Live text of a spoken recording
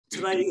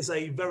Today is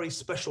a very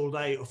special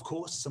day, of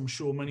course. I'm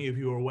sure many of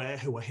you are aware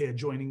who are here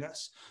joining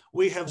us.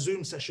 We have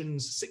Zoom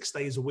sessions 6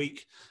 days a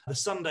week, the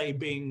Sunday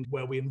being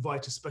where we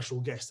invite a special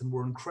guest, and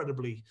we're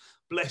incredibly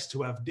blessed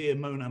to have dear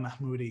Mona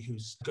Mahmoudi,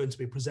 who's going to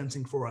be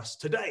presenting for us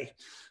today.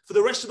 For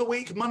the rest of the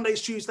week,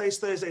 Mondays, Tuesdays,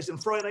 Thursdays,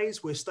 and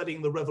Fridays, we're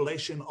studying the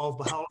Revelation of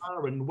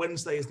Bahá'u'lláh, and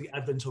Wednesday is the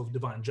Advent of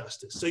Divine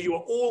Justice. So you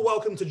are all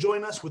welcome to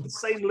join us with the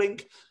same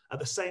link at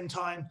the same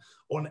time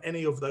on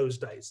any of those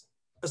days.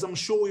 As I'm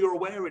sure you're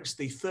aware, it's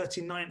the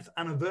 39th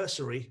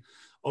anniversary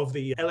of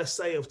the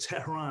NSA of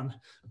Tehran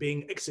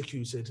being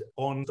executed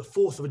on the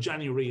 4th of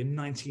January in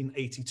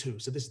 1982.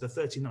 So this is the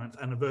 39th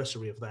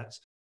anniversary of that.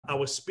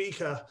 Our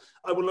speaker,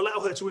 I will allow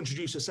her to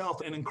introduce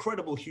herself, an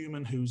incredible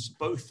human whose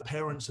both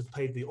parents have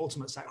paid the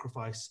ultimate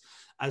sacrifice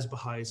as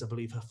Baha'is. I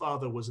believe her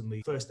father was in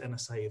the first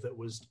NSA that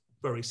was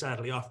very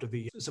sadly, after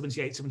the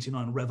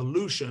 78-79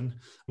 revolution,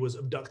 was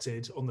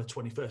abducted on the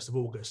 21st of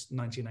August,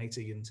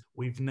 1980. And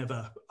we've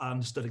never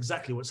understood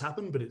exactly what's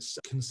happened, but it's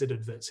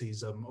considered that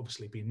he's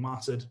obviously been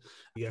martyred.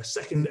 The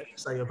second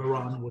NSA of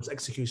Iran was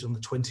executed on the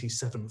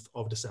 27th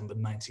of December,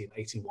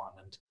 1981.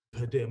 And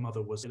her dear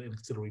mother was an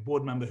auxiliary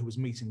board member who was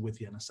meeting with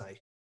the NSA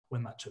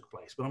when that took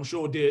place. But I'm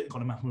sure dear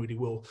Conor Mahmoudi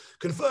will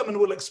confirm and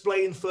will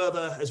explain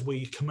further as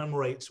we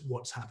commemorate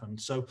what's happened.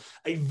 So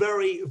a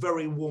very,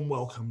 very warm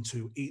welcome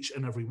to each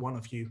and every one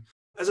of you.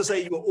 As I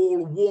say, you are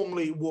all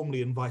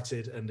warmly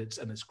invited, and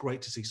it's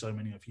great to see so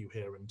many of you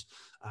here and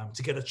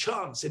to get a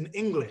chance in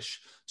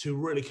English to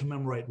really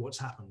commemorate what's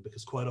happened,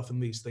 because quite often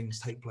these things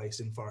take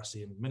place in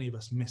Farsi and many of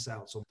us miss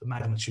out on the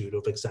magnitude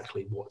of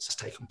exactly what's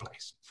taken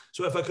place.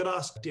 So if I could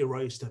ask dear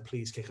Rose to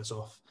please kick us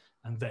off,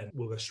 and then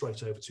we'll go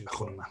straight over to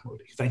Conor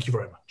Mahmoudi. Thank you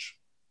very much.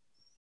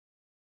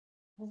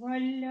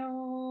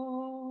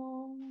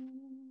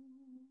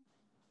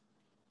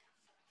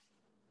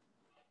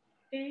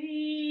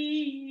 ای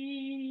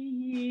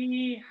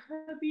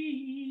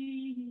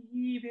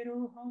حبیب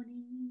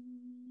روحانی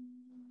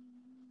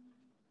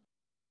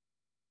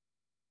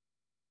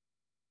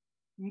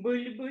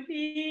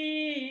بلبلی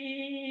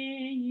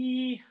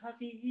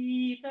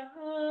حقیقت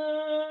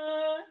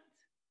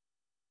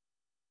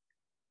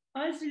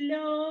از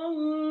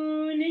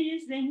لانه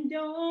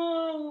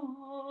زندان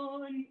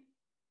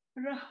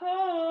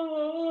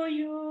رها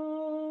یافت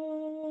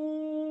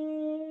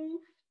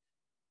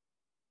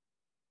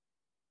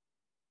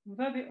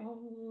و به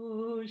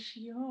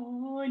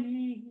آشیان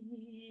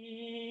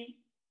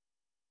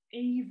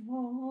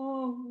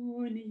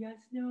ایوان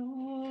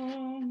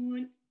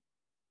یزدان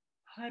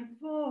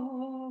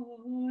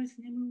پرواز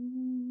نمود.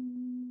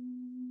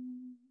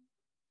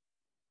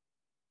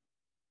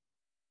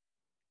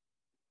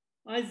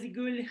 از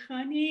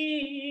گلخن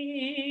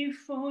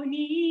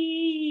فانی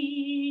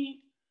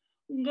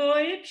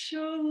غایب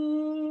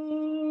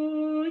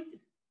شد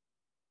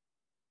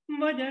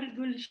و در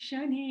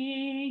گلشن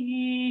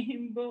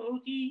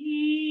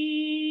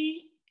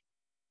باقی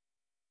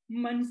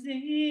منزل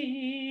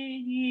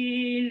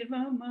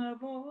و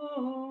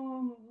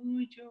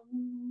مواج.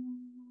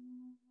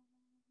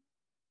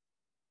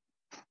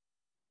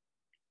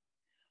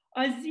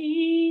 از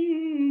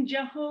این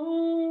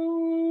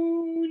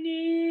جهان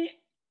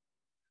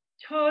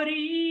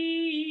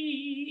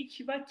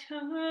تاریک و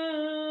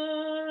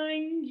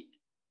تنگ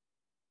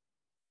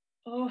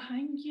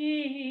آهنگ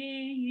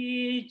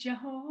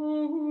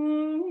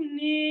جهان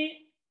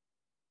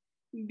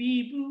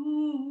بی‌بو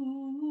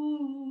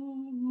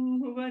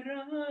و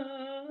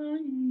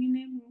رنگ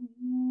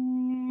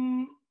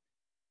نمود.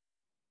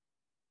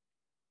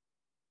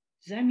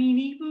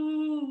 زمینی بود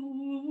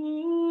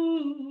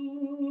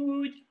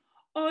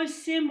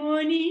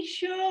آسمانی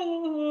شد،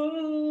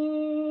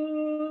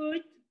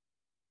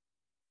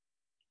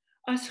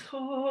 از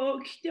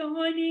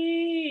خاکدان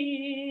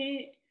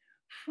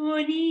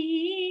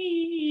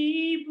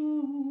فانی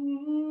بود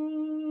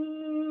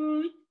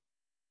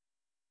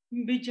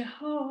به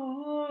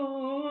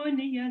جهان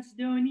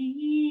یزدانی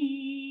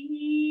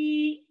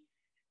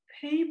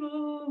پی برد.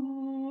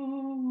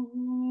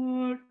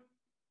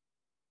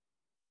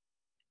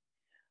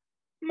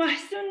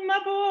 محزون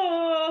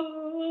مباش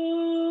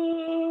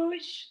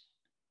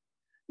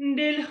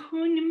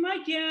دلخون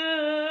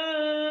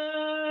مگرد،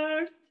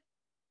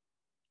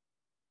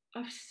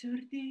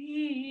 افسرده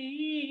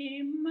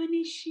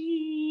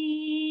منشین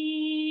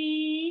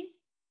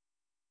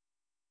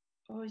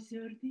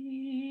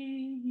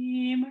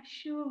آزرده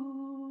مشو.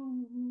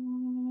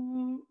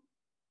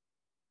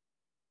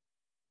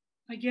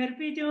 اگر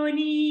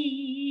بدانی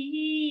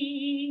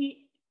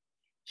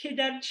که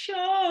در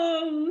چاشیانه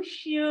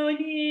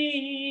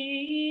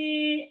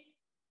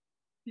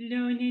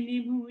لانه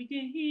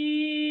نموده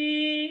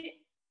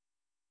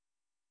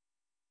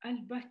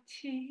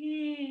البته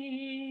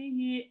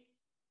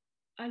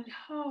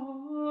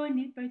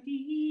الحان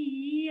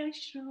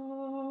بدیعش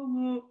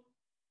را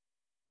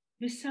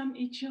به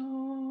سمع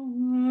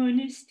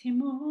جان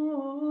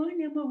استماع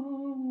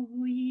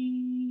نمایی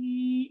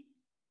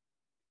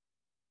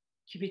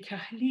که به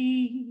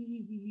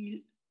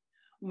تحلیل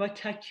و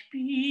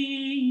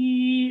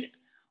تکبیر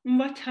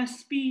و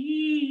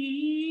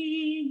تسبیح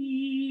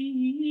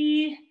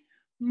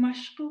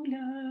مشغول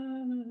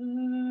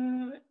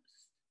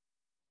است.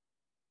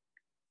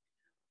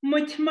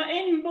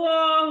 مطمئن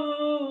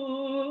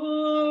باش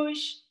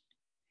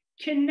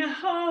که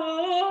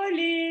نهال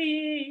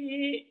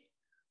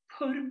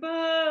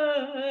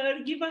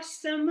پربرگ و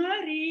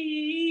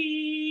ثمری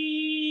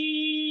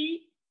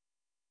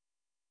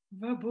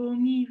و با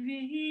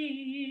میوه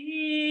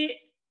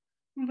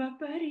و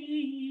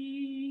بری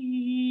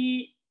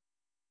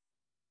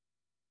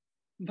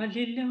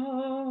ولله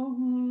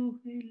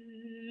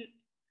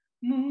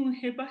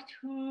الموهبة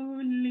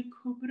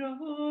الكبرى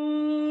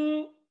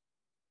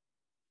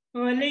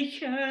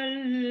وعليك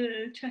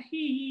التحية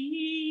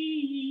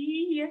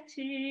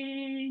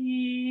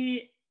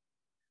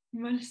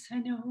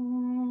والثناء.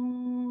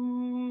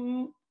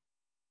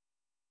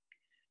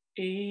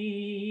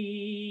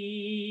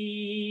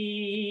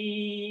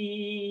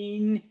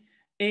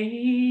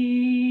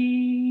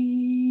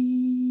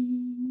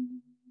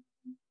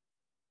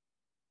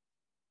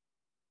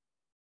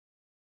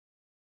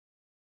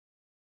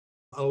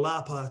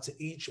 Allah to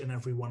each and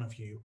every one of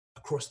you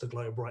across the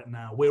globe right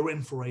now. We're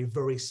in for a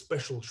very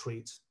special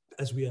treat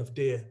as we have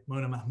dear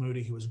Mona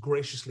Mahmoudi, who has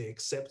graciously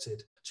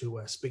accepted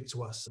to speak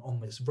to us on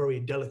this very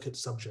delicate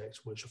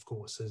subject, which of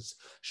course has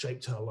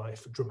shaped her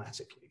life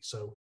dramatically.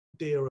 So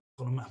dear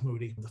Mona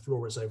Mahmoudi, the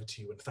floor is over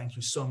to you, and thank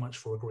you so much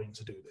for agreeing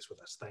to do this with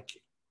us. Thank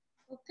you.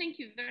 Well, thank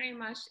you very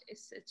much.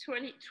 It's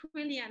truly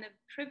a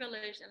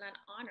privilege and an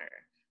honor,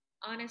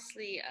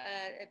 honestly,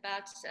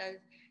 about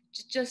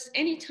just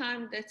any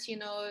time that, you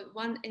know,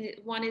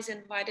 one is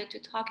invited to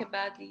talk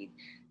about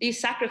these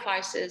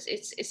sacrifices.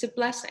 It's a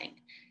blessing.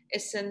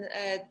 It's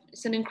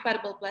an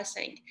incredible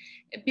blessing.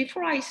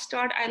 Before I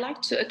start, I'd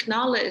like to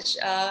acknowledge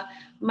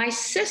my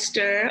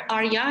sister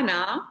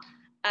Ariana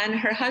and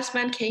her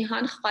husband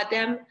Kayhan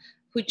Khadem,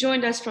 who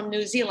joined us from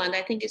New Zealand.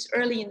 I think it's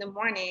early in the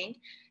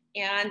morning,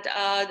 and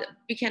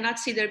we cannot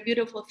see their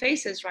beautiful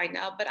faces right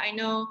now. But I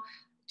know,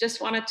 just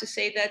wanted to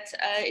say that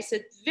it's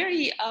a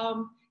very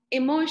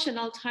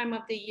emotional time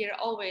of the year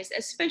always,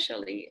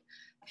 especially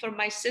for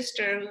my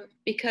sister,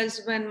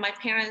 because when my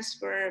parents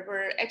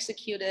were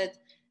executed,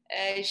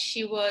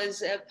 she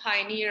was a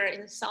pioneer in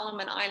the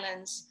Solomon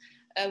Islands,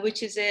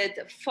 which is a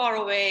far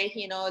away,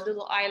 you know,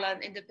 little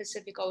island in the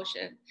Pacific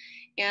Ocean.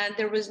 And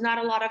there was not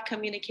a lot of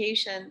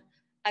communication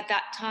at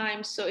that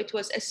time, so it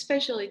was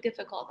especially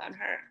difficult on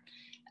her.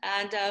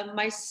 And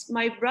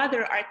my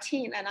brother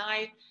Artin and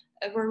I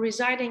were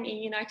residing in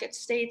the United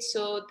States,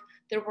 so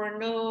there were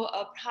no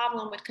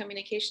problem with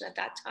communication at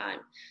that time.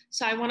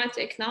 So I wanted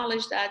to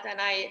acknowledge that, and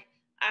I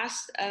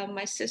asked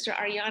my sister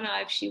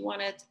Ariana if she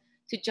wanted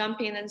to jump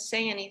in and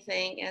say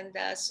anything, and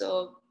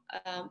so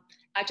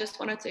I just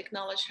wanted to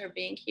acknowledge her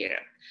being here.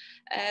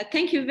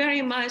 Thank you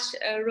very much,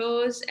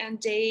 Rose and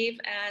Dave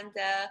and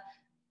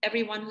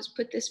everyone who's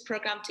put this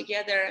program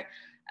together.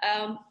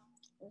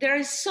 There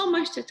is so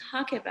much to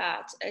talk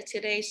about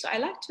today, so I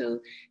like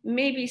to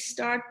maybe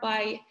start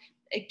by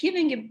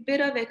giving a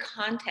bit of a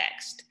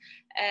context.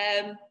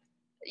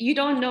 You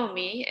don't know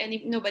me, and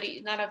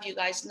none of you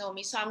guys know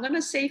me, so I'm going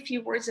to say a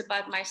few words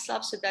about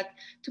myself so that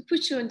to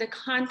put you in the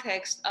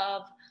context of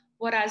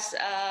what has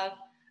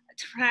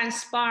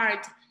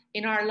transpired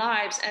in our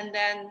lives, and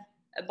then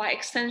by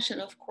extension,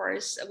 of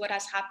course, what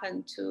has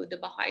happened to the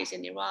Baha'is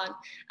in Iran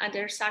and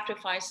their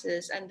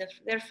sacrifices and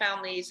their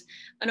families.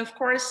 And of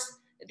course,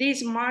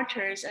 these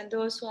martyrs and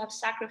those who have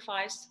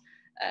sacrificed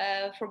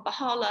for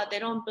Baha'u'lláh, they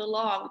don't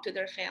belong to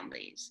their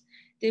families.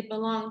 They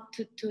belong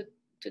to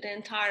the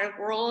entire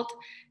world.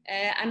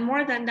 And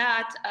more than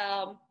that,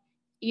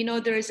 you know,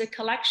 there is a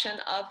collection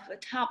of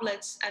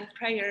tablets and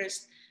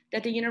prayers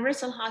that the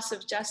Universal House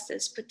of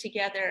Justice put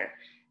together.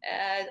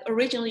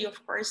 Originally,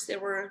 of course, they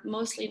were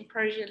mostly in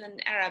Persian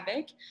and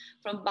Arabic,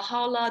 from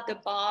Baha'u'lláh, the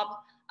Bab,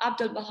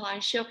 Abdul Baha,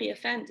 and Shawqi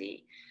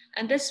Effendi.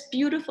 And this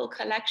beautiful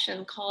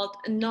collection called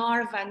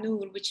Nar va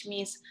Nur, which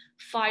means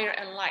fire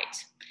and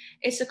light.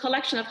 It's a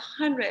collection of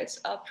hundreds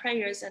of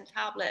prayers and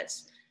tablets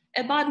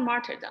about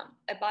martyrdom,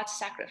 about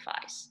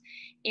sacrifice.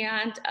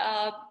 And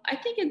I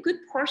think a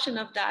good portion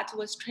of that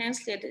was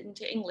translated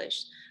into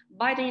English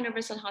by the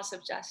Universal House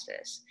of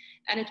Justice.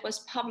 And it was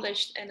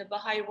published in the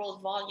Baha'i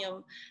World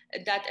volume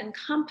that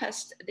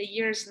encompassed the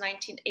years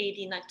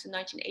 1980 to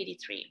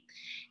 1983.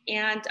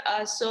 And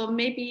so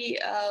maybe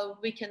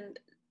we can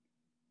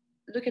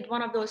look at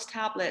one of those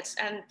tablets,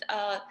 and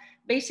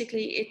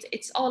basically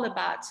it's all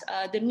about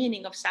the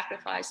meaning of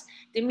sacrifice,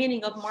 the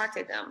meaning of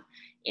martyrdom.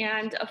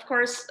 And of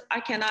course, I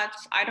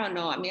don't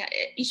know. I mean,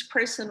 each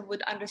person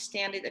would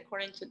understand it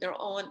according to their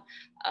own,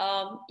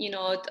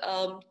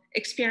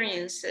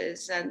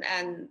 experiences and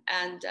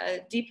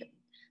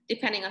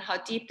depending on how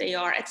deep they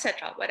are,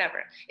 etc.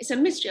 Whatever. It's a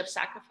mystery of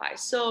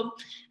sacrifice. So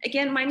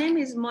again, my name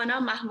is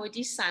Mona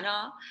Mahmoudi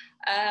Sana.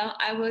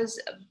 I was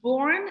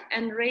born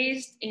and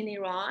raised in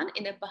Iran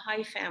in a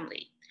Baha'i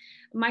family.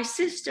 My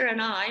sister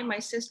and I, my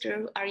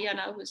sister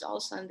Ariana, who's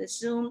also on the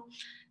Zoom,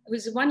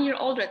 who's 1 year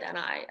older than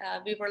I.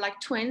 We were like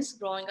twins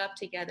growing up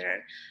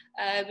together.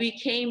 We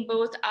came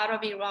both out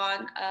of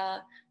Iran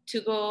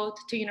to go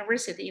to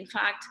university. In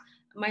fact,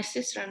 my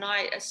sister and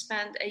I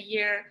spent a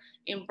year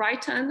in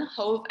Brighton,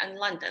 Hove, and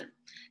London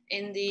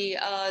in the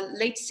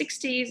late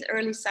 60s,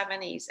 early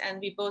 70s. And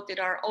we both did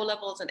our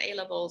O-levels and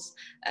A-levels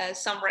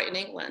somewhere in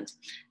England.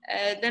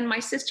 Then my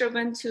sister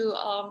went to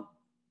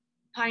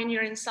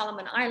pioneer in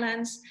Solomon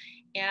Islands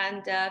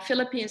and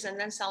Philippines, and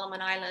then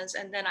Solomon Islands.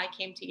 And then I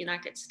came to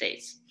United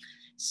States.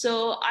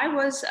 So I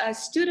was a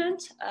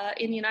student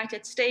in the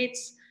United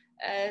States,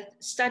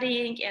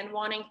 studying and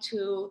wanting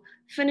to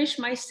finish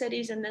my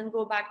studies and then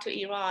go back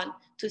to Iran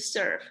to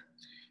serve.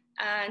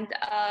 And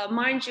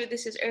mind you,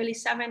 this is early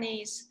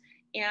 70s,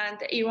 and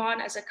Iran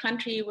as a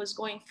country was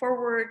going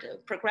forward,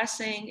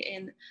 progressing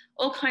in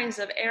all kinds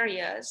of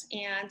areas.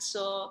 And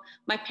so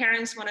my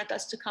parents wanted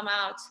us to come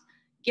out,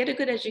 get a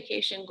good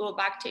education, go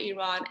back to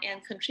Iran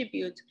and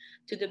contribute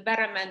to the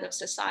betterment of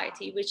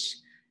society, which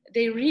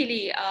they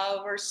really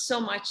were so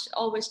much,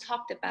 always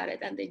talked about it,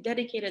 and they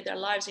dedicated their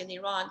lives in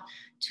Iran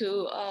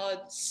to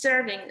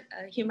serving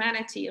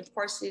humanity. Of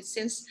course,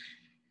 since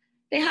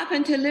they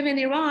happened to live in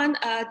Iran,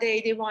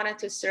 they wanted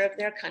to serve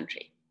their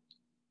country.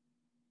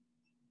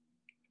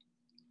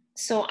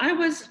 So I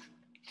was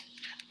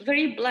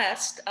very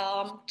blessed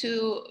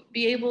to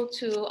be able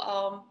to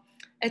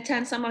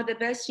attend some of the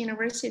best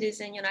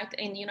universities in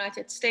the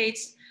United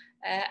States,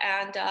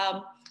 and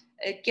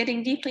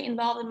getting deeply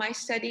involved in my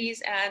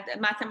studies, and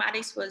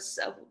mathematics was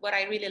what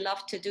I really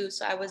loved to do.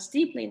 So I was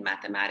deeply in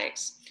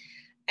mathematics,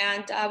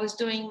 and I was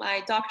doing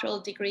my doctoral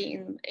degree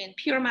in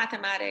pure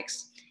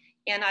mathematics.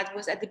 And I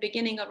was at the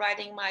beginning of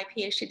writing my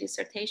PhD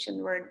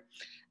dissertation when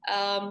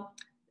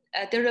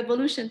the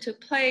revolution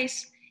took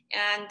place.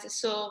 And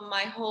so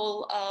my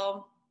whole,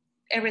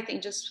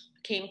 everything just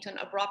came to an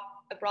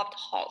abrupt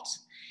halt.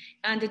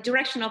 And the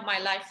direction of my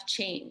life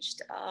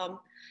changed.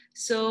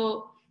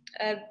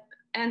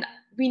 And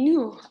we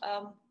knew,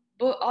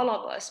 all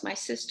of us, my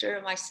sister,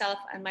 myself,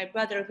 and my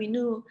brother, we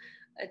knew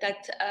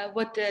that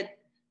what the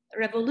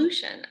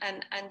revolution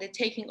and the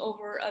taking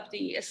over of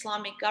the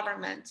Islamic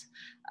government,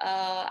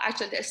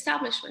 actually the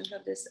establishment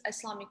of this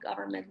Islamic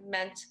government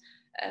meant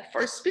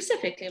for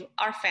specifically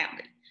our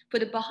family, for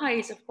the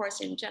Baha'is, of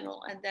course, in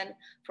general, and then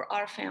for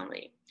our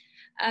family.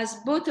 As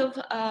both of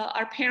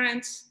our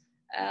parents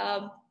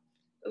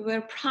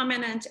were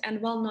prominent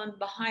and well-known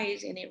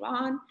Baha'is in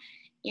Iran,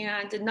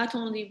 and not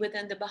only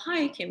within the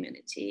Baha'i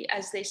community,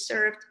 as they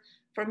served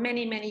for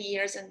many, many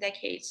years and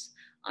decades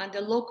on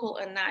the local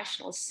and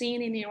national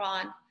scene in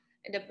Iran,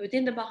 and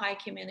within the Baha'i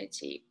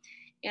community.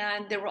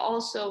 And they were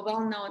also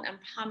well-known and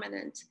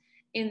prominent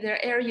in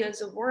their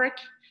areas of work.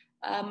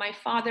 My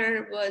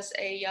father was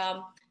a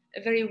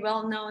very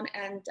well-known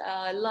and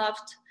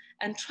loved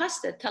and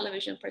trusted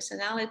television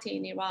personality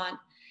in Iran.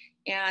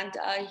 And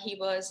he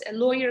was a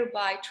lawyer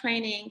by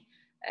training,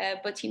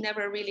 but he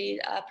never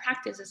really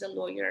practiced as a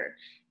lawyer.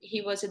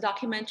 He was a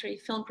documentary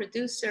film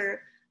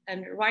producer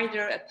and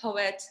writer, a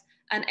poet,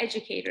 and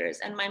educators.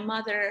 And my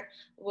mother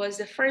was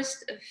the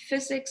first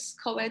physics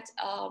co-ed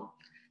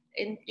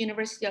in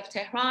University of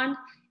Tehran,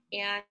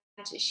 and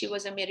she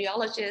was a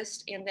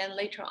meteorologist. And then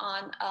later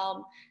on,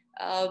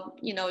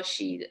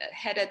 she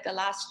headed the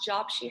last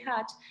job she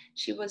had.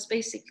 She was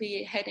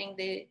basically heading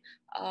the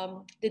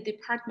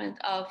Department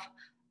of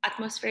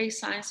Atmospheric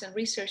Science and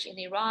Research in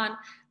Iran,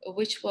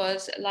 which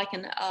was like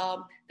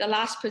the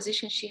last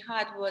position she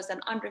had was an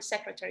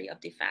Undersecretary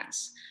of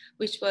Defense,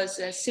 which was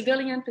a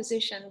civilian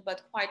position,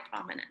 but quite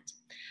prominent.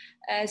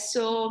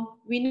 So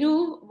we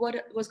knew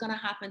what was going to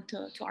happen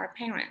to our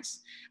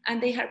parents, and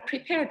they had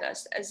prepared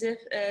us as if,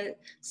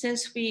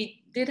 since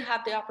we did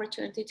have the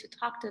opportunity to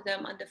talk to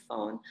them on the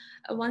phone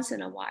once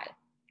in a while.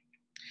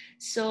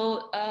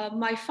 So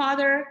my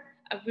father,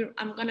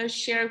 I'm going to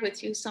share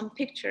with you some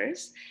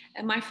pictures.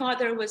 And my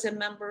father was a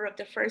member of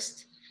the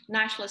first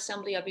National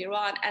Assembly of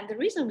Iran. And the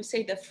reason we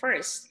say the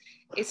first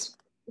is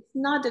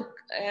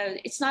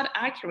it's not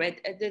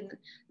accurate. The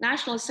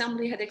National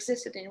Assembly had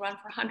existed in Iran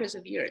for hundreds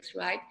of years,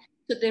 right?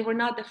 So they were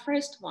not the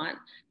first one,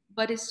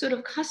 but it's sort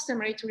of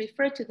customary to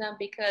refer to them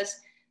because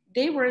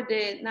they were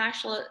the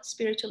National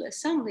Spiritual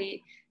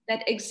Assembly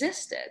that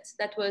existed,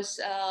 that was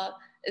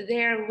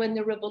there when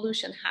the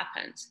revolution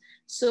happened.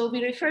 So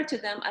we refer to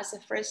them as the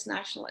First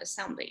National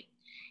Assembly.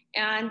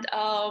 And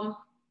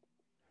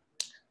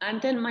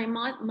then my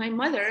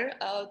mother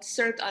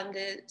served on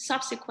the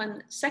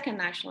subsequent Second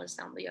National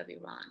Assembly of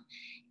Iran.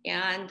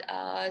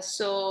 And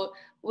so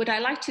what I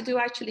like to do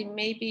actually,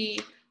 maybe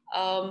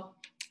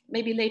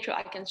later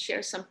I can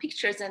share some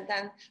pictures and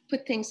then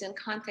put things in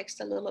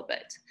context a little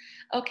bit.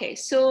 Okay,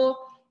 so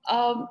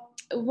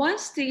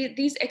once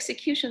these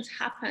executions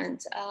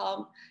happened,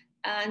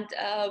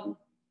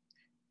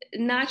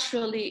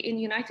 naturally in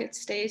the United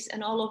States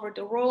and all over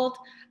the world,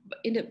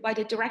 by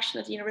the direction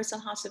of the Universal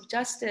House of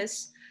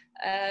Justice,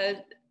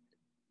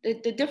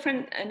 the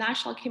different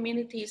national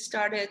communities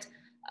started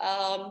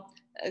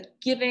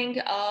giving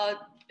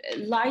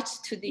light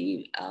to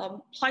the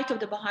plight of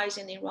the Baha'is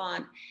in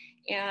Iran.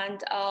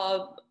 And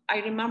I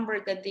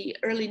remember that the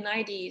early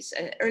 90s,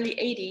 early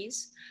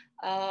 80s,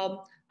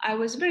 I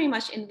was very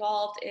much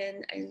involved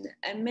in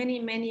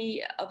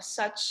many of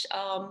such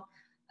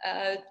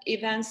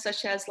events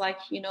such as like,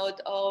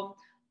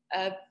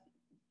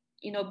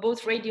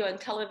 both radio and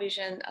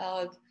television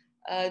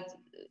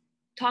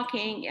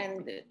talking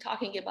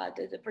about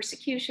the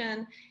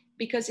persecution,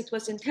 because it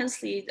was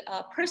intensely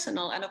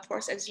personal. And of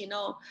course, as you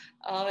know,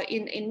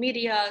 in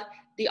media,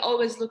 they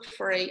always look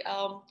for a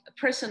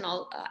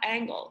personal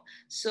angle.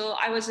 So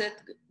I was a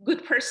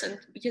good person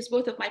because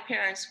both of my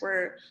parents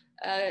were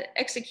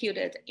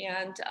executed.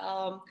 And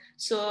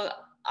so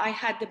I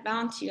had the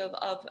bounty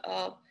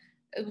of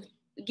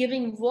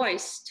giving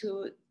voice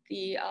to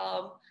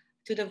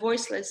the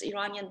voiceless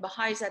Iranian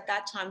Baha'is at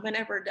that time,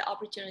 whenever the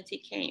opportunity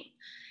came.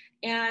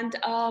 And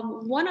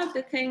one of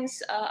the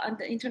things on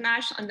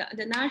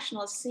the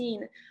national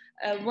scene,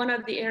 one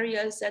of the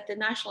areas that the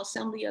National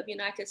Assembly of the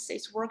United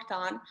States worked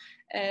on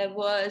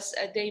was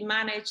they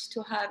managed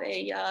to have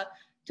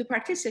to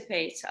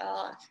participate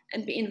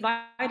and be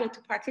invited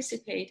to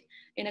participate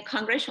in a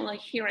congressional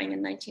hearing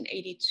in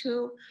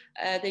 1982.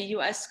 The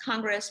US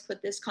Congress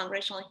put this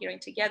congressional hearing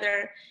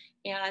together,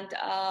 and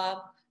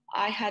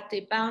I had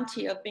the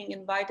bounty of being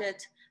invited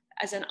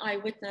as an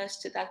eyewitness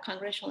to that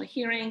congressional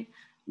hearing,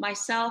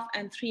 myself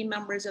and 3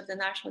 members of the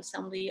National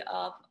Assembly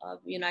of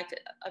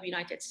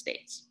United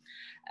States.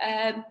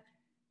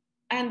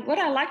 And what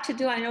I like to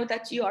do, I know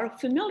that you are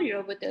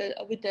familiar with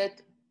the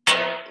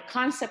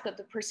concept of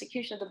the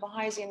persecution of the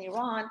Baha'is in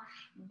Iran,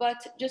 but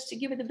just to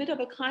give it a bit of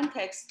a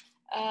context,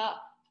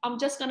 I'm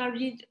just going to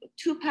read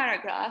 2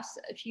 paragraphs,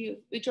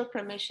 with your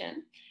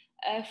permission,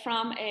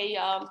 from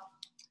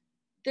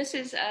this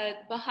is a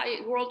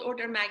Baha'i World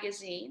Order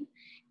magazine,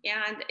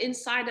 and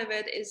inside of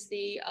it is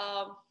the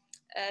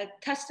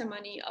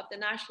testimony of the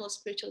National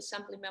Spiritual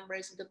Assembly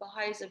members of the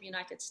Baha'is of the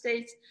United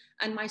States,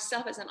 and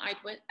myself as an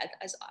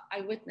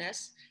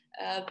eyewitness.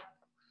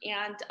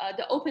 And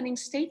the opening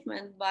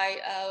statement by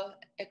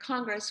a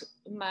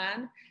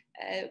congressman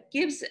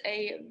gives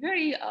a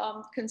very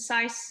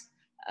concise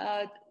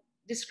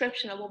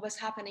description of what was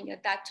happening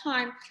at that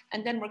time.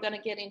 And then we're going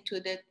to get into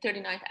the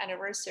 39th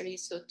anniversary,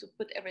 so to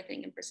put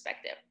everything in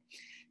perspective.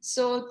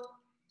 So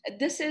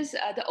this is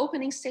the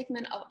opening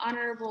statement of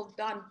Honorable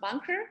Don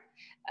Bunker.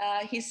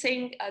 He's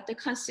saying the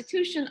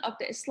Constitution of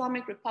the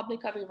Islamic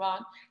Republic of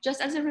Iran,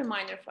 just as a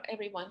reminder for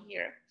everyone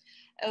here,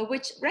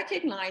 which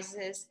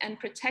recognizes and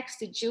protects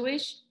the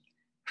Jewish,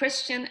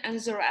 Christian, and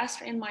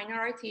Zoroastrian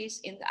minorities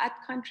in that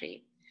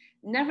country,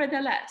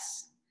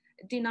 nevertheless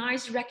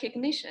denies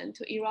recognition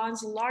to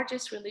Iran's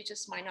largest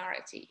religious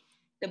minority,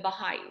 the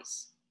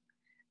Baha'is.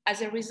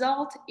 As a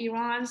result,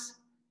 Iran's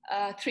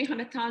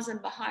 300,000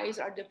 Baha'is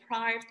are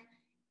deprived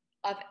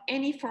of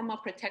any form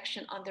of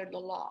protection under the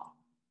law.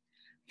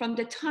 From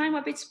the time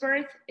of its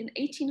birth in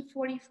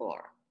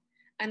 1844,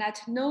 and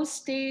at no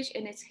stage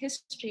in its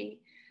history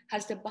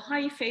has the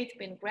Baha'i faith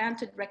been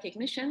granted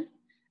recognition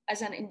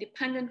as an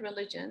independent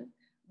religion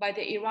by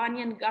the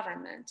Iranian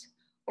government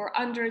or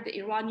under the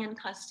Iranian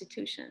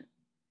constitution.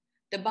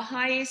 The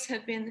Baha'is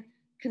have been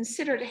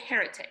considered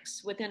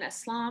heretics within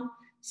Islam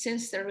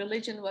since their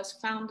religion was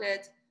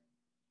founded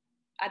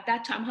at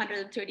that time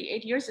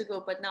 138 years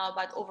ago, but now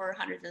about over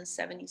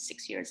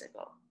 176 years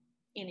ago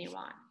in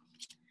Iran.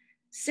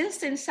 Since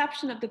the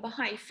inception of the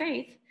Baha'i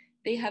faith,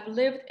 they have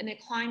lived in a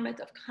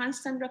climate of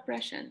constant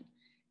repression,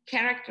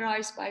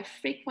 characterized by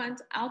frequent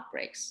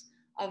outbreaks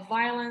of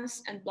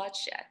violence and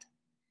bloodshed.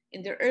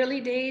 In the early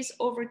days,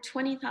 over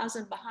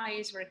 20,000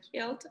 Baha'is were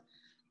killed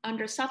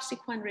under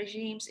subsequent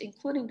regimes,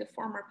 including the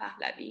former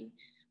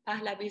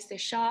Pahlavis, the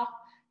Shah.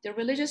 The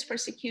religious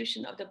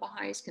persecution of the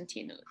Baha'is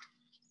continued.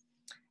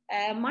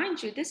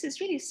 Mind you, this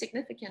is really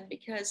significant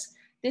because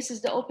this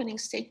is the opening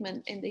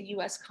statement in the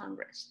US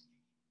Congress.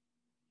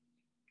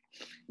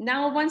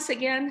 Now, once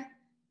again,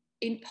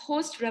 in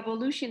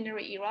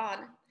post-revolutionary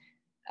Iran,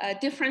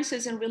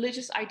 differences in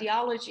religious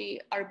ideology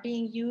are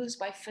being used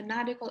by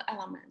fanatical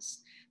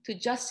elements to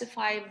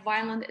justify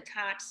violent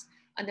attacks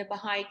on the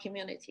Baha'i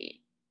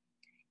community.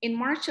 In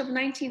March of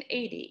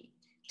 1980,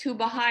 2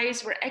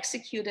 Baha'is were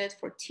executed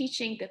for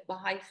teaching the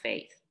Baha'i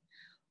faith.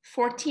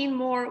 14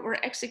 more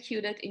were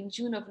executed in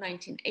June of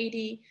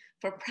 1980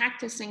 for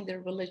practicing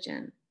their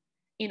religion.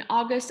 In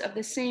August of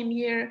the same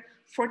year,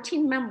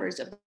 14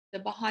 members of the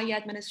Baha'i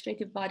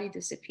administrative body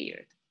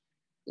disappeared.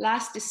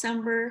 Last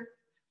December,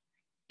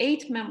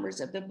 8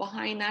 members of the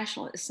Baha'i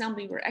National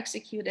Assembly were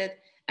executed,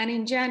 and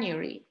in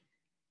January,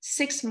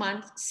 6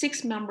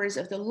 members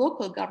of the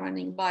local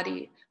governing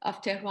body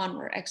of Tehran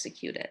were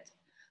executed.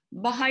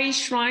 Baha'i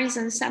shrines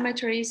and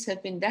cemeteries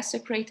have been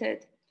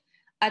desecrated,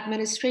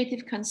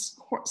 administrative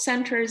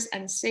centers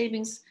and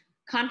savings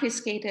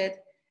confiscated.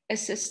 A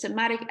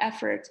systematic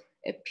effort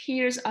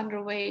appears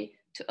underway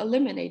to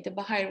eliminate the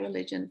Baha'i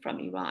religion from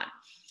Iran.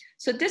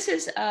 So this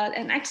is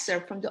an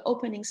excerpt from the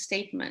opening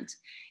statement.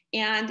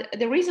 And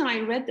the reason I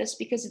read this,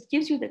 because it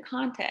gives you the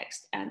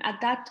context. And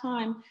at that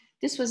time,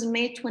 this was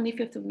May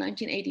 25th of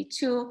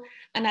 1982.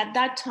 And at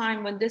that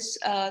time, when this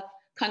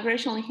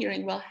congressional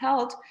hearing was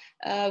held,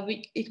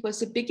 it was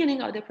the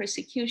beginning of the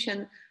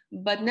persecution.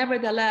 But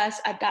nevertheless,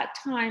 at that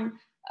time,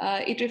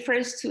 it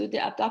refers to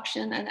the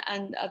abduction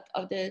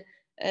of the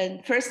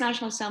First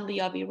National Assembly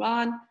of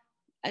Iran,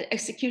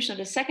 execution of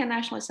the Second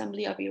National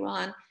Assembly of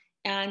Iran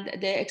and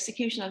the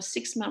execution of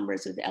 6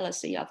 members of the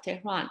LSA of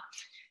Tehran.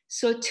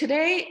 So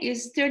today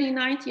is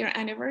 39th year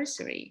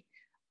anniversary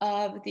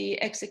of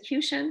the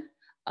execution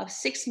of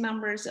 6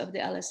 members of the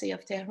LSA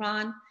of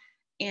Tehran.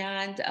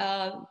 And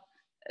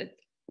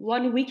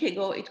 1 week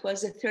ago, it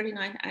was the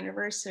 39th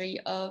anniversary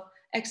of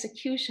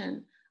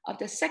execution of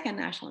the Second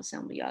National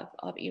Assembly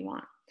of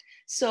Iran.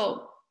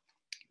 So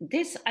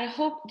this, I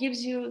hope,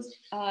 gives you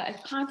a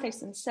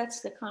context and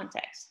sets the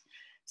context.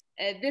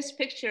 This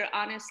picture,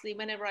 honestly,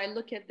 whenever I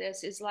look at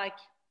this, is like,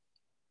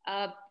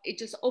 it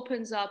just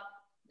opens up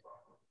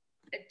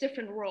a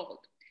different world.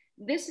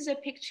 This is a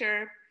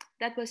picture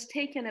that was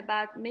taken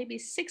about maybe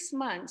 6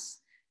 months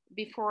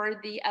before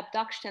the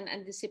abduction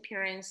and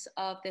disappearance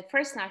of the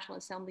First National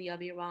Assembly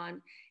of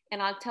Iran.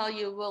 And I'll tell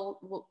you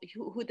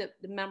who the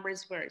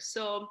members were.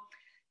 So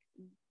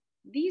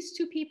these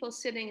 2 people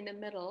sitting in the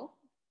middle,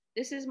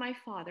 this is my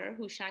father,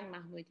 Hushang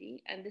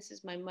Mahmoudi, and this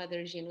is my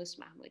mother, Jinus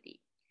Mahmoudi.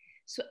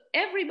 So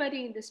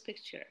everybody in this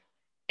picture,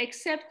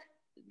 except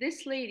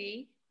this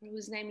lady,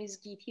 whose name is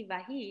Giti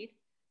Vahid,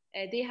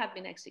 they have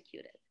been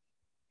executed.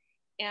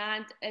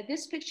 And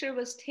this picture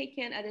was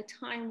taken at a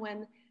time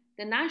when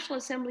the National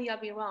Assembly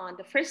of Iran,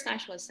 the First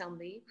National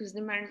Assembly, whose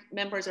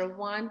members are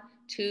 1,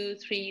 2,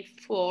 3,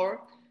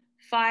 4,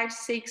 5,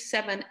 6,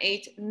 7,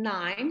 8,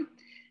 9,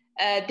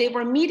 they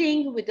were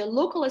meeting with the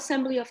local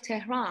assembly of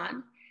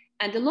Tehran,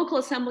 and the local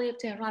assembly of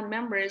Tehran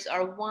members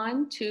are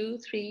 1, 2,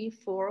 3,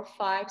 4,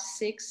 5,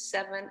 6,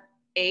 7,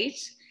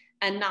 8,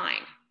 and 9.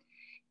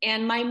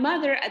 And my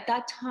mother at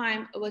that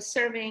time was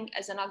serving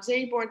as an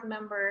auxiliary board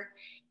member.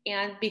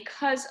 And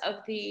because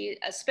of the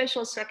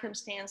special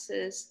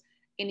circumstances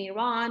in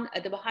Iran,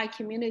 the Baha'i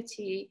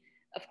community,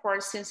 of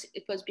course, since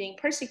it was being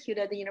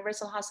persecuted, the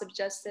Universal House of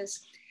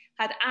Justice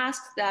had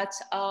asked that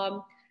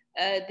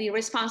the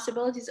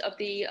responsibilities of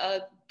the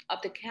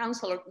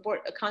council or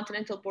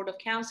Continental Board of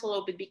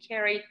Council would be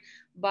carried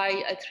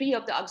by 3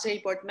 of the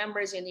auxiliary board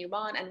members in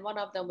Iran, and one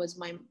of them was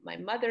my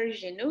mother,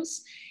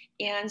 Jinus.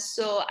 And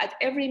so at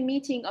every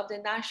meeting of the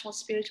National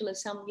Spiritual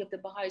Assembly of the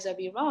Baha'is of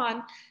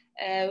Iran,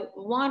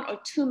 1 or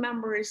 2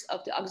 members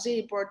of the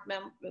auxiliary board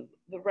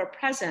were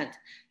present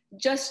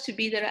just to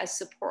be there as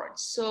support.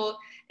 So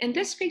in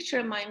this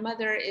picture, my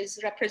mother is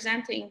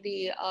representing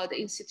the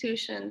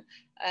institution,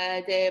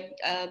 the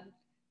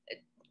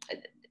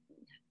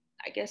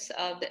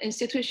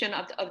institution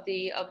of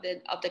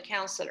the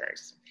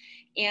counselors.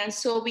 And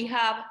so we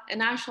have a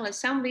national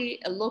assembly,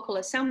 a local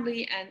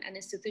assembly, and an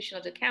institution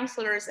of the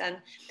counselors,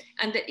 and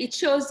it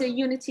shows the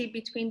unity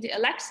between the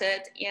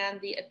elected and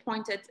the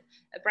appointed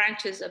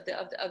branches of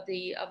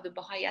the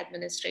Baha'i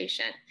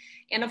administration.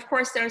 And of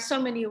course, there are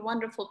so many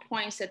wonderful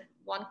points that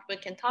we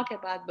can talk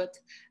about, but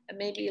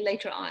maybe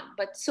later on.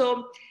 But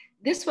so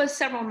this was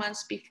several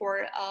months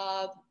before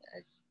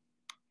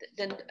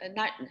the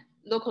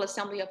local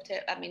assembly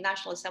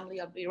National Assembly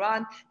of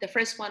Iran. The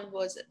first one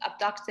was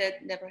abducted,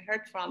 never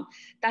heard from.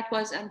 That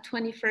was on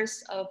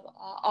 21st of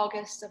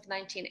August of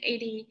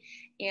 1980.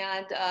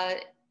 And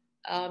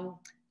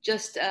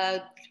just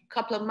a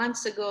couple of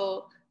months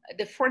ago,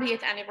 the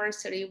 40th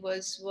anniversary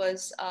was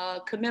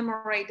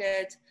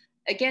commemorated.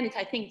 Again,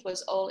 I think it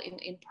was all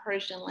in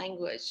Persian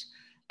language.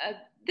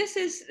 This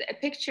is a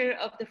picture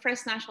of the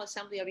First National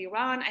Assembly of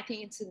Iran. I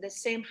think it's in the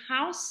same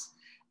house.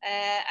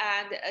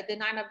 And the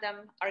 9 of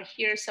them are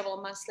here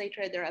several months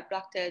later. They're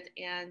abducted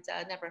and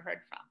never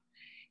heard from.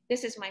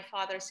 This is my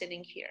father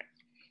sitting here.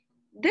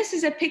 This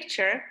is a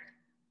picture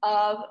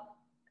of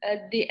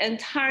the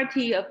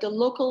entirety of the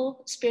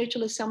local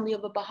spiritual assembly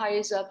of the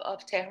Baha'is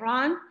of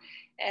Tehran,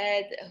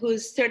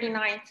 whose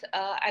 39th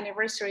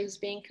anniversary is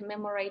being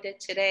commemorated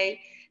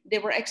today. They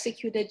were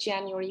executed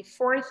January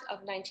 4th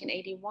of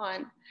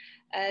 1981.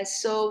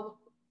 So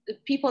the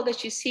people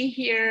that you see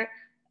here,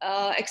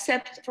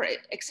 except for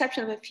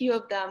exception of a few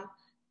of them,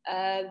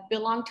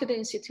 belong to the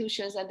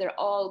institutions, and they're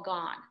all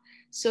gone.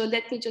 So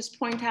let me just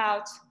point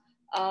out,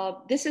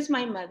 this is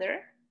my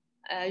mother,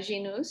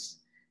 Jinus.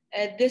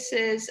 This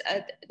is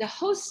the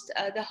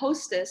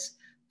hostess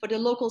for the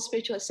local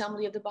spiritual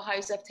assembly of the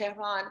Baha'is of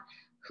Tehran,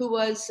 who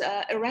was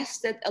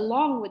arrested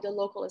along with the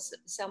local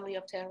assembly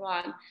of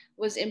Tehran,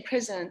 was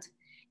imprisoned,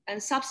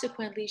 and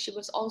subsequently she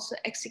was also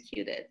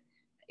executed,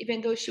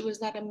 even though she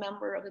was not a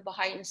member of the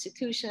Baha'i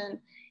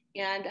institution.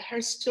 And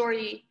her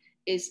story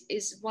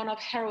is one of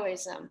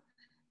heroism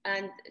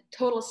and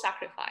total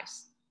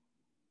sacrifice.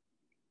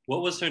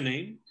 What was her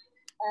name?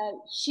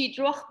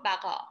 Shidruh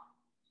Baga.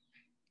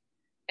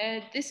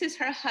 This is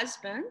her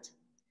husband.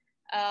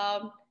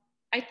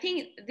 I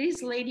think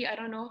this lady, I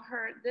don't know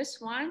her, this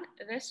one,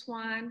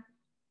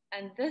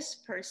 and this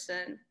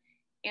person,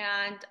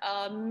 and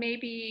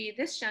maybe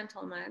this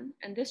gentleman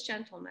and this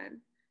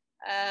gentleman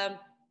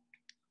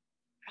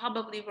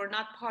probably were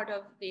not part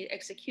of the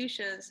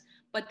executions,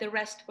 but the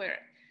rest were.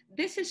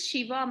 This is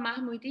Shiva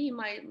Mahmoudi,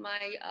 my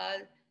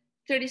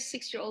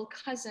 36-year-old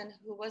cousin,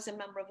 who was a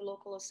member of the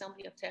local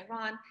assembly of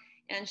Tehran,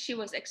 and she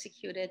was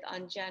executed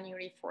on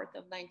January 4th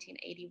of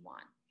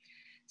 1981.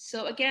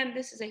 So again,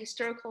 this is a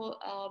historical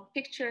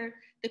picture.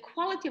 The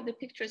quality of the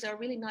pictures are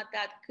really not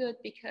that good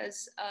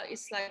because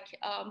it's like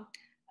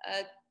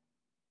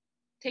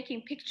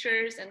taking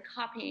pictures and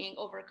copying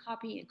over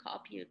copy and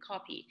copy and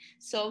copy.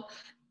 So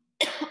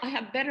I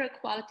have better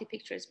quality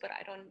pictures, but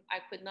I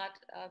could not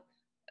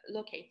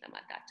locate them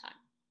at that time.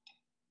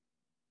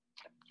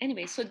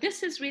 Anyway, so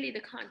this is really the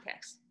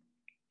context.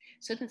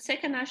 So the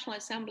Second National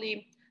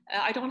Assembly,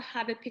 I don't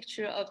have a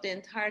picture of the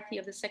entirety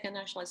of the Second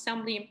National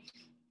Assembly.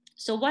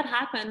 So what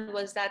happened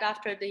was that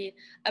after the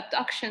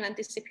abduction and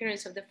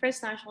disappearance of the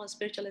First National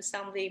Spiritual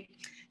Assembly,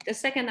 the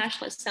Second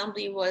National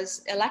Assembly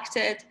was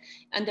elected,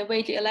 and the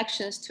way the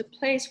elections took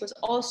place was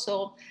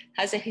also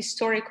has a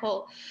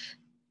historical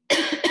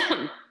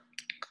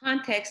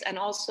context, and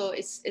also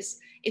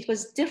it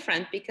was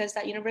different because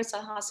that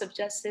Universal House of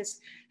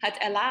Justice had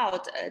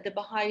allowed the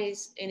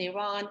Baha'is in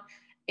Iran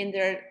in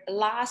their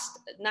last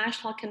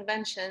national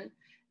convention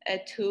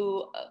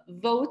to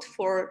vote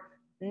for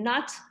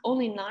not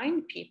only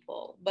 9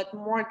 people, but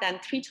more than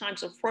 3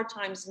 times or 4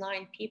 times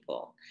 9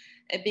 people,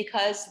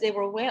 because they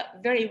were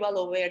very well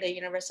aware, the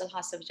Universal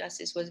House of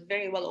Justice was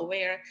very well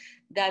aware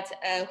that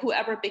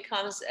whoever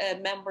becomes a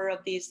member of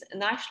these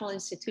national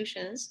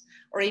institutions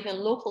or even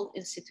local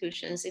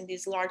institutions in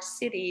these large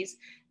cities,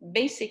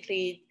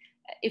 basically,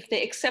 if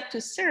they accept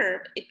to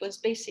serve, it was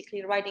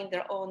basically writing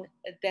their own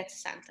death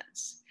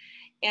sentence.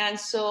 And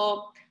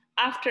so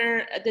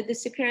after the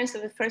disappearance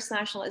of the First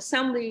National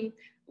Assembly,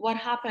 what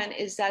happened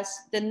is that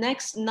the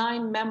next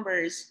 9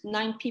 members,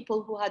 9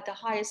 people who had the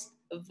highest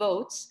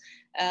votes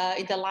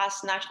in the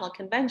last national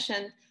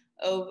convention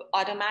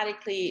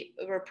automatically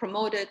were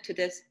promoted to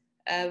this,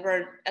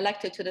 were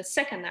elected to the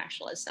Second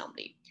National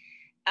Assembly.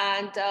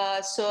 And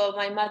so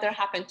my mother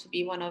happened to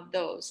be one of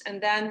those. And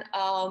then,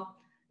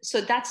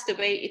 so that's the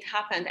way it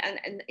happened.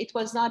 And it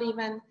was not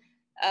even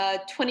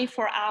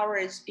 24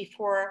 hours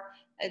before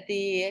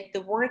the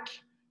work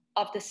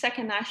of the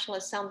Second National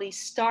Assembly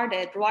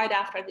started right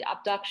after the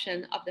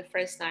abduction of the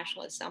First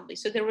National Assembly.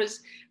 So there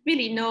was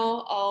really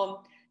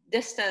no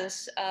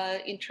distance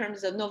in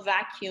terms of, no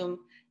vacuum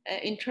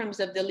in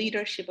terms of the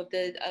leadership of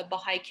the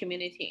Baha'i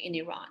community in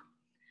Iran.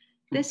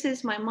 This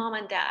is my mom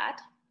and dad.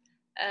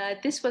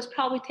 This was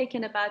probably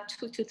taken about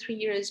 2 to 3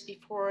 years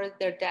before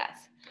their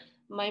death.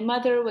 My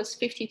mother was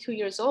 52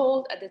 years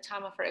old at the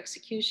time of her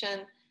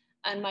execution,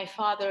 and my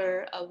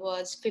father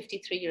was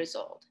 53 years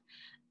old.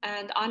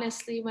 And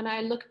honestly, when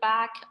I look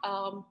back,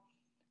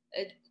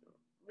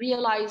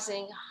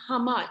 realizing how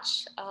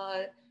much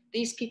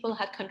these people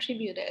had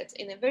contributed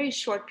in a very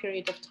short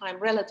period of time,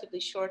 relatively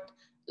short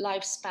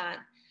lifespan.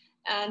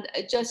 And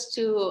just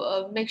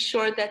to make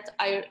sure that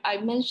I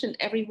mentioned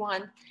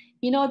everyone,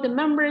 you know, the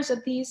members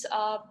of these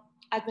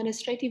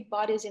administrative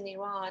bodies in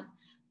Iran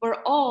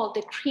were all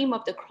the cream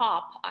of the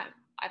crop.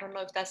 I don't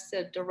know if that's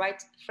the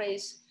right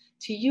phrase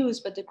to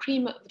use, but the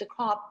cream of the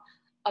crop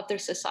of their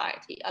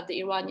society, of the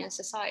Iranian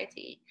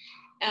society.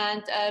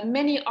 And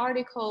many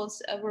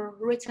articles were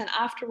written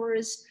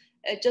afterwards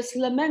just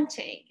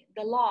lamenting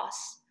the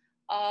loss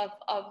of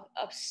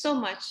so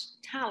much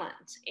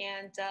talent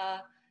and,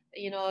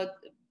 you know,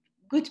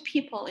 good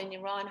people in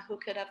Iran who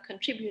could have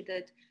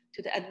contributed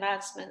to the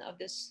advancement of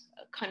this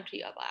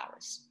country of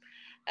ours.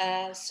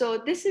 So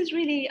this is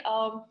really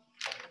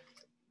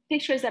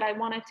pictures that I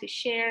wanted to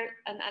share,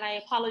 and I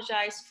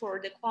apologize for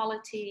the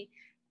quality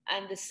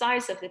and the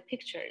size of the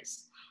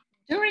pictures.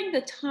 During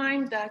the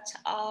time that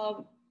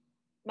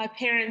my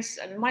parents,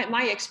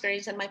 my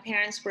experience and my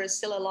parents were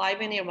still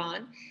alive in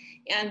Iran,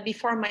 and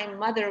before my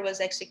mother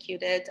was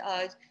executed,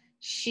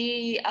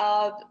 she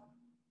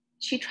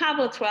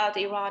traveled throughout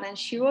Iran, and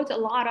she wrote a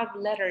lot of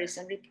letters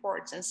and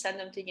reports and sent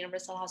them to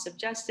Universal House of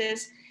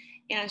Justice.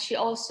 And she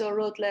also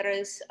wrote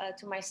letters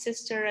to my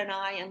sister and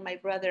I and my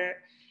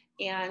brother.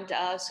 And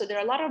so there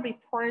are a lot of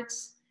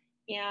reports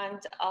and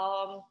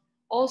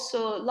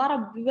also a lot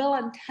of will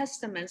and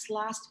testaments,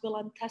 last will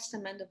and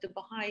testament of the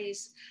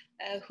Baha'is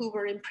who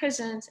were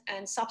imprisoned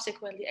and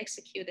subsequently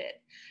executed.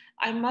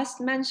 I must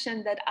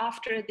mention that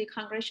after the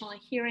congressional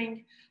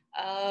hearing,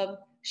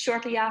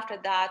 shortly after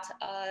that,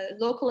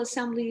 local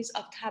assemblies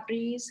of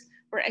Tabriz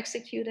were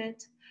executed,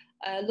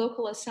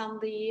 local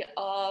assembly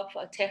of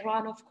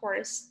Tehran, of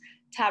course,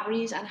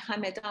 Tabriz and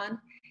Hamadan,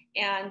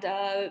 and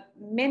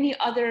many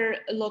other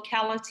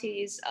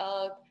localities.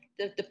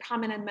 The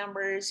prominent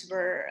members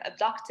were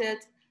abducted,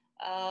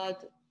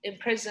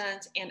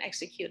 imprisoned, and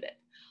executed.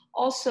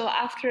 Also,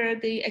 after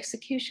the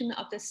execution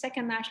of the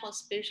Second National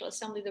Spiritual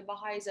Assembly, the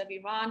Baha'is of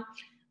Iran,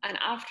 and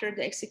after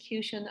the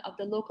execution of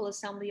the local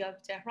assembly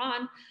of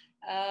Tehran,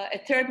 a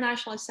third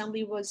National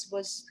Assembly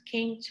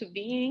came to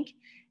being,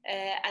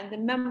 and the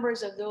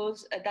members of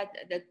those,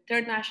 the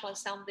third National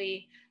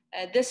Assembly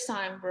this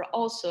time were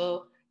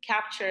also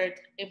captured,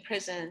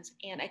 imprisoned,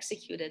 and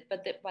executed.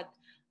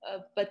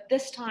 But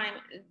this time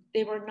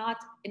they were not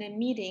in a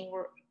meeting,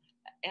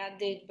 and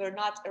they were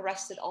not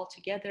arrested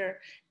altogether.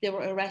 They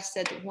were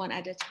arrested one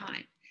at a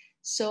time.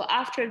 So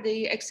after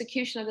the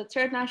execution of the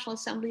Third National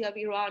Assembly of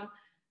Iran,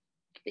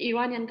 the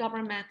Iranian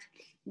government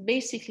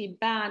basically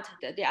banned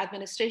the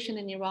administration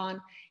in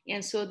Iran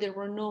And so there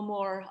were no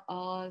more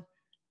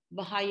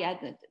Baha'i,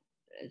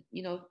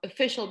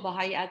 official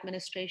Baha'i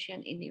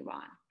administration in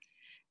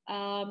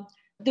Iran.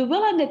 The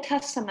will and the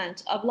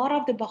testament of a lot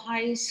of the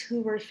Baha'is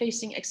who were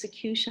facing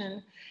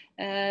execution,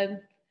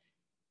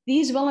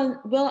 these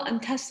will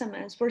and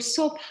testaments were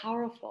so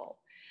powerful,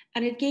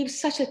 and it gave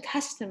such a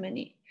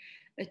testimony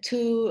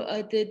to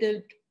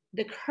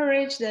the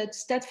courage, the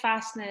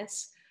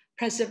steadfastness,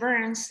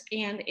 perseverance,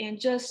 and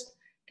just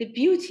the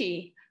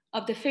beauty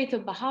of the faith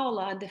of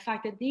Baha'u'llah, and the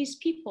fact that these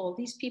people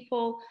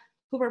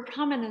who were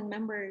prominent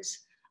members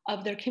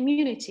of their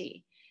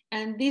community,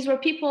 and these were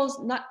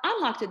people not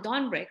unlike the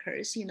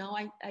dawnbreakers.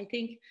 I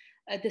think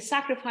the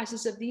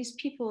sacrifices of these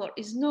people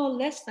is no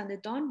less than the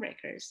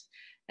dawnbreakers.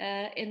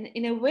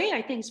 In a way,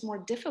 I think it's more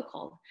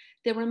difficult.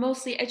 They were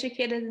mostly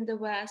educated in the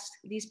West.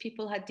 These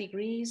people had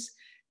degrees,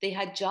 they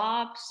had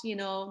jobs,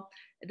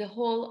 the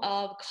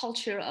whole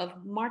culture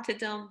of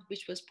martyrdom,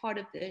 which was part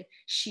of the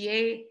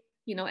Shia,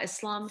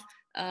 Islam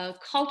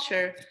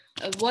culture,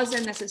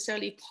 wasn't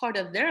necessarily part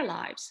of their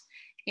lives.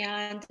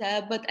 And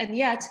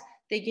yet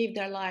they gave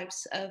their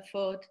lives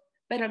for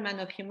betterment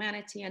of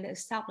humanity and the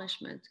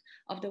establishment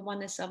of the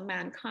oneness of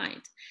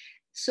mankind.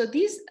 So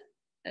these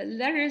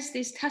letters,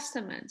 these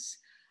testaments,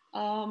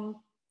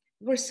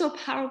 were so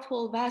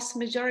powerful. Vast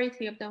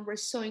majority of them were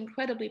so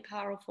incredibly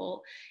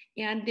powerful,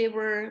 and they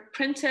were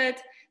printed,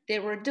 they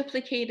were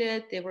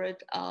duplicated, they were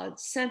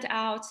sent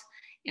out,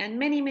 and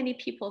many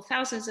people,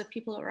 thousands of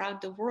people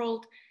around the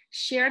world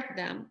shared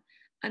them.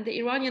 And the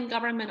Iranian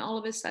government all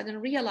of a sudden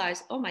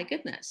realized, oh my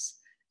goodness,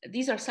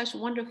 these are such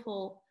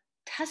wonderful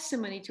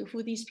testimony to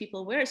who these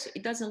people were, so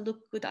it doesn't look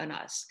good on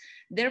us.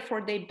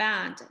 Therefore,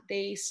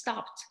 they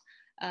stopped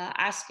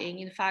asking.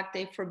 In fact,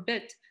 they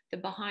forbid the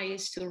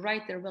Baha'is to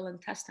write their will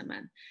and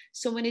testament.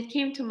 So when it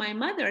came to my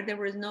mother, there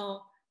was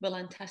no will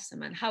and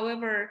testament.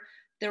 However,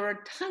 there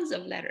were tons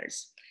of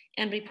letters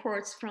and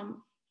reports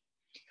from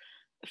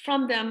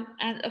them.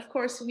 And of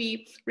course,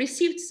 we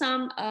received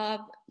some,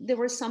 there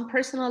were some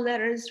personal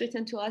letters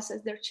written to us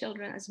as their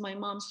children, as my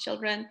mom's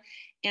children.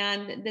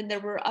 And then there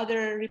were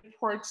other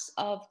reports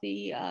of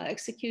the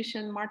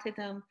execution,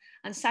 martyrdom,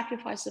 and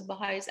sacrifice of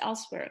Baha'is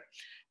elsewhere.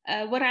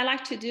 What I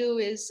like to do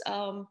is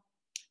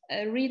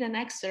read an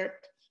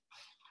excerpt.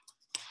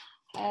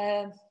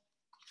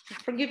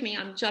 Forgive me,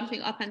 I'm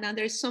jumping up and down.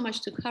 There's so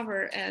much to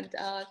cover, and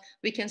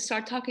we can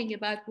start talking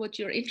about what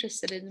you're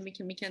interested in.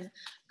 We can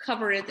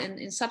cover it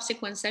in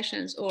subsequent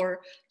sessions,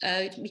 or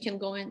we can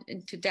go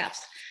into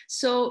depth.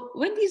 So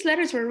when these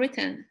letters were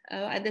written,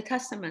 and the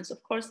testaments,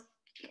 of course,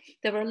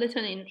 they were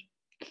written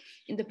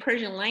in the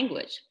Persian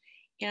language.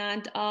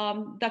 And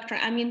Dr.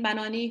 Amin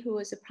Banani, who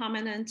is a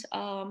prominent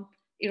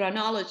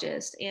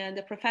Iranologist and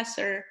a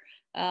professor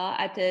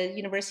at the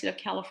University of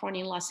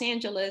California in Los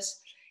Angeles,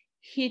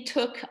 he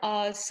took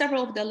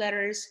several of the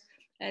letters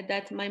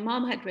that my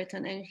mom had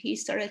written, and he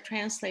started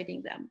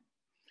translating them.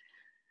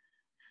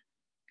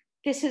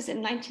 This is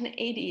in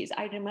 1980s.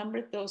 I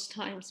remember those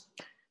times.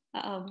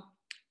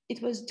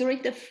 It was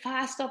during the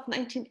fast of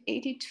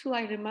 1982,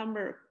 I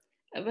remember,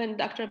 when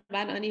Dr.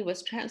 Banani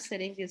was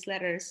translating these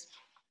letters.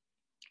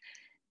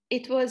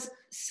 It was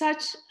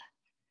such,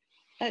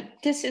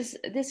 this is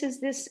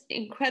this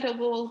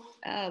incredible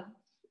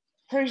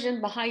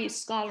Persian Baha'i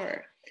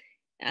scholar,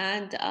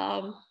 and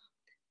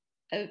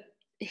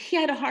he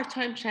had a hard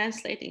time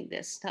translating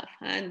this stuff,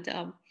 and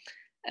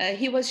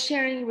he was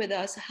sharing with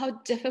us how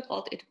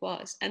difficult it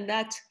was, and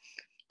that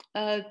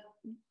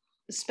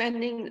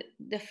spending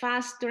the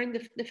fast, during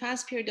the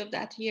fast period of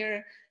that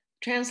year,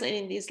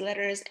 translating these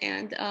letters.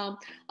 And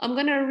I'm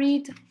gonna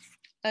read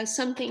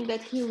something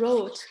that he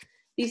wrote.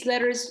 These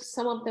letters,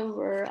 some of them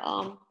were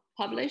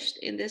published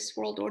in this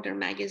World Order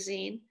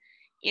magazine,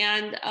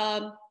 and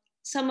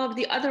some of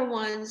the other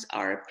ones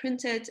are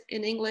printed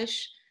in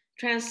English,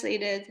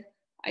 translated,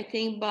 I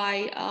think,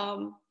 by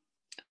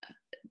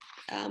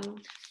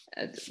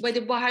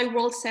the Baha'i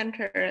World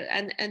Center,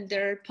 and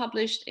they're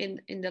published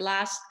in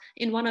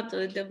one of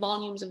the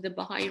volumes of the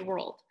Baha'i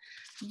World.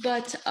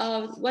 But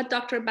what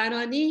Dr.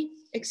 Banani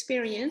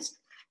experienced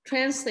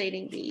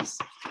translating these,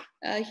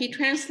 he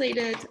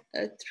translated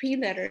 3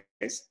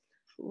 letters.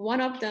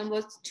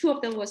 Two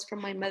of them was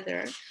from my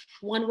mother.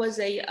 One was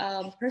a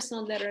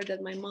personal letter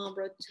that my mom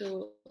wrote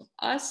to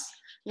us,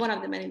 one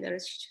of the many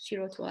letters she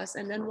wrote to us.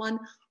 And then one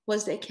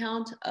was the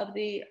account of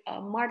the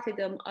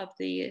martyrdom of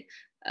the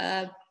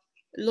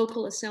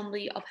local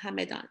assembly of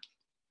Hamadan,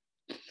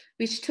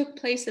 which took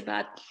place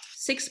about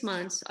 6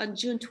 months on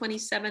June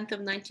 27th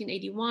of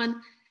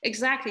 1981,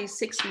 exactly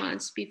 6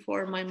 months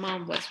before my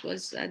mom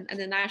was at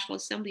the National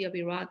Assembly of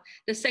Iran.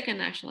 The Second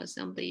National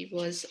Assembly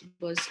was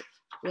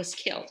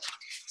killed.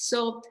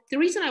 So the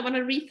reason I want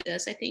to read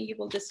this, I think you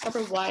will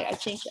discover why I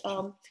think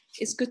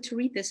it's good to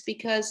read this,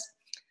 because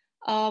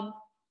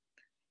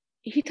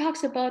he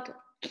talks about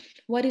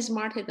what is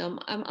martyrdom.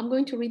 I'm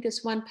going to read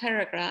this one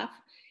paragraph,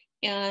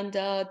 and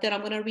then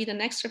I'm going to read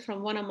an excerpt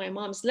from one of my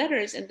mom's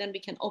letters, and then we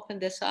can open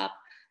this up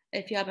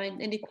if you have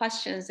any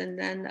questions, and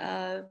then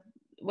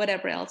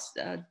whatever else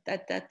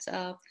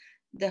that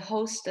the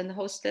host and the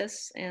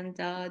hostess and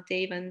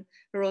Dave and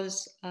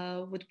Rose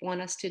would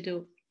want us to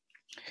do.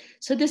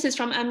 So this is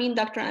from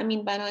Dr.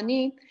 Amin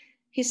Banani.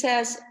 He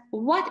says,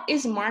 what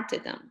is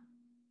martyrdom?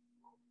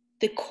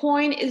 The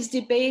coin is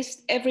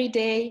debased every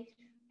day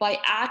by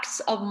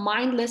acts of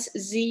mindless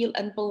zeal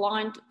and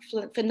blind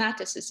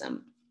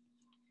fanaticism.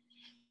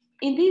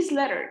 In these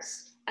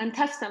letters and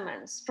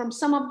testaments from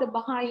some of the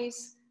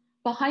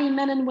Baha'i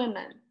men and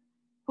women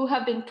who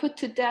have been put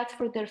to death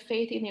for their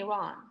faith in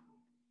Iran,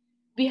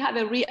 we have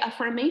a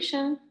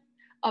reaffirmation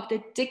of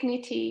the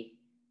dignity,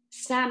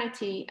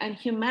 sanity, and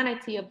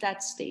humanity of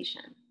that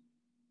station.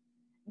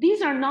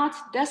 These are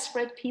not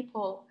desperate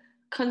people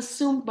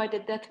consumed by the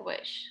death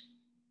wish.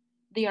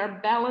 They are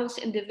balanced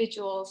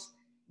individuals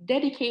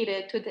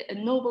dedicated to the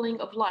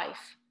ennobling of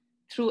life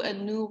through a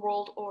new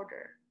world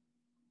order.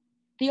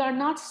 They are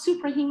not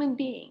superhuman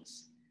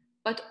beings,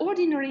 but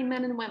ordinary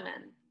men and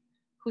women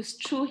whose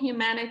true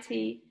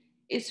humanity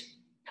is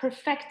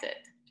perfected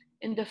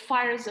in the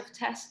fires of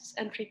tests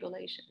and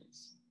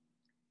tribulations.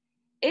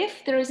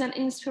 If there is an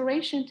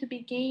inspiration to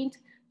be gained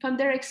from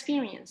their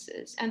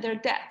experiences and their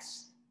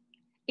deaths,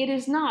 it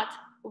is not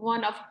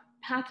one of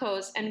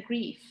pathos and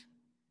grief,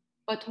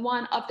 but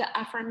one of the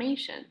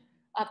affirmation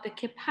of the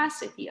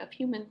capacity of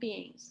human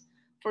beings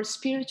for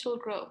spiritual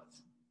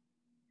growth.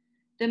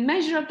 The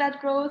measure of that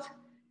growth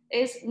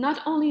is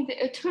not only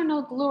the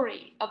eternal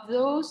glory of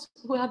those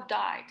who have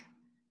died,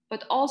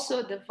 but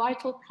also the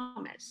vital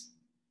promise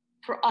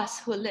for us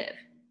who live.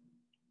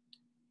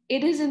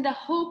 It is in the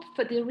hope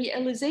for the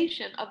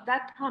realization of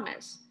that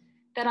promise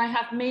that I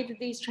have made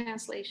these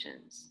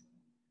translations.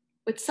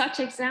 With such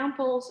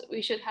examples,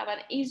 we should have an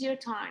easier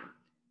time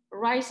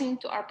rising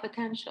to our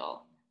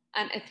potential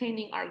and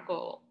attaining our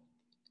goal.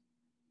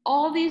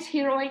 All these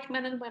heroic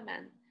men and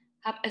women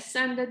have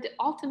ascended the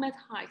ultimate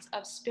heights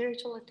of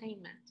spiritual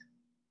attainment.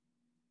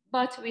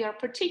 But we are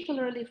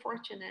particularly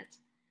fortunate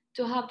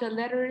to have the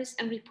letters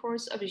and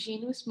reports of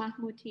Jinus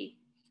Mahmoudi,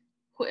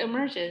 who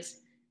emerges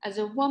as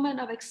a woman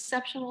of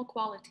exceptional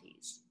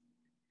qualities.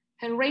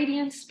 Her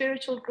radiant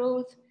spiritual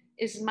growth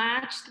is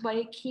matched by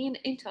a keen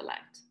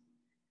intellect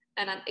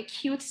and an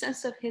acute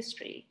sense of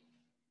history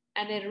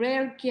and a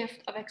rare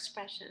gift of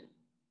expression,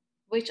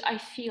 which I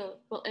feel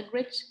will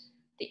enrich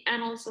the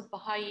annals of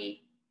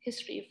Baha'i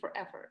history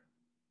forever.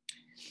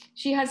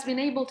 She has been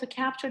able to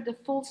capture the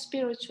full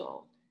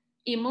spiritual,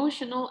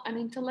 emotional, and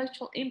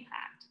intellectual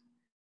impact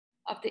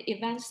of the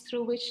events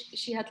through which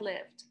she had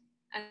lived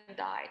and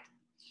died.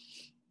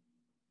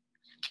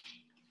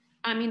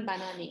 Amin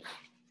Banani.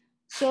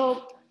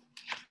 So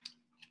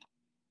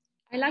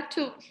I like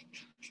to,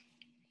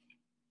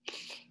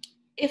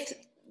 if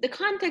the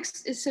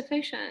context is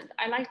sufficient,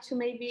 I like to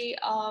maybe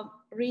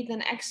read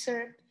an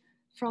excerpt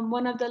from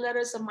one of the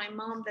letters of my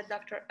mom that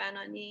Dr.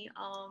 Banani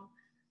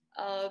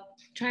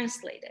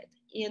translated.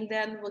 And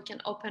then we can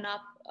open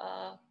up.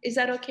 Is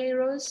that okay,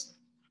 Rose?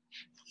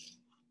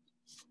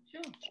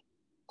 Sure.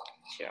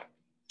 Sure.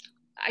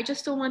 I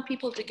just don't want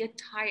people to get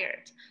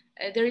tired.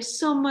 There is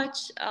so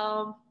much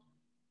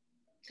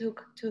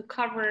to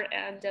cover,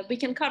 and we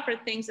can cover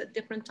things at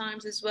different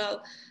times as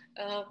well.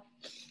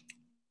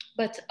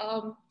 But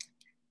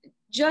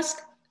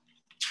just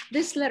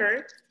this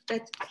letter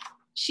that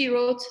she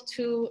wrote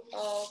to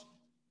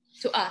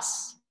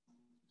us.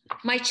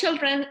 My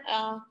children,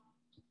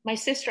 my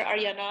sister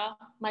Ariana,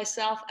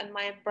 myself, and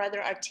my brother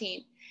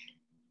Artin.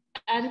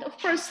 And of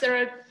course, there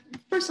are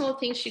personal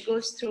things she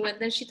goes through, and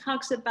then she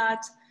talks about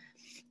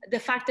the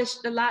fact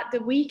that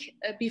the week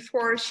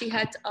before she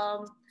had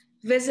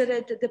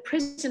visited the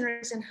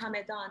prisoners in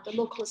Hamadan, the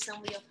local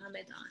assembly of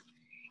Hamadan,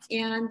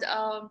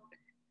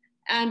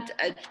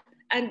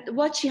 and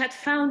what she had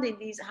found in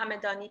these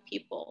Hamadani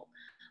people.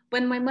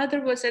 When my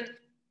mother was an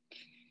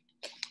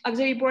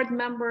auxiliary board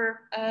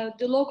member,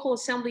 the local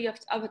assembly of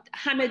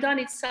Hamadan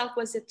itself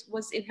was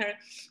in her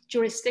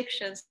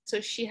jurisdiction,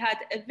 so she had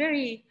a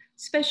very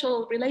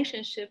special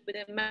relationship with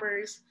the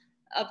members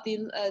of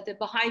the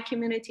Baha'i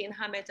community in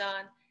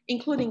Hamadan,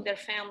 including their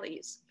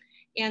families.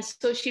 And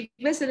so she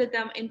visited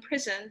them in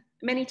prison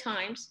many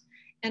times.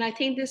 And I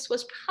think this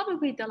was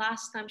probably the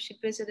last time she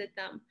visited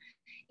them.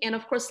 And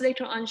of course,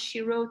 later on,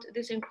 she wrote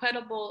this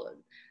incredible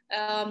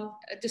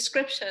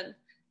description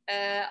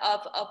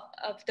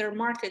of their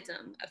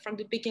martyrdom from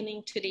the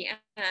beginning to the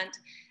end.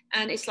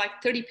 And it's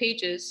like 30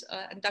 pages,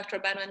 and Dr.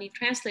 Banani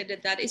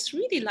translated that. It's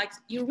really like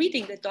you're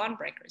reading the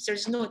Dawnbreakers.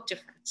 There's no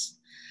difference.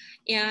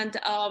 And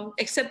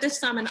except this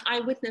time, an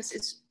eyewitness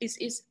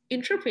is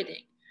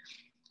interpreting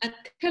and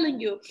telling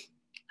you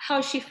how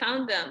she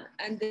found them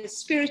and the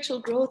spiritual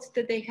growth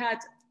that they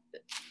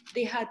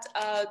had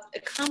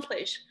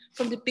accomplished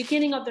from the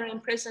beginning of their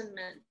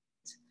imprisonment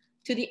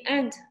to the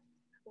end,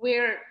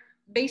 where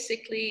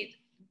basically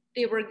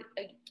they were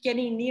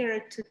getting nearer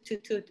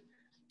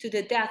to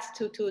the death,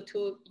 to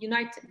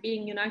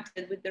being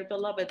united with their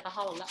beloved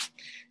Baha'u'lláh.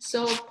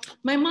 So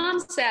my mom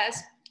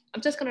says,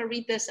 I'm just gonna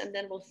read this and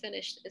then we'll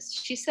finish this.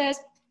 She says,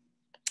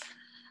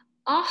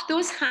 of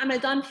those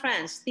Hamadan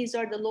friends, these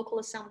are the local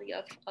assembly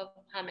of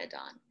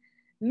Hamadan,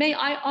 may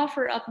I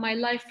offer up my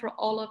life for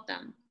all of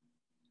them,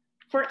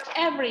 for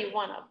every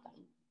one of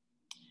them,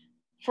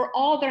 for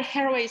all their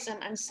heroism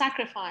and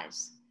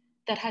sacrifice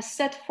that has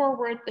set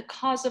forward the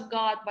cause of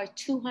God by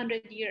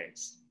 200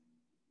 years.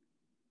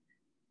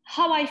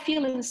 How I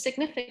feel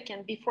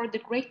insignificant before the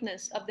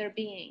greatness of their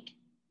being.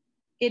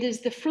 It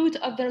is the fruit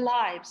of their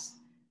lives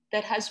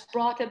that has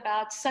brought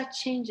about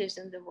such changes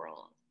in the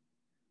world.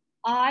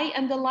 I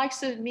and the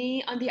likes of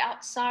me on the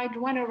outside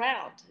run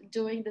around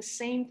doing the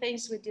same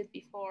things we did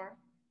before.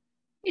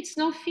 It's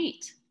no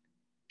feat.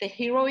 The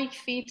heroic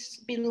feats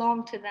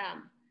belong to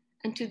them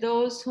and to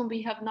those whom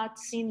we have not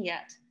seen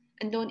yet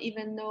and don't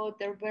even know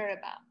their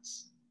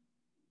whereabouts.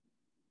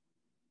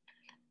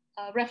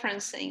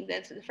 Referencing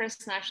the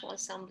First National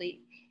Assembly,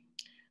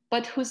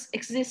 but whose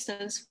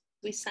existence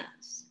we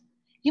sense.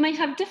 You may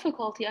have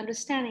difficulty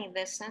understanding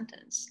this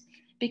sentence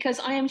because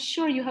I am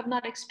sure you have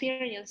not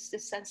experienced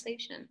this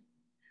sensation.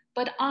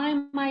 But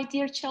I, my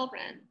dear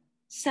children,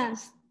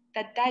 sense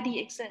that Daddy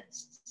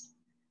exists.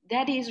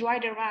 Daddy is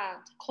right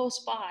around, close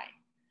by.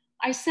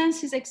 I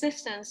sense his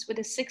existence with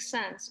a sixth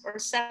sense or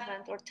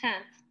seventh or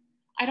 10th.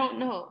 I don't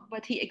know,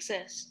 but he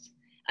exists.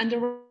 And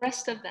the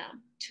rest of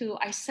them too,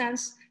 I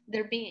sense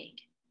their being,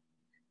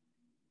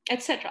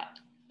 etc.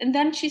 And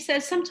then she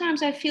says,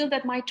 sometimes I feel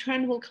that my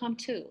turn will come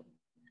too.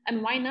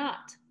 And why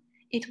not?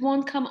 It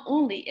won't come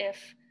only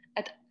if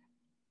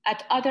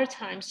at other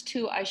times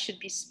too, I should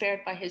be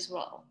spared by his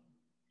will,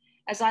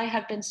 as I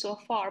have been so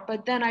far,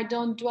 but then I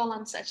don't dwell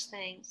on such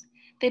things.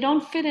 They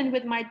don't fit in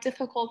with my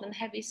difficult and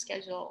heavy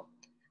schedule.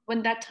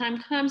 When that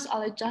time comes,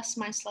 I'll adjust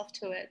myself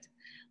to it.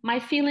 My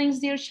feelings,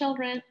 dear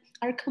children,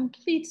 are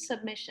complete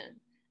submission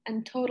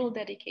and total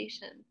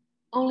dedication.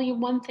 Only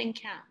one thing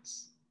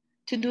counts,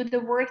 to do the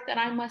work that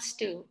I must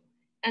do.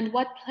 And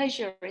what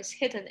pleasure is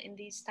hidden in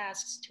these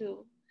tasks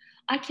too.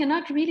 I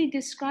cannot really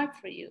describe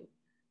for you,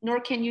 nor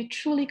can you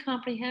truly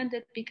comprehend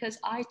it because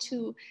I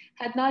too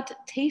had not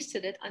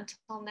tasted it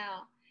until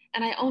now.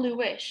 And I only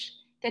wish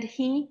that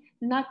he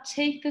not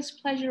take this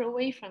pleasure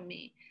away from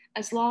me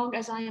as long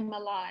as I am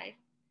alive.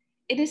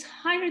 It is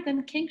higher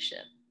than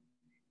kingship,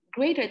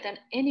 greater than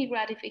any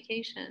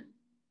gratification.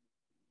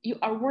 You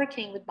are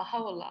working with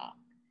Baha'u'lláh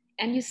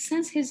and you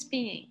sense his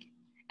being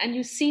and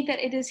you see that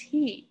it is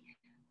he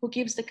who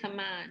gives the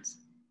commands,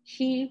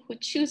 he who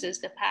chooses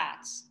the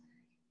paths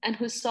and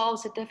who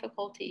solves the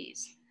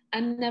difficulties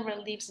and never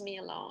leaves me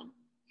alone.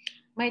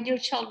 My dear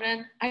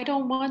children, I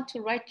don't want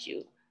to write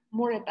you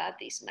more about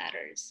these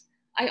matters.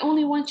 I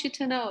only want you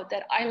to know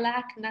that I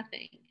lack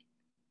nothing.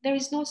 There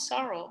is no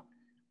sorrow,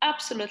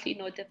 absolutely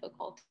no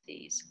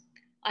difficulties.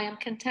 I am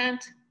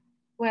content,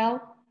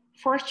 well,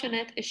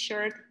 fortunate,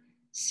 assured,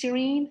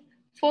 serene,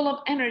 full of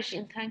energy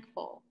and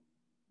thankful.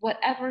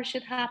 Whatever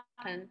should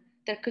happen,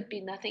 there could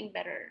be nothing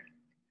better.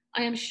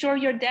 I am sure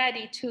your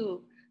daddy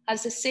too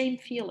has the same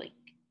feeling.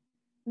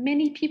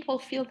 Many people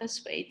feel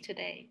this way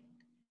today.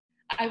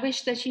 I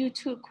wish that you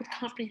too could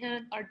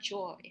comprehend our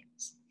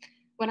joys.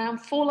 When I'm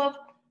full of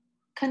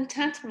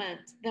contentment,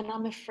 then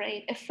I'm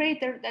afraid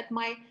that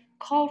my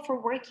call for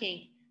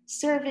working,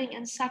 serving,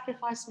 and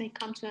sacrifice may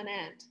come to an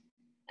end,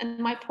 and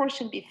my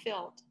portion be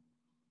filled.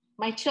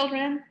 My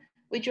children,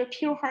 with your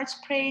pure hearts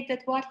pray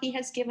that what he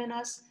has given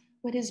us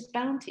with his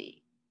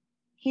bounty,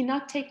 he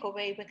not take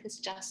away with his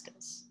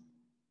justice.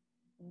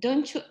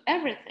 Don't you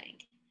ever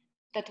think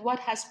that what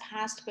has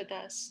passed with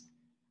us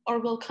or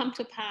will come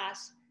to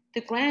pass,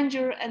 the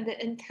grandeur and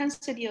the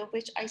intensity of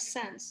which I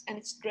sense and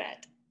its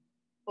dread,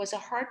 was a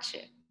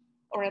hardship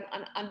or an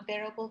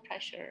unbearable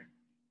pressure.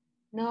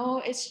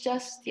 No, it's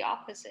just the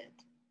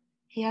opposite.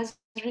 He has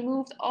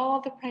removed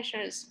all the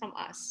pressures from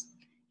us.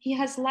 He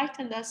has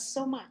lightened us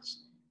so much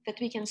that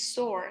we can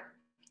soar.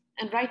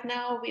 And right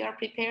now we are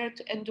prepared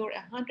to endure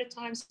 100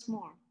 times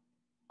more.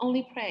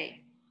 Only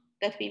pray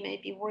that we may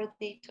be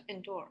worthy to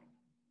endure.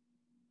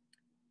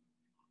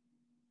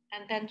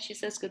 And then she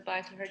says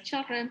goodbye to her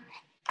children.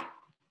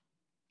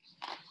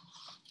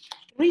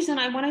 The reason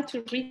I wanted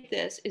to read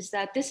this is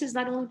that this is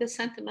not only the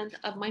sentiment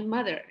of my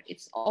mother,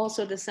 it's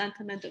also the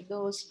sentiment of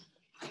those,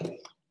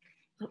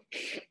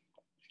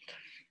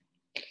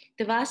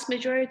 the vast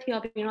majority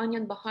of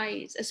Iranian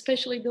Baha'is,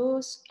 especially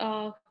those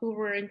who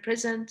were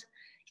imprisoned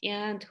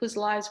and whose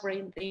lives were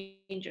in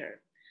danger.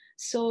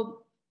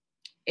 So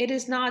it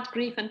is not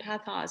grief and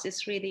pathos,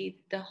 it's really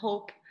the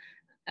hope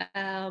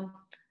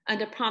and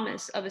the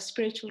promise of a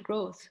spiritual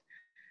growth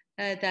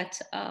that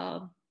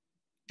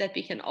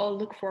we can all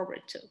look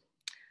forward to.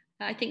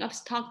 I think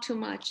I've talked too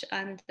much,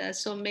 and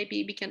so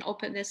maybe we can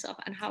open this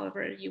up and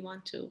however you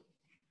want to.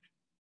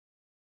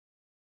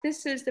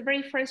 This is the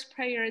very first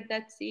prayer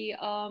that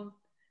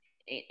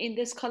in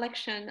this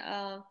collection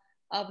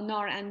of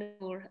Nar and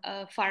Nur,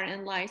 Fire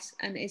and Lights,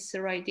 and it's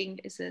the writing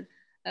is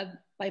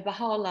by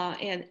Baha'u'lláh,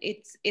 and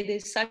it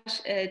is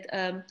such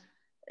a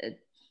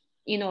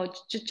you know,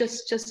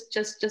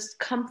 just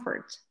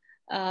comfort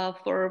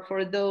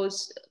for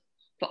those,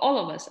 for all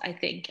of us, I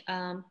think.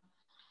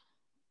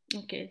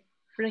 Okay,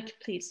 Rick,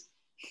 please.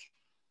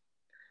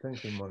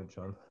 Thank you, Mona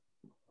John.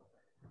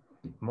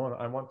 Mona,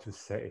 I want to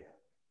say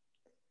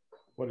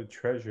what a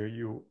treasure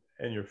you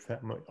and your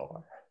family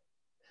are.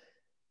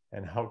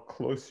 and how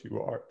close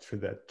you are to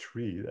that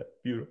tree, that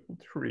beautiful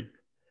tree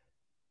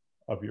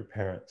of your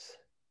parents.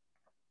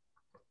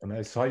 And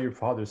I saw your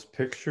father's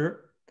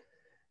picture,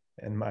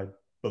 and my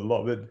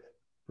beloved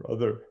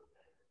brother,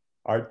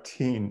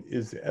 Artin,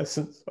 is the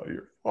essence of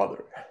your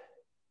father.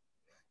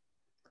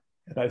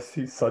 And I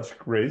see such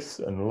grace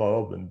and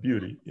love and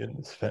beauty in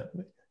this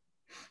family.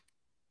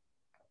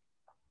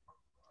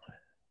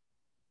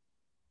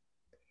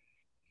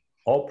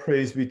 All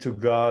praise be to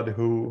God,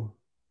 who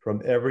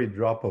from every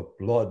drop of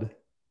blood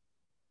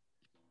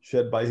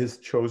shed by his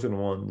chosen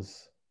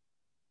ones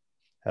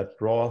hath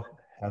brought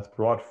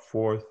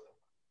forth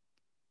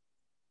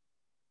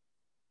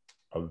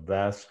a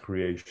vast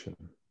creation,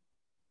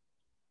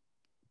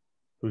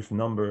 whose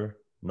number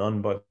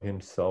none but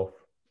himself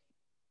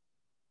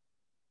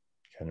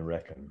can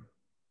reckon.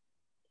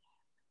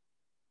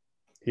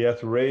 He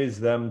hath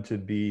raised them to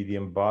be the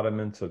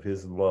embodiments of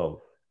his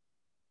love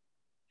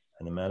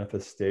and the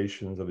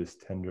manifestations of his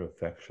tender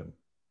affection.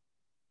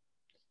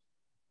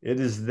 It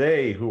is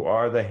they who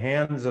are the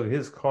hands of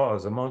his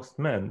cause amongst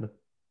men.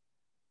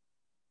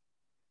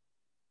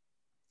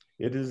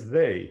 It is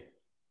they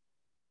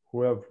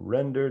who have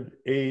rendered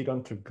aid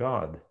unto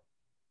God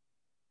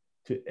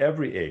to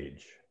every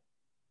age,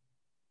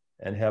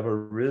 and have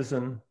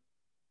arisen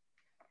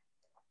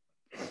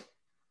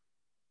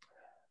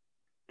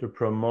to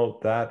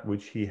promote that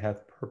which he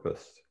hath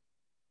purposed,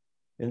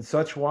 in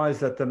such wise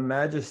that the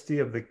majesty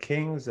of the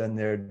kings and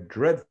their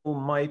dreadful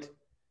might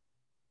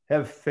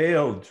have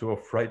failed to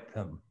affright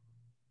them,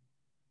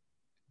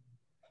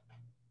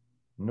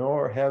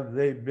 nor have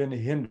they been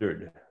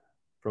hindered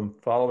from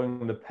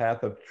following the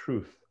path of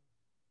truth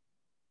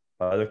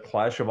by the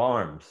clash of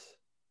arms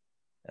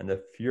and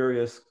the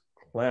furious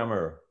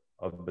clamor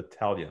of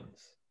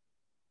battalions.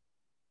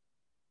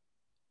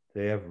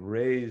 They have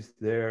raised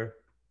their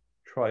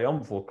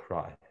triumphal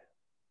cry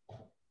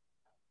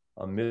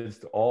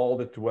amidst all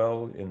that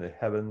dwell in the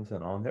heavens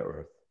and on the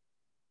earth,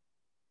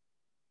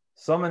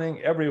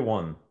 summoning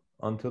everyone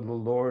unto the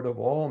Lord of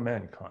all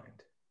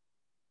mankind,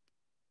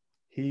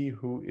 he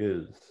who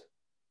is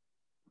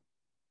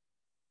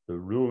the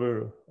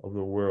ruler of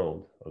the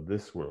world, of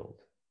this world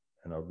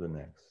and of the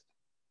next,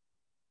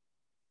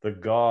 the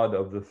God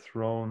of the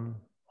throne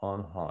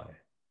on high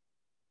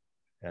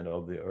and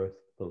of the earth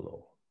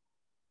below.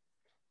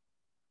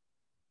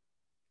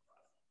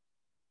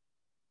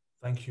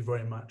 Thank you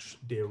very much,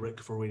 dear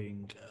Rick, for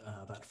reading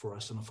that for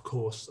us. And of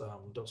course,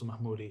 Dr.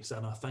 Mahmoudi,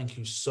 Sana, thank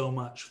you so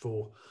much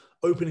for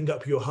opening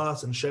up your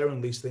heart and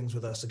sharing these things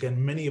with us.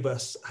 Again, many of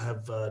us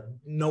have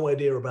no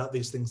idea about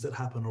these things that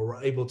happen, or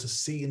are able to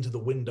see into the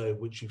window,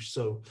 which you've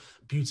so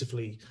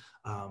beautifully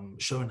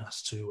shown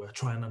us, to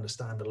try and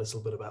understand a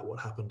little bit about what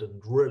happened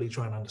and really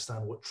try and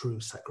understand what true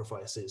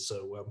sacrifice is.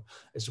 So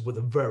it's with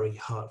a very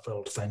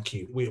heartfelt thank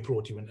you. We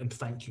applaud you and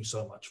thank you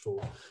so much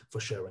for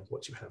sharing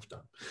what you have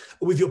done.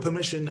 With your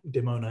permission,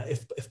 Dimona,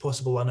 if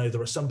possible, I know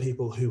there are some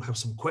people who have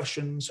some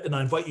questions, and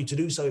I invite you to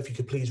do so. If you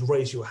could please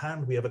raise your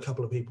hand. We have a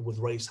couple of people with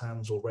raised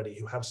hands already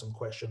who have some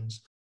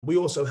questions. We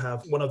also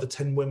have one of the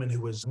 10 women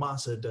who was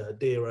martyred,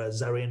 dear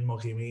Zarine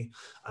Moghimi.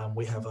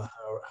 We have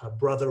her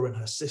brother and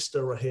her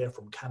sister are here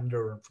from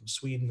Canada and from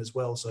Sweden as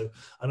well. So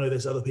I know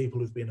there's other people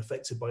who've been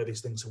affected by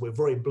these things. So we're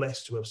very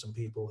blessed to have some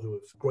people who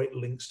have great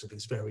links to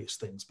these various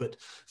things. But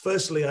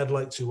firstly, I'd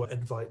like to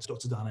invite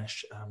Dr.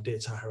 Danesh, dear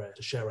Tahira,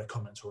 to share a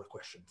comment or a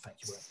question. Thank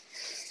you very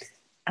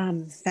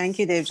much. Thank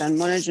you, Dave John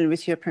Monaghan.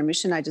 With your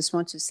permission, I just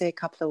want to say a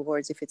couple of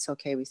words, if it's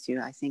okay with you.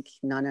 I think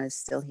Nana is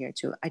still here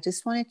too. I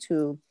just wanted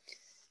to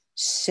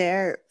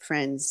share,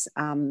 friends,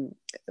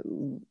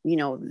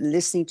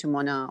 listening to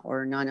Mona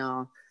or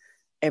Nana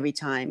every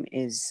time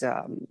is,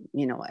 a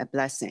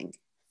blessing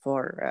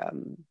for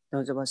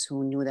those of us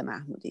who knew the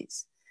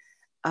Mahmoudis.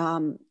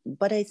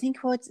 But I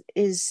think what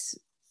is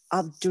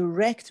of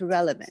direct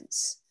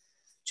relevance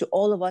to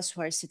all of us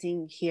who are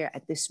sitting here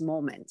at this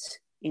moment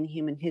in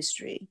human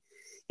history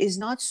is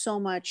not so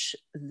much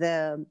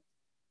the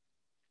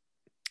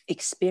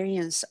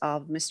experience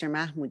of Mr.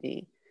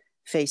 Mahmoudi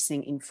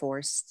facing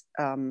enforced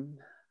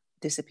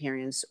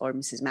disappearance or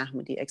Mrs.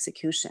 Mahmoudi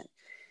execution.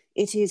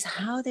 It is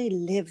how they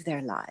live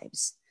their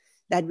lives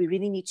that we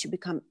really need to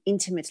become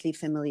intimately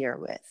familiar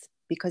with,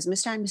 because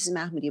Mr. and Mrs.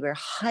 Mahmoudi were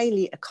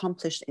highly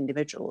accomplished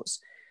individuals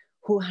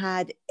who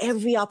had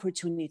every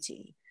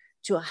opportunity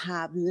to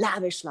have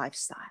lavish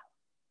lifestyle.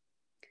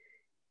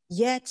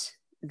 Yet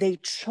they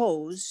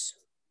chose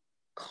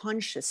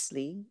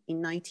consciously in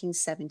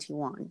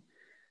 1971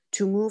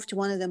 to move to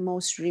one of the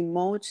most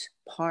remote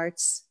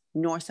parts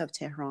north of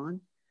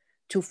Tehran,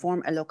 to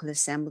form a local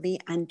assembly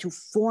and to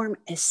form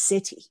a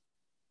city,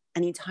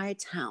 an entire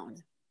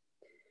town.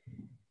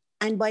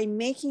 And by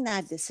making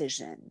that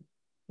decision,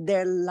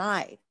 their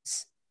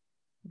lives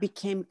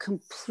became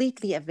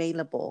completely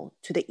available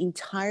to the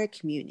entire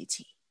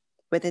community,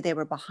 whether they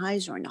were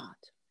Baha'is or not.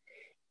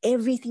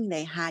 Everything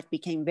they had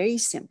became very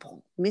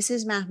simple.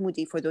 Mrs.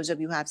 Mahmoudi, for those of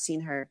you who have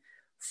seen her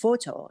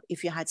photo,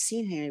 if you had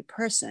seen her in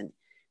person,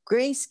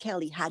 Grace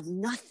Kelly had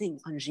nothing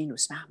on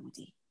Jinus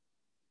Mahmoudi,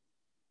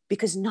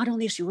 because not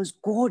only she was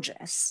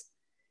gorgeous,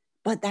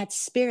 But that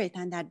spirit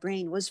and that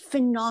brain was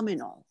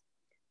phenomenal.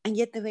 And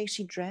yet the way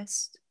she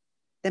dressed,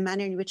 the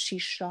manner in which she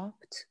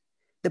shopped,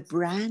 the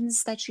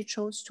brands that she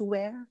chose to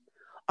wear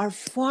are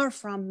far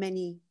from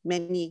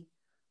many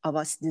of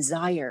us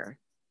desire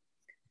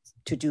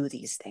to do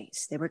these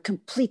days. They were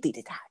completely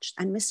detached.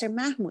 And Mr.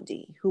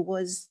 Mahmoudi, who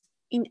was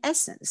in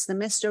essence the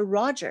Mr.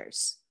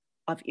 Rogers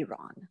of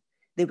Iran,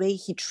 the way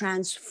he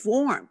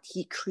transformed,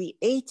 he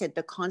created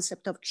the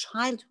concept of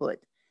childhood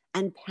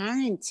and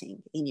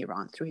parenting in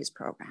Iran through his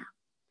program.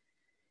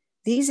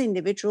 These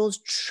individuals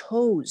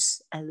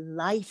chose a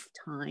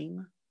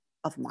lifetime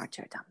of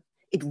martyrdom.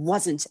 It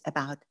wasn't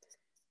about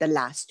the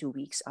last 2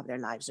 weeks of their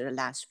lives or the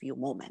last few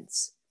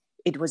moments.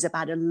 It was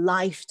about a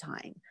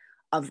lifetime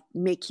of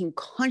making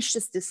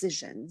conscious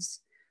decisions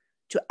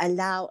to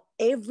allow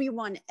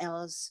everyone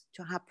else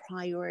to have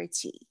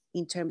priority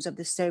in terms of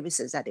the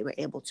services that they were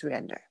able to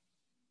render.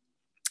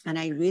 And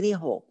I really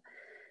hope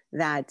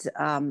that,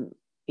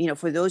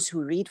 for those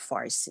who read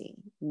Farsi,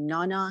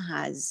 Nana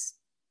has,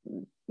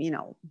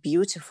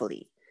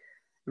 beautifully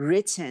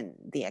written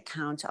the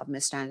account of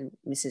Mr. and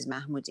Mrs.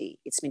 Mahmoudi.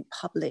 It's been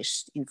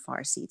published in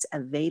Farsi. It's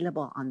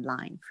available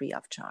online free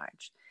of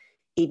charge.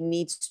 It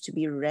needs to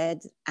be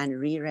read and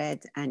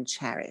reread and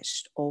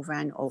cherished over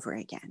and over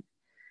again.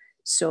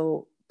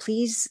 So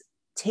please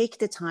take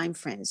the time,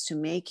 friends, to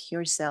make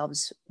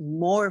yourselves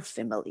more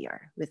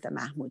familiar with the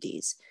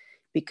Mahmoudis,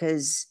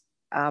 because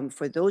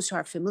for those who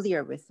are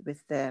familiar with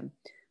the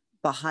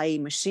Baha'i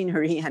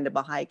machinery and the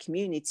Baha'i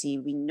community,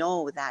 we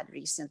know that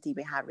recently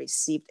we have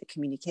received a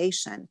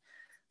communication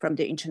from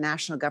the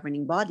international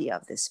governing body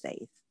of this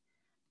faith.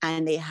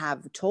 And they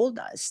have told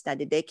us that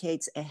the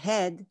decades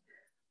ahead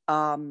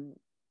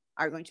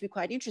are going to be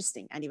quite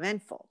interesting and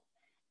eventful.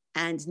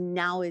 And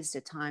now is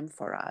the time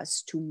for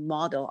us to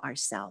model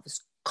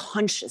ourselves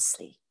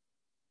consciously,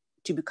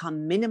 to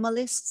become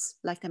minimalists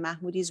like the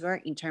Mahmoudis were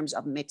in terms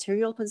of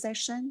material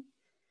possession,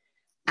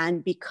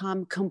 and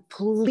become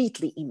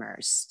completely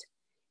immersed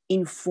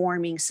in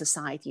forming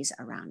societies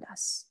around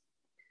us.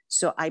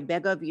 So I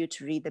beg of you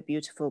to read the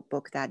beautiful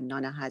book that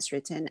Nana has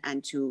written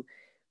and to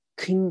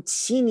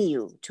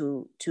continue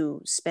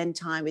to spend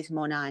time with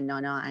Mona and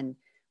Nana, and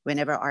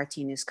whenever our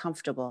team is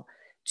comfortable,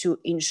 to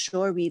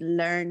ensure we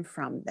learn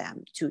from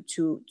them,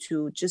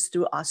 to just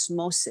through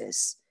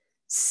osmosis,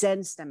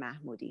 sense the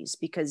Mahmoudis,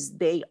 because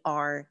they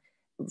are,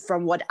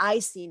 from what I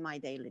see in my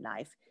daily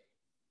life,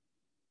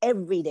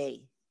 every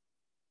day,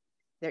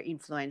 they're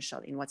influential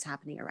in what's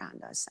happening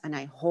around us. And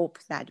I hope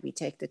that we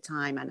take the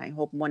time, and I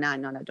hope Mona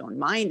and Nana don't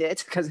mind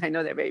it, because I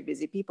know they're very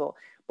busy people,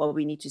 but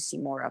we need to see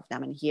more of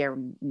them and hear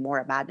more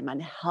about them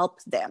and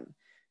help them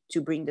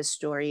to bring the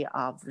story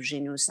of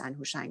Jinus and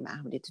Hushain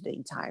Mahmoudi to the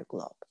entire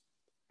globe.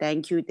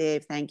 Thank you,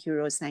 Dave. Thank you,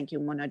 Rose. Thank you,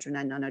 Mona Jun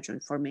and Nana Jun,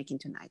 for making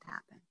tonight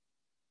happen.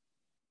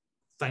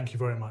 Thank you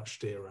very much,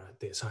 dear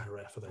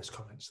Sahara, for those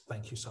comments.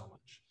 Thank you so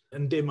much.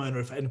 And dear Mona,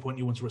 if at any point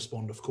you want to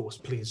respond, of course,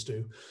 please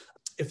do.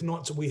 If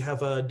not, we have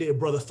dear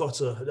brother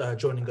Thotta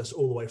joining us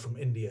all the way from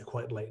India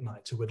quite late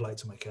night, who would like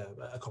to make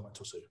a comment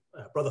or two.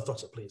 Brother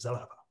Thotta, please.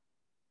 Alaba.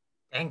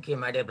 Thank you,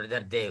 my dear brother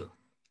Dave.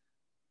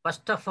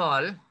 First of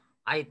all,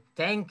 I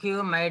thank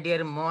you, my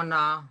dear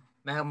Mona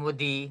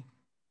Mahmoudi,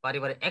 for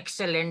your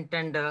excellent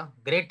and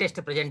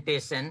greatest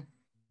presentation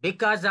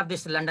because of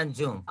this London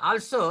Zoom.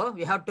 Also,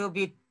 we have to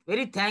be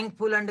very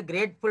thankful and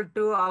grateful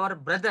to our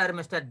brother,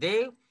 Mr.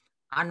 Dave,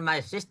 and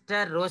my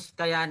sister, Rose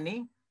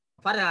Kayani,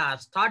 for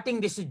starting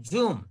this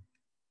Zoom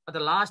for the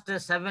last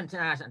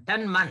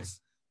 10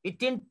 months.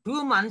 Within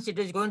 2 months, it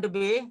is going to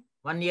be a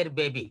 1-year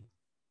baby.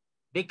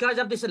 Because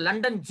of this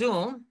London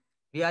Zoom,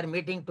 we are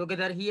meeting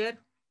together here.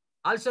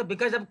 Also,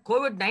 because of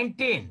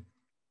COVID-19,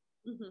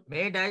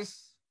 made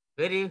us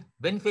very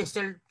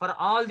beneficial for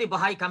all the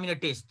Baha'i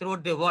communities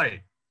throughout the world.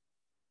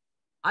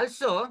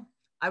 Also,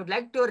 I would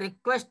like to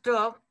request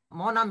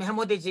Mona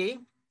Mahmoudi ji,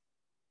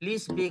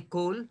 please be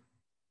cool.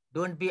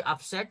 Don't be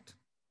upset.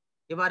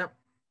 Your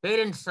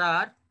parents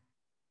are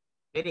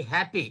very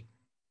happy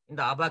in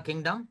the Abba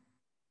kingdom.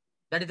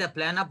 That is the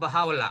plan of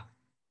Baha'u'lláh.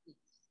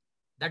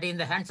 That is in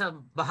the hands of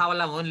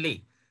Baha'u'lláh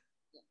only.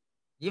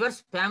 Your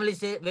family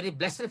is a very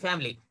blessed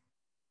family.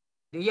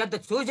 You are the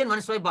chosen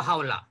ones by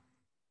Baha'u'lláh.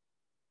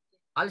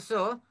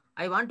 Also,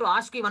 I want to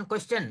ask you one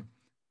question.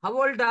 How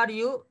old are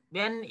you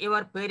when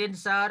your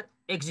parents are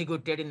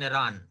executed in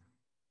Iran?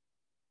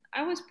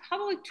 I was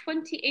probably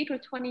 28 or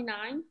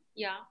 29.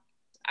 Yeah.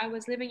 I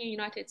was living in the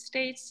United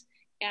States,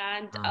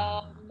 and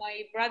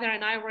my brother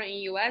and I were in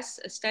the US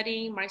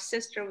studying. My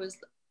sister was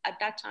at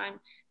that time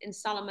in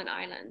Solomon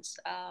Islands.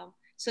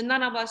 So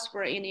none of us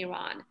were in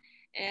Iran.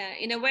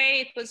 In a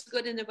way, it was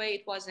good. In a way,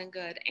 it wasn't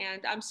good.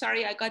 And I'm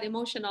sorry, I got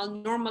emotional.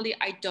 Normally,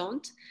 I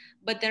don't.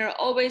 But there are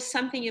always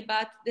something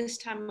about this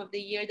time of the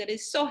year that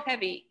is so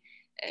heavy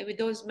with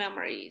those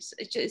memories.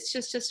 It's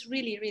just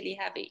really, really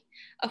heavy.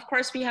 Of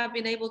course, we have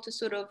been able to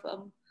sort of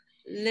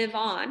live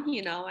on,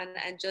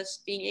 and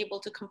just being able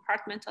to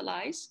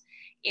compartmentalize.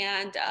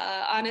 And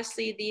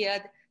honestly,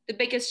 the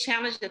biggest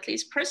challenge, at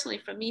least personally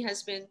for me,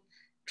 has been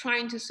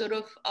trying to sort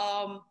of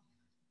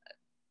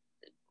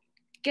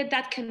get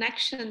that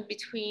connection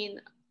between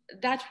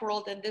that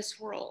world and this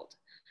world.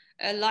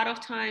 A lot of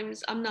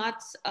times I'm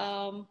not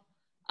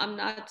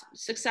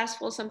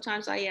successful.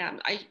 Sometimes I am.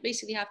 I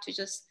basically have to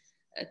just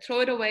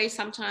throw it away.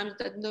 Sometimes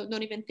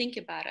don't even think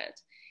about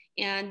it.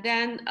 And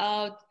then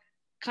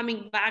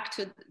coming back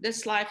to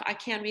this life, I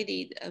can't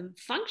really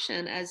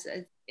function as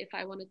if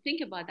I want to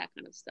think about that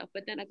kind of stuff.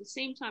 But then at the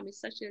same time, it's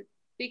such a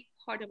big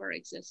part of our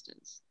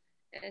existence.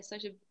 It's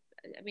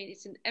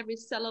it's in every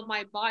cell of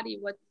my body.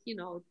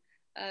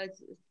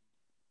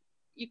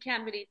 You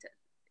can't really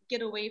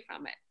get away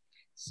from it.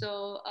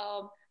 So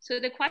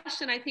the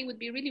question, I think, would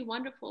be really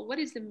wonderful. What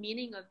is the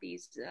meaning of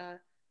these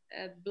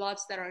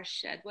bloods that are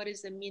shed? What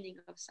is the meaning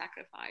of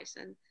sacrifice?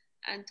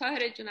 And Tahir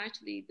Ejun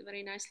actually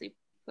very nicely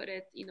put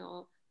it,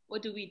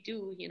 what do we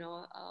do,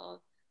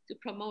 to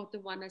promote the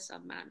oneness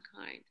of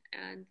mankind?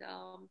 And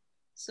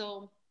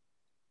so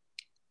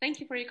thank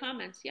you for your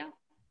comments. Yeah.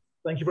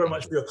 Thank you very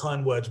much for your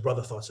kind words,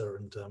 Brother Thotter,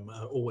 and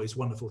always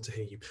wonderful to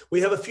hear you.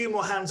 We have a few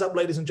more hands up,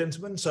 ladies and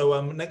gentlemen.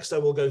 So next I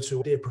will go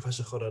to dear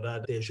Professor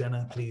Khorada, dear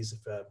Jenna, please,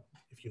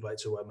 if you'd like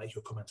to make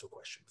your comment or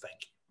question.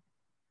 Thank you.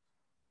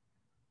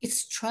 It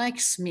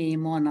strikes me,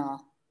 Mona,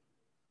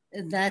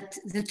 that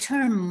the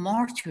term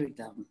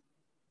martyrdom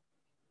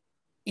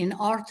in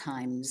our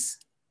times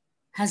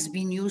has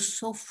been used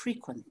so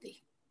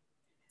frequently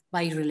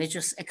by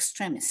religious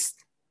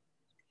extremists.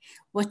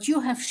 What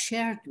you have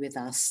shared with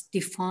us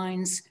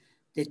defines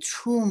the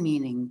true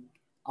meaning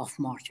of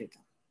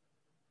martyrdom.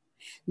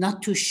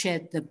 Not to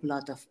shed the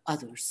blood of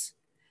others,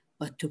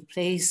 but to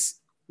place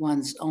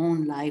one's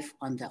own life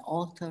on the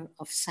altar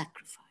of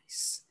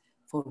sacrifice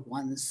for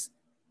one's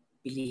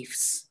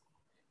beliefs.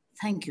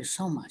 Thank you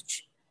so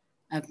much.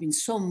 I've been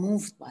so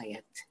moved by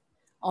it.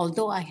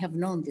 Although I have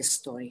known this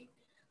story,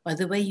 but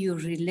the way you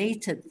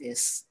related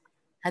this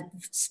had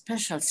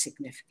special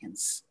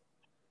significance.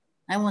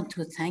 I want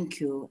to thank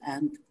you,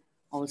 and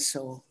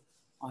also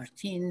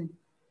Artin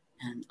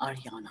and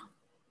Ariana.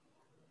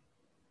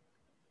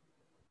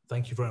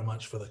 Thank you very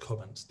much for the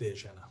comments, dear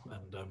Jenna.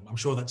 And I'm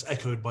sure that's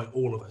echoed by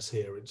all of us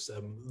here. It's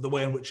the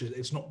way in which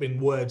it's not been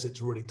words,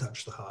 it's really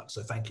touched the heart.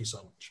 So thank you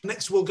so much.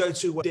 Next, we'll go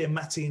to dear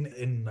Matin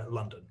in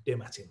London. Dear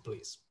Matin,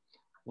 please.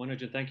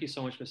 Wanaja, thank you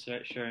so much for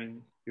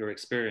sharing your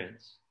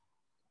experience.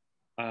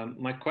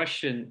 My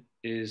question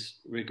is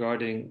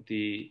regarding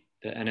the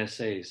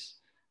NSAs.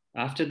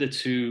 After the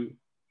two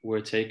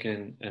were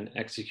taken and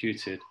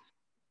executed,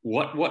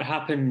 what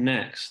happened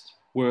next?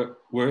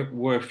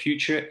 Were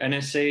future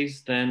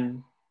NSAs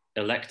then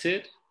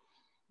elected?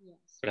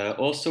 Yes.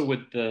 Also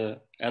with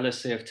the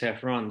LSA of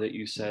Tehran that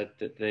you said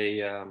that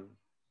they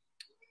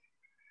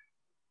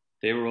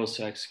were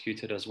also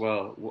executed as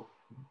well.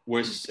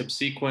 Were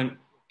subsequent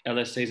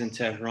LSAs in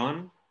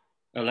Tehran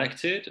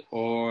elected,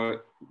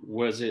 or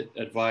was it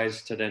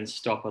advised to then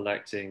stop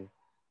electing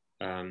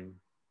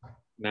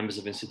members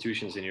of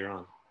institutions in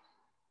Iran?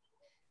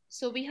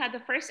 So we had the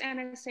first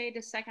NSA,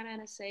 the second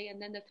NSA,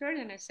 and then the third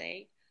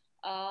NSA.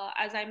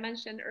 As I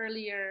mentioned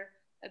earlier,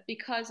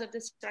 because of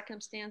the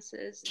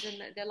circumstances,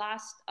 the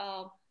last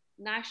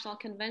national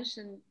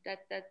convention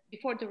that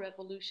before the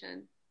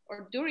revolution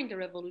or during the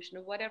revolution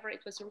or whatever,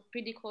 it was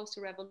pretty close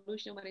to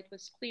revolution when it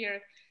was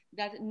clear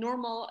that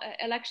normal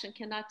election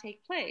cannot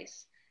take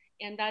place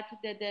and that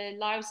the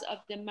lives of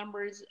the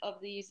members of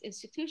these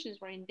institutions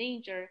were in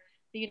danger.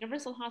 The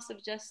Universal House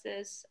of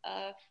Justice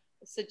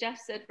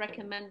suggested,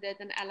 recommended,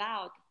 and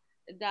allowed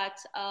that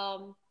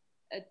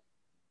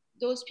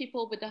those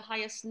people with the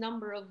highest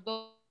number of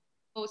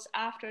votes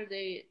after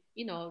the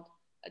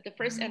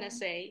first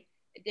NSA,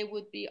 they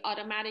would be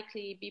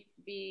automatically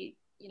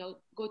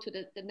go to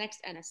the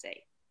next NSA.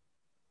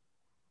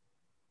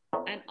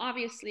 And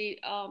obviously,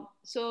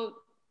 so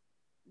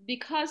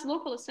because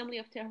local assembly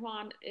of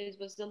Tehran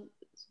was the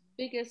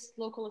biggest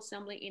local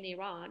assembly in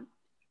Iran,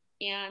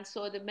 and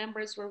so the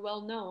members were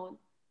well known,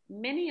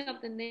 many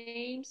of the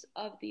names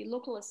of the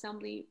local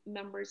assembly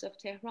members of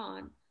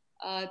Tehran,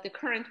 the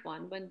current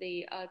one, when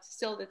they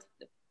still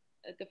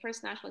the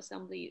first National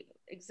Assembly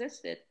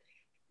existed,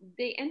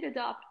 they ended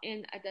up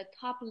at the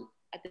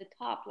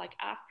top, like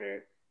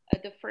after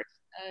the first,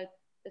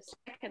 the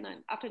second,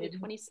 after the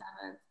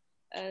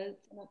 27th,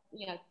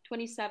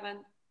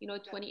 27,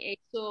 28.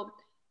 So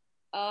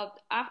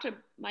after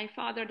my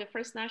father, the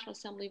first National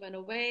Assembly went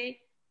away,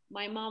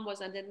 my mom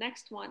was on the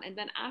next one, and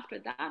then after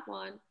that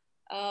one,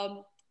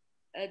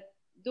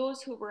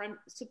 those who were on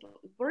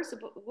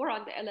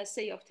the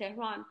LSA of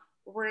Tehran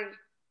were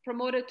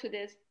promoted to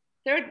the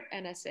third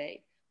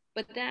NSA.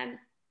 But then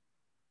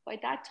by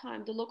that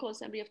time, the local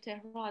assembly of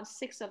Tehran,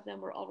 6 of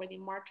them were already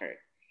martyred.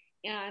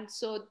 And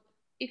so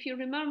if you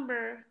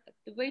remember,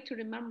 the way to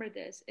remember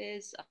this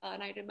is,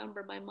 and I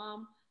remember my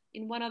mom,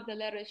 in one of the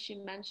letters she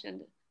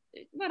mentioned,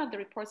 one of the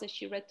reports that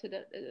she read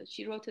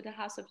she wrote to the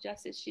House of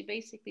Justice, she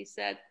basically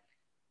said,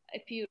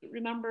 if you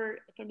remember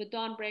from the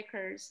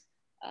Dawnbreakers,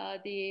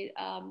 the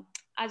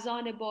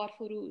Azan Bar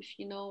Furush,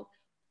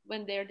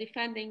 when they're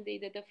defending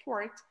the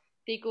fort,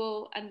 they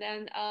go and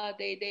then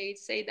they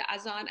say the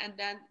Azan and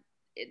then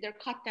they're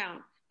cut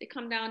down. They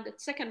come down, the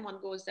second one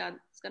goes down,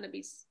 it's going to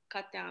be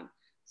cut down.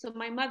 So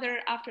my mother,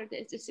 after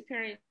the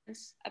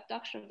disappearance,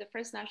 abduction of the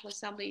First National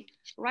Assembly,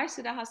 writes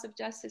to the House of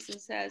Justice and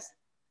says,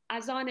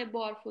 Azan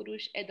bar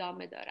furush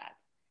edame darad.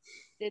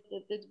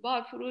 The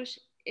bar furush,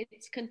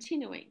 it's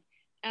continuing.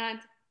 And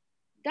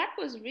that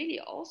was really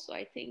also,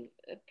 I think,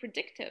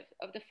 predictive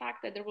of the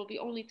fact that there will be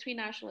only 3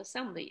 national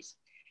assemblies.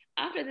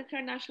 After the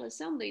Third National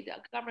Assembly,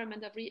 the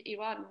government of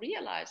Iran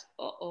realized,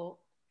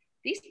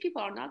 these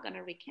people are not going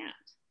to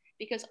recant,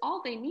 because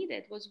all they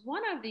needed was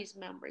one of these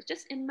members.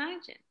 Just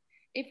imagine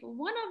if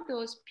one of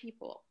those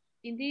people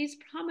in these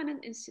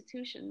prominent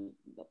institutions,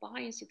 the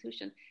Baha'i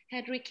institution,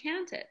 had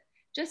recanted.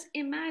 Just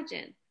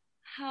imagine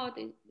how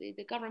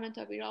the government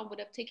of Iran would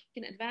have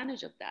taken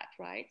advantage of that,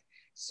 right?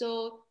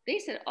 So they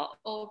said,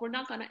 we're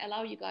not going to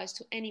allow you guys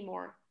to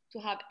anymore to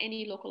have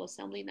any local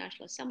assembly,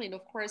 national assembly. And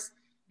of course,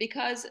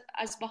 because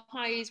as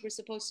Baha'is, we're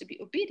supposed to be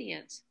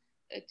obedient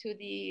to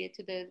the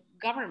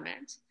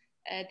government,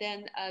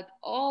 then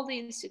all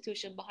the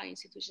Baha'i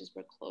institutions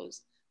were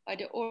closed by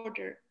the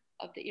order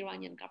of the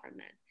Iranian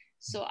government.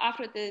 So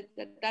after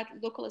that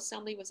local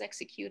assembly was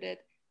executed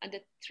and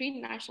the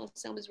 3 national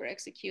assemblies were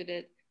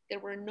executed, there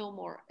were no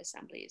more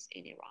assemblies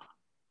in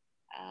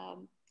Iran.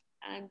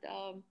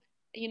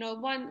 You know,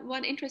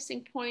 one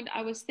interesting point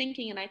I was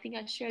thinking, and I think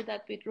I shared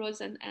that with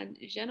Rose and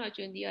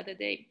Jenajun the other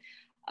day.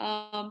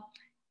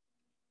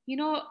 You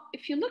know,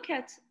 if you look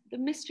at the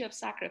mystery of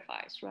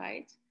sacrifice,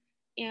 right?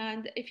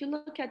 And if you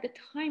look at the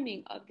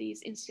timing of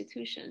these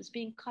institutions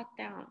being cut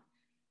down,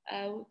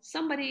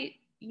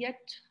 somebody yet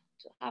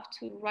to have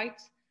to write,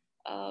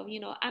 you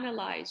know,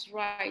 analyze,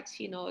 write,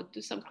 you know,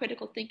 do some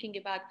critical thinking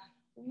about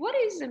what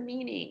is the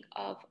meaning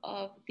of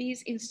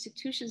these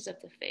institutions of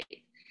the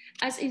faith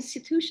as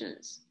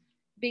institutions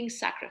being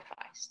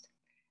sacrificed,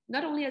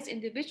 not only as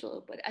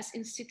individuals, but as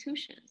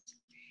institutions.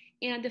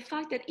 And the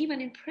fact that even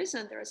in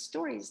prison, there are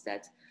stories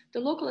that the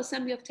local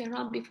assembly of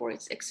Tehran, before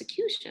its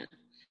execution,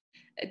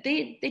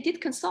 they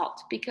did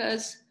consult,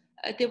 because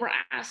they were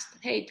asked,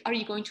 hey, are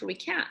you going to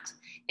recant?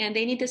 And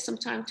they needed some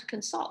time to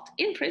consult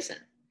in prison.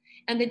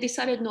 And they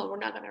decided, no, we're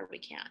not going to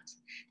recant.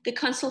 The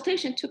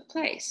consultation took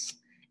place.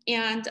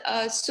 And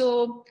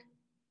so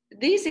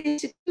these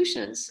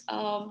institutions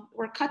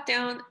were cut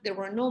down. There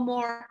were no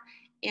more.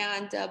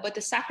 And but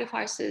the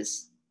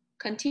sacrifices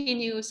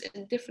continues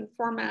in different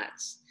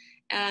formats.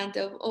 And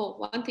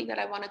one thing that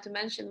I wanted to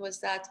mention was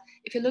that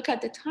if you look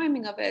at the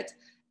timing of it,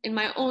 in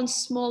my own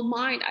small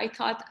mind,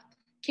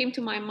 came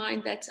to my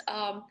mind that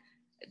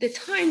the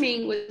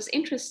timing was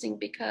interesting,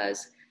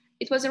 because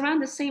it was around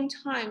the same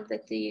time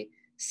that the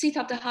seat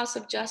of the House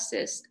of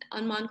Justice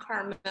on Mount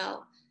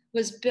Carmel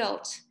was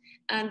built,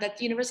 and that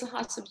the Universal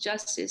House of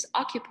Justice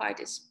occupied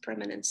its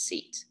permanent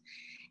seat.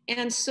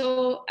 And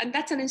so, and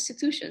that's an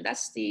institution,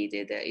 that's the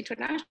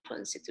international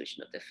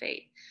institution of the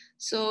faith.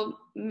 So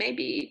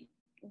maybe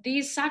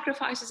these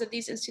sacrifices of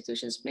these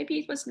institutions, maybe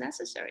it was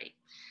necessary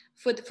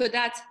for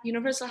that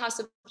Universal House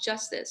of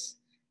Justice,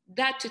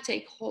 that to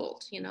take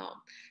hold, you know.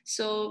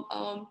 So,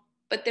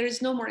 but there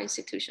is no more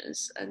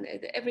institutions, and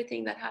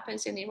everything that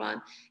happens in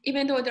Iran,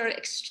 even though they're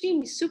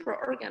extremely super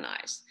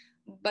organized,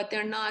 but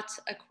they're not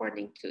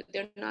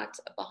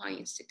Baha'i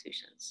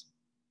institutions.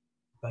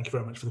 Thank you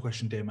very much for the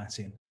question, dear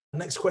Mateen. The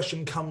next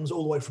question comes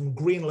all the way from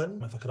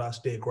Greenland. If I could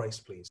ask dear Grace,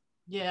 please.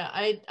 Yeah,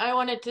 I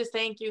wanted to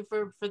thank you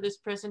for this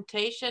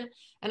presentation.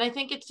 And I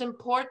think it's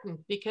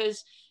important,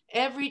 because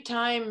every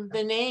time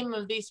the name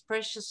of these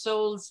precious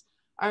souls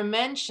are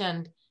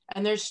mentioned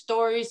and their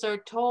stories are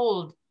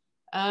told,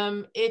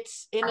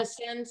 it's in a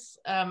sense,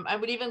 I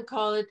would even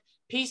call it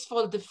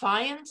peaceful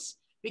defiance,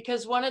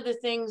 because one of the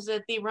things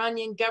that the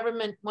Iranian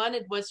government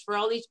wanted was for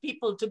all these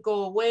people to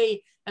go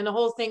away and the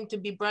whole thing to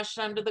be brushed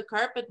under the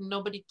carpet and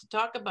nobody to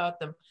talk about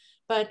them.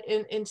 But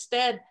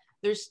instead,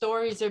 their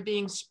stories are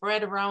being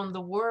spread around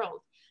the world.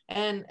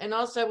 And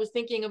also I was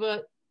thinking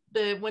about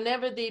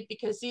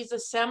because these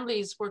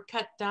assemblies were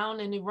cut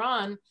down in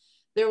Iran,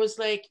 there was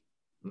like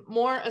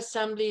more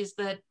assemblies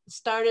that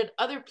started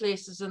other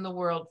places in the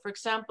world. For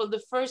example,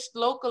 the first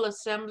local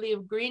assembly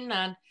of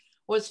Greenland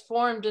was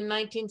formed in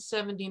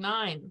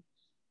 1979,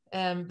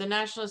 the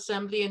National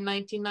Assembly in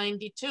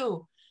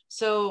 1992.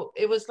 So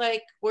it was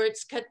like where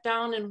it's cut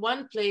down in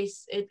one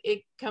place,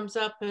 it comes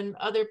up in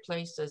other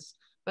places.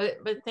 But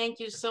thank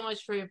you so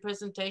much for your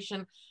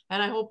presentation.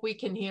 And I hope we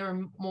can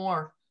hear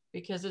more,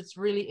 because it's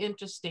really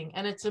interesting.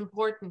 And it's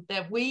important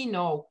that we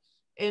know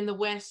in the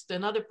West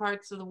and other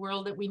parts of the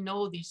world that we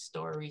know these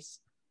stories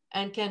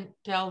and can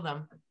tell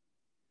them.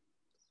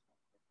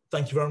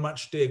 Thank you very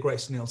much, dear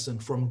Grace Nielsen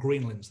from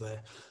Greenland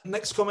there.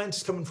 Next comment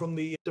is coming from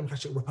the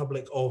Democratic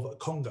Republic of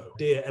Congo.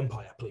 Dear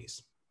Empire,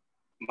 please.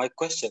 My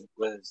question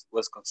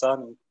was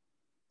concerning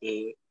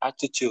the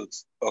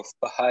attitudes of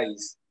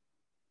Baha'is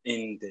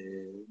in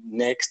the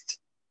next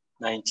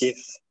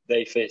 19th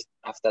day fast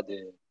after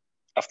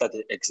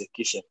the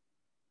execution.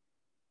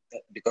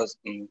 Because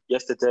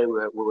yesterday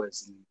we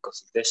was in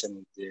consultation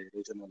with the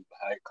regional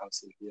Baha'i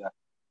Council here.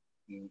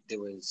 They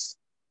was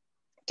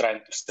trying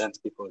to send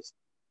people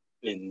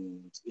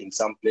in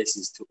some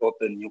places to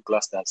open new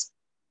clusters,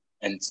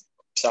 and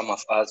some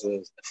of us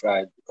was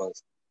afraid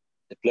because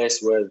the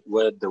place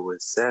where they will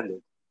send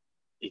it,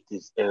 it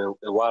is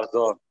a war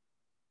zone,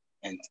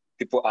 and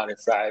people are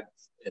afraid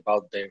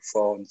about their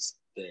phones,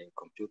 their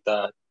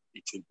computer,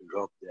 it will be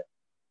robbed there.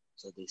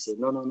 So they say,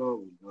 no,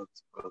 we'll not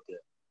go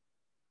there.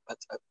 But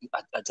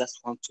I just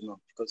want to know,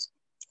 because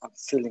I'm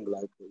feeling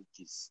like it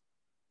is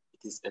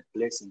a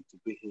blessing to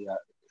be here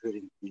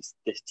hearing this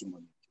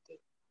testimony today.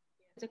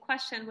 The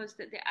question was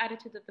the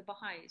attitude of the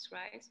Baha'is,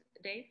 right,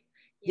 Dave?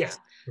 Yes.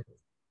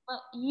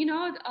 Well,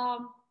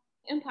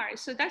 Empire.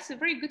 So that's a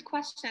very good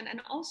question.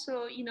 And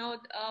also,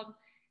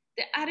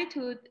 the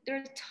attitude, there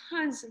are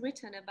tons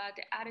written about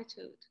the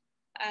attitude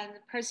and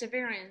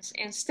perseverance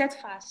and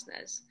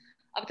steadfastness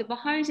of the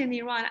Baha'is in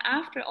Iran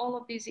after all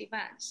of these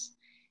events.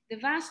 The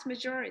vast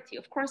majority,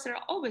 of course, there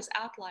are always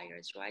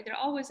outliers, right? There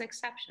are always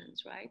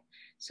exceptions, right?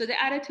 So the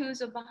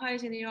attitudes of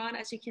Baha'is in Iran,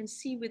 as you can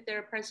see with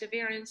their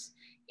perseverance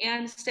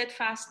and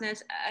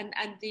steadfastness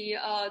and the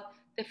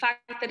fact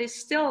that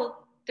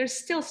they're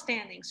still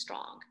standing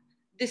strong,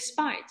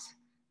 despite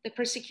the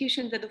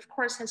persecution that, of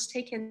course, has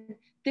taken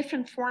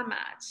different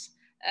formats.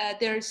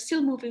 They're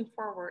still moving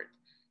forward.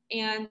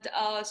 And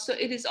so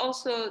it is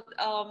also,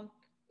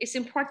 it's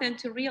important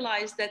to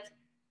realize that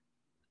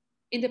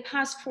in the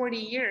past 40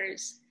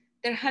 years,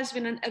 there has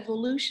been an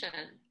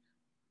evolution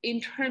in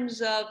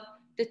terms of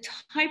the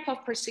type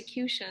of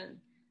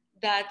persecution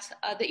that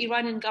the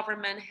Iranian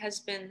government has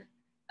been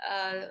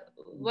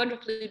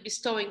wonderfully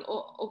bestowing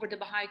over the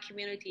Baha'i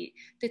community.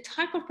 The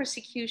type of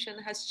persecution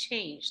has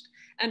changed.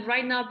 And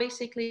right now,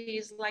 basically,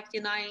 is like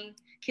denying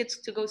kids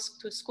to go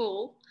to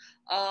school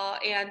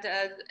and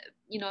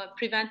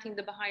preventing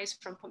the Baha'is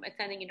from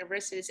attending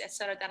universities,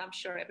 etc., that I'm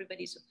sure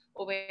everybody's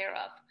aware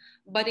of.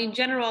 But in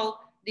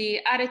general,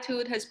 the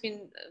attitude has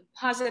been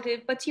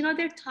positive, but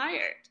they're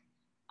tired.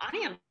 I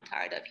am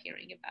tired of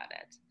hearing about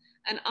it.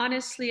 And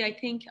honestly, I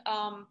think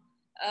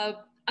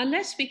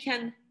unless we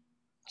can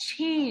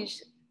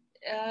change,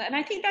 and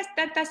I think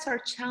that's our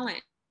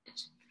challenge.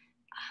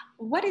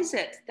 What is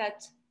it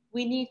that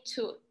we need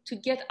to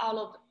get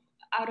out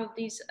of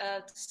these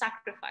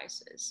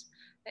sacrifices?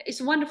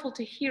 It's wonderful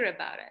to hear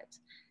about it.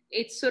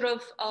 It's sort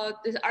of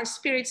our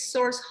spirit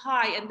soars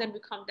high and then we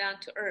come down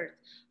to earth.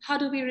 How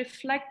do we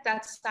reflect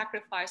that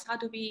sacrifice? How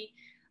do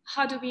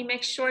we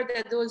make sure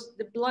that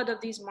the blood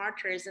of these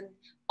martyrs and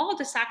all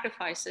the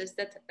sacrifices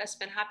that's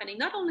been happening,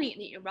 not only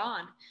in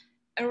Iran,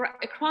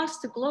 across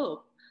the globe,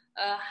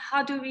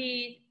 how do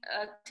we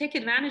take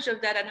advantage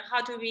of that, and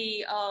how do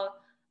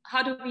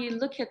we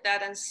look at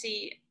that and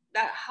see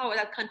that how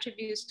that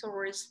contributes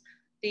towards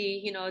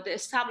the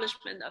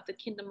establishment of the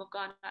kingdom of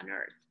God on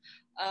earth?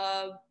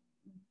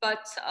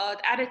 But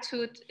the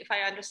attitude, if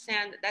I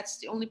understand, that's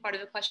the only part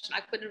of the question.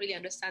 I couldn't really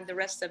understand the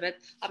rest of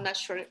it. I'm not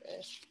sure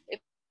if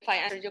I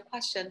answered your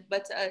question,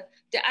 but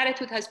the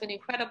attitude has been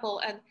incredible,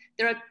 and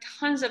there are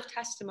tons of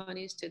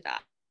testimonies to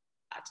that.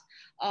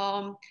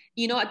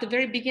 At the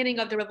very beginning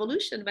of the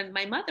revolution, when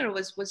my mother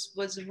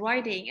was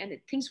writing and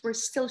things were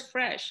still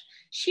fresh,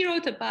 she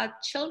wrote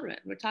about children.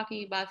 We're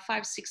talking about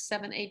 5, 6,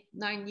 7, 8,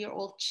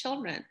 9-year-old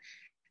children,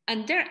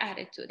 and their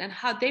attitude and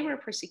how they were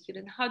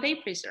persecuted and how they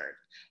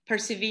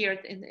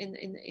persevered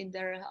in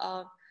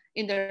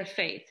their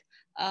faith.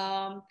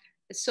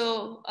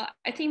 So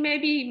I think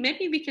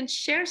maybe we can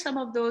share some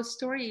of those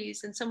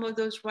stories and some of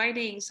those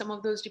writings, some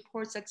of those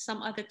reports at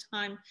some other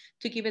time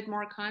to give it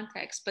more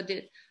context.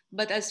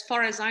 But as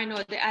far as I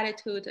know, the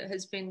attitude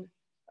has been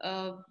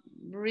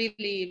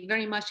really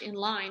very much in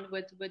line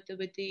with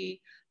the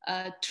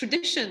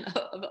tradition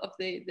of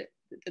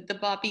the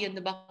Babi and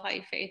the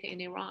Baha'i faith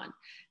in Iran.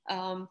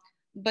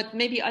 But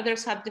maybe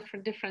others have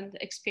different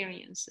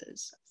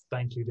experiences.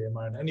 Thank you, dear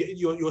Moan. And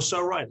you're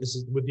so right. This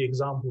is with the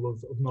example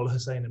of Mullah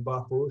Hussein and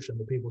Baha'u'lláh and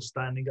the people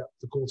standing up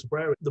to call to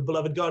prayer. The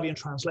beloved guardian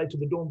translated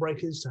the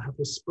Dawnbreakers to have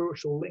this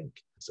spiritual link.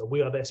 So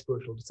we are their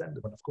spiritual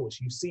descendant. And of course,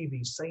 you see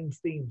these same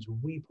themes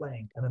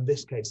replaying. And in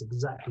this case,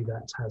 exactly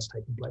that has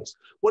taken place.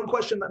 One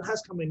question that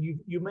has come in,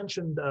 you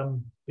mentioned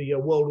the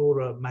World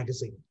Order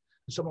magazine.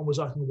 Someone was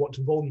asking what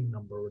volume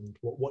number and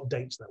what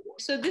dates that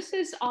was. So this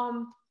is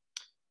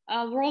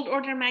World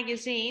Order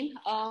magazine.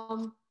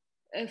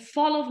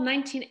 Fall of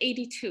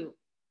 1982.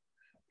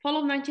 Fall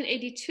of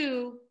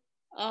 1982,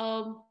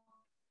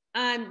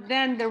 and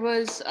then there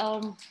was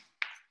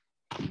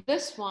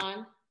this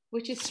one,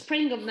 which is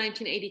spring of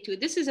 1982.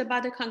 This is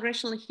about the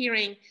congressional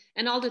hearing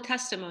and all the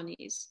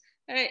testimonies.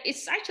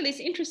 It's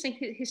interesting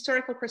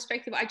historical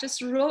perspective. I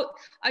just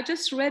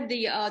read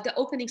the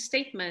opening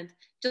statement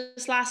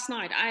just last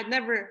night. I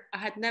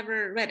had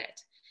never read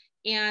it,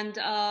 and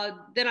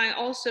then I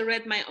also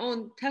read my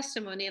own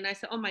testimony, and I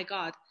said, oh my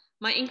God,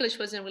 my English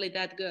wasn't really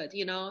that good,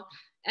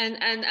 And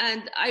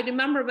I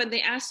remember when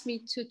they asked me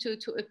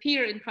to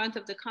appear in front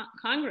of the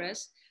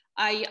Congress,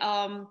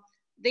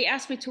 they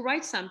asked me to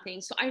write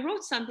something. So I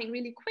wrote something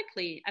really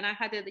quickly, and I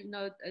had a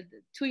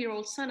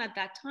 2-year-old son at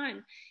that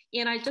time,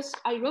 and I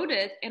wrote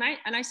it and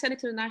I sent it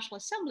to the National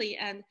Assembly,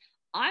 and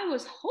I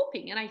was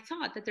hoping and I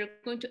thought that they're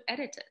going to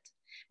edit it,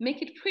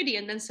 make it pretty,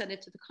 and then send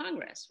it to the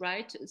Congress,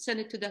 right? Send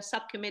it to the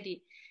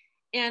subcommittee.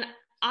 And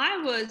I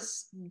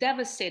was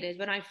devastated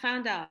when I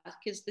found out,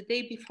 because the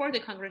day before the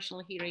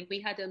congressional hearing,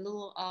 we had a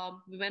little,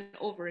 we went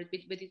over it.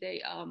 We did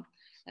a,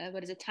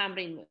 what is it,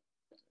 tambourine?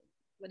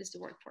 What is the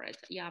word for it?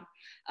 Yeah.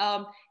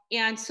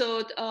 And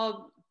so,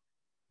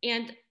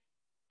 and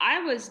I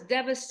was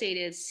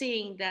devastated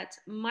seeing that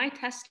my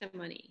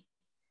testimony,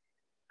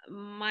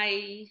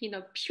 my,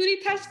 puny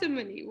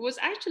testimony was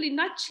actually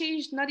not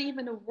changed, not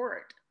even a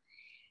word.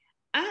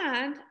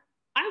 And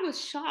I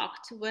was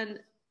shocked when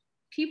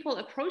people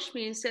approached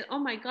me and said, "Oh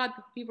my God,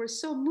 we were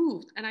so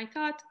moved." And I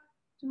thought,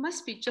 you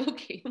must be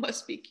joking, you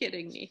must be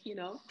kidding me,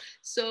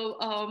 So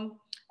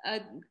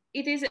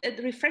it is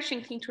a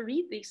refreshing thing to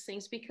read these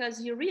things,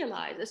 because you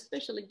realize,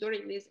 especially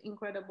during this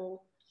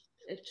incredible,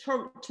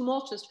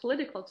 tumultuous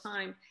political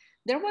time,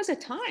 there was a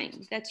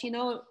time that,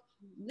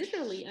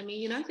 literally,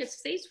 United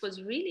States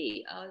was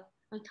really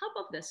on top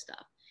of this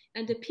stuff.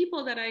 And the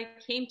people that I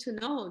came to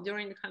know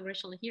during the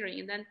congressional hearing,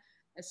 and then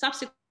a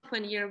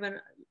subsequent year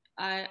when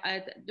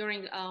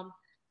during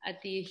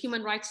at the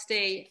Human Rights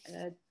Day,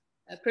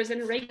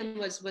 President Reagan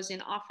was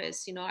in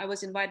office. I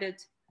was invited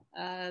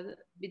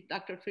with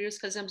Dr. Firuz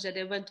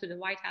Kazemzadeh, went to the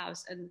White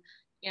House, and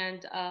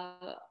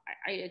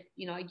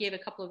I gave a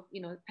couple of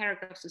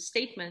paragraphs of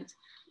statement.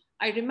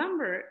 I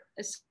remember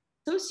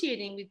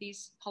associating with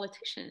these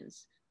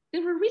politicians. They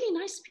were really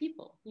nice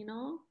people.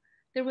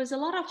 There was a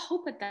lot of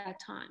hope at that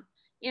time,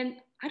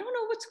 and I don't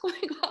know what's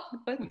going on,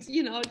 but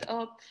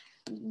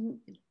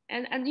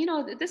and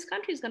this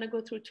country is going to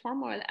go through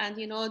turmoil, and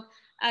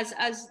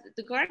as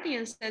the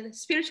Guardian said,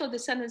 spiritual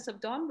descendants of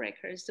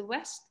dawnbreakers, the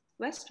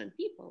Western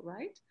people,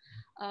 right?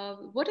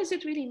 What does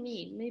it really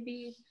mean?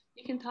 Maybe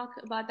you can talk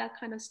about that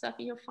kind of stuff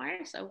in your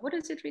fireside. What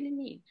does it really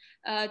mean?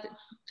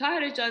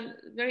 Tahir John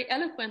very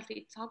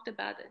eloquently talked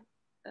about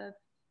a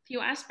few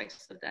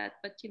aspects of that,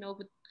 but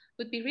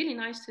would be really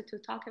nice to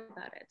talk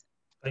about it.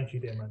 Thank you,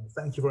 dear man.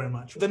 Thank you very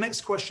much. The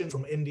next question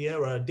from India,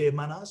 dear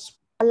Manas.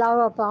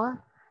 Allah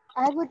Appa,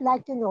 I would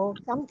like to know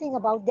something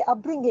about the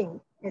upbringing,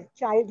 as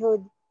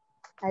childhood,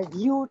 as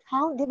youth,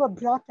 how they were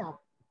brought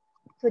up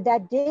so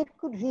that they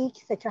could reach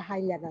such a high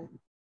level.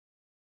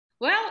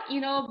 Well,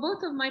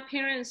 both of my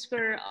parents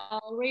were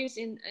raised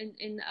in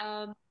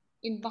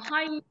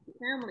Baha'i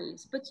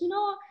families, but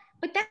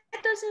that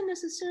doesn't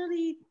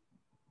necessarily,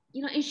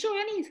 ensure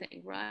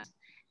anything, right?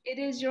 It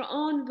is your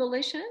own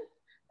volition.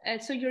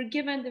 So you're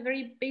given the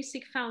very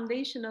basic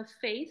foundation of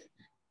faith,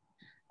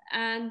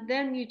 and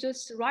then you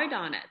just ride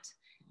on it.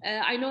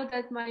 I know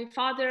that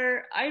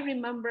I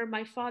remember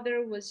my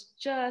father was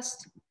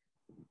just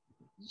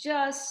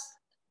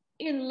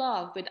in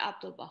love with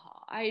Abdul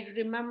Baha. I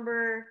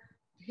remember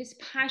his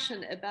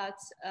passion about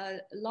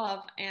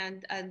love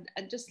and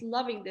just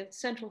loving the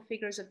central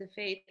figures of the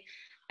faith.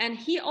 And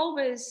he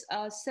always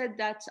said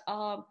that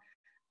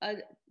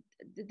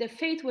the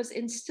faith was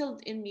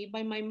instilled in me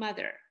by my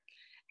mother.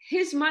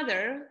 His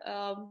mother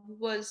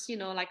was,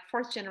 like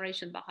fourth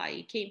generation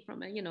Baha'i, came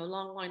from a,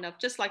 long line of,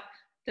 just like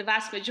the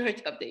vast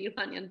majority of the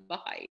Iranian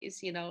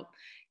Baha'is,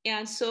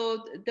 And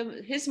so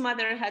his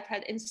mother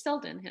had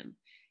instilled in him.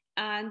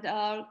 And,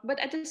 but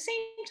at the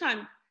same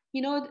time,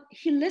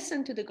 he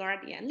listened to the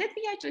Guardian. Let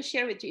me actually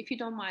share with you, if you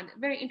don't mind, a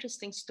very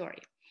interesting story.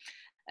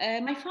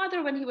 My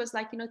father, when he was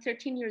 13 or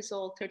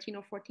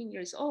 14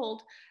 years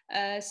old,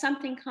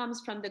 something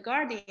comes from the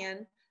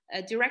Guardian,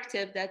 a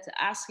directive that's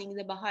asking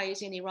the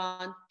Baha'is in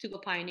Iran to go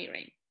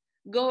pioneering.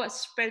 Go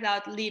spread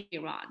out, leave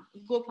Iran,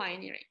 go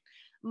pioneering.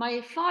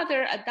 My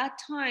father at that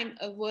time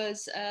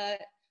was a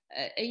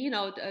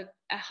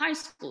high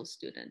school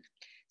student.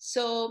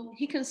 So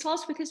he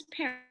consults with his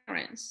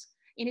parents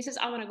and he says,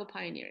 I want to go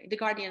pioneering. The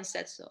Guardian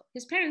said so.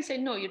 His parents say,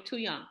 no, you're too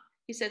young.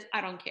 He says,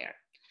 I don't care.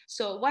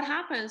 So what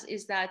happens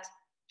is that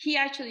he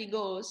actually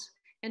goes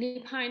and he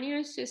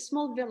pioneers to a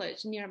small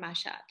village near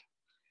Mashhad.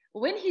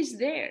 When he's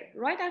there,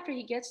 right after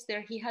he gets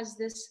there, he has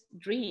this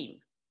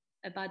dream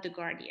about the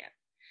Guardian.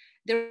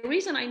 The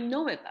reason I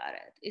know about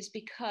it is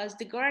because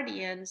the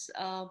Guardian's,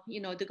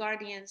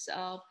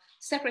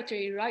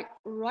 secretary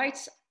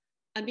writes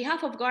on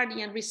behalf of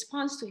Guardian,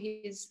 responds to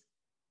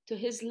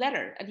his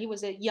letter, and he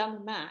was a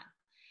young man.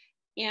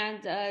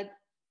 And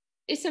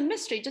it's a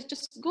mystery.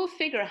 Just go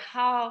figure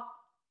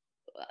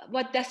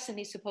what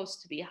destiny is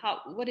supposed to be.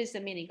 What is the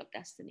meaning of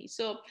destiny?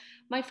 So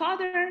my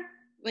father,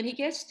 when he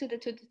gets to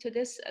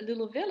this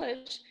little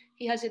village,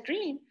 he has a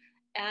dream,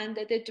 and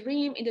in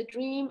the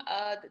dream,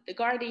 the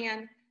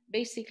Guardian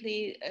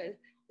basically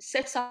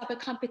sets up a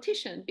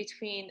competition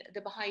between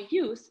the Baha'i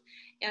youth,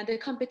 and the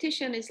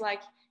competition is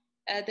like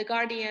the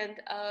Guardian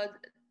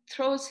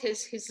throws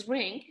his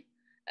ring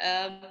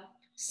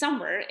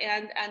somewhere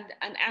and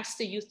asks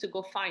the youth to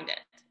go find it,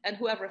 and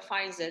whoever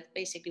finds it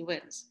basically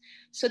wins.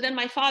 So then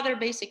my father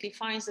basically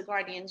finds the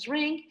Guardian's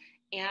ring,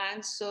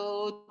 and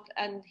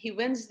he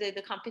wins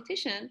the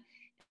competition.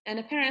 And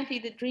apparently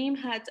the dream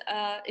had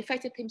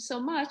affected him so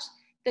much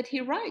that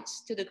he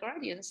writes to the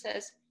Guardian,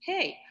 says,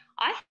 hey,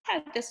 I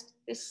had this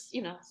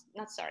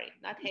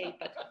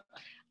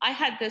I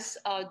had this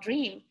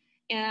dream,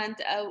 And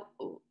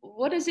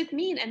what does it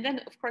mean? And then,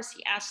 of course,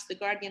 he asked the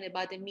guardian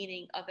about the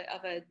meaning of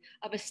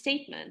a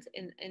statement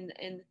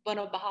in one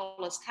of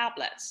Baha'u'llah's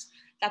tablets.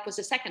 That was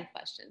the second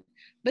question.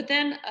 But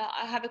then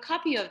I have a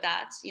copy of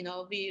that. You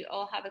know, we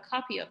all have a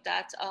copy of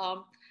that.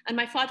 And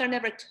my father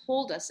never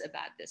told us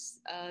about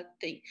this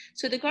thing.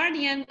 So the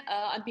guardian,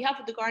 on behalf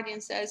of the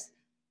guardian, says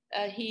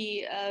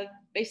he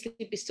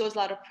basically bestows a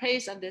lot of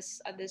praise on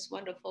this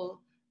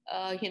wonderful,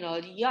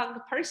 young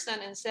person,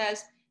 and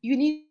says, you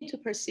need to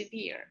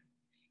persevere.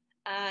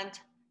 And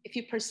if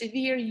you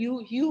persevere,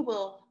 you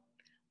will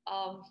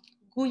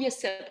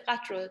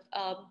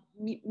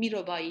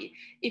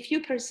if you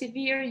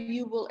persevere,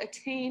 you will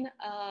attain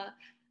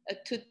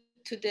to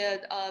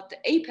the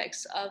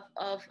apex of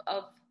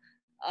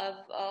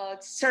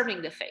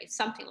serving the faith,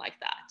 something like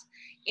that.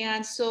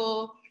 And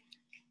so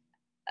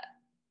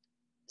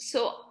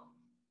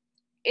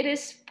it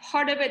is,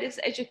 part of it is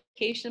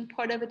education,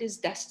 part of it is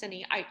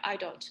destiny. I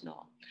don't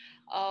know.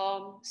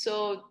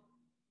 So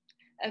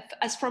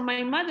as for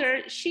my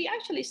mother, she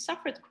actually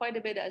suffered quite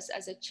a bit as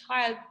a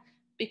child,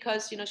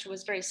 because she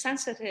was very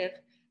sensitive,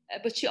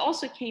 but she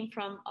also came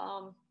from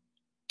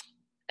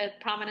a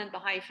prominent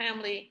Baha'i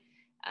family,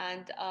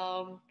 and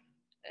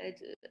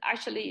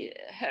actually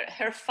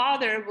her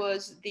father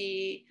was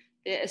the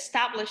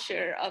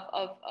establisher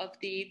of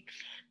the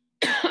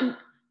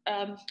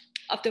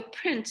of the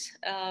print,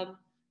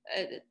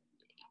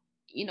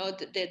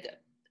 the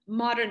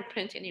modern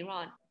print in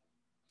Iran.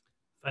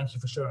 Thank you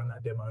for sharing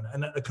that, dear Mona.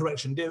 And a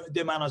correction,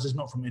 dear Manas is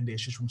not from India,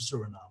 she's from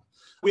Suriname.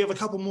 We have a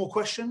couple more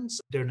questions.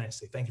 Dear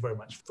Nancy, thank you very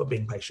much for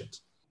being patient.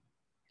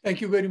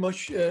 Thank you very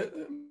much.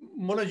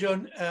 Mona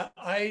John,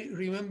 I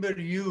remember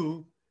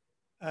you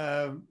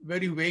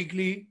very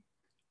vaguely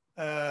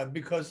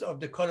because of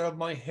the color of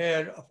my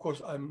hair. Of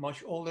course, I'm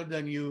much older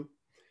than you.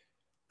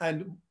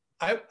 And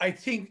I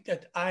think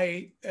that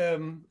I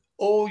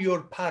owe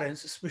your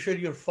parents, especially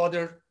your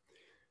father,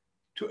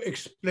 to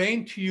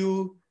explain to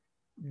you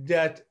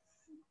that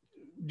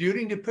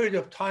during the period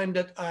of time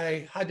that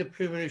I had the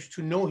privilege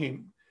to know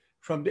him,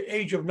 from the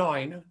age of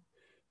 9,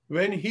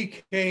 when he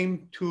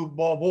came to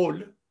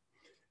Babul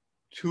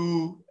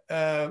to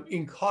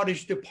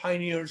encourage the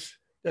pioneers,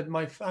 that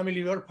my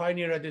family were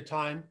pioneer at the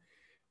time,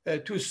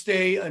 to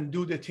stay and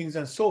do the things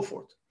and so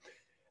forth.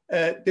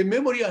 The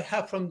memory I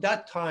have from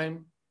that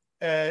time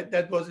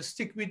that was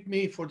stick with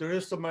me for the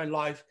rest of my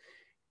life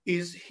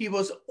is he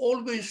was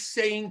always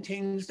saying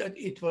things that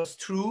it was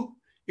true,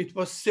 it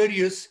was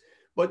serious,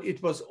 but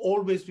it was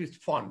always with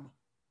fun.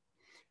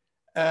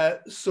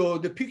 So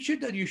the picture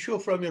that you show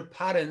from your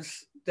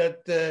parents,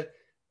 that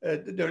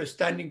they're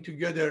standing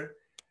together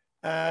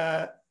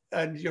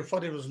and your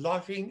father was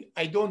laughing,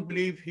 I don't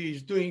believe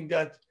he's doing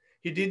that.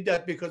 He did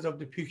that because of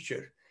the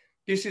picture.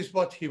 This is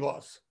what he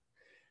was.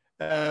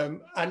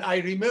 And I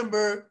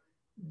remember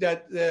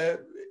that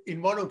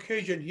in one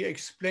occasion, he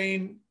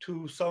explained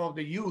to some of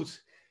the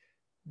youth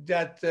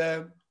that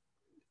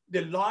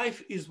the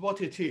life is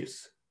what it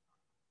is.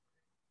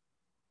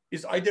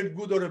 It's either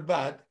good or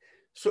bad.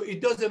 So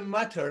it doesn't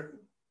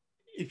matter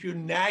if you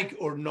nag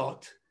or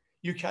not.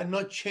 You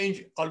cannot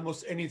change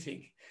almost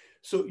anything.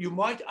 So you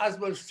might as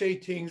well say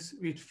things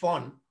with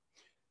fun.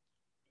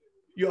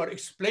 You are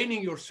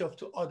explaining yourself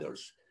to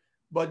others,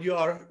 but you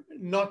are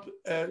not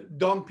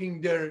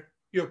dumping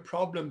your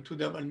problem to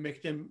them and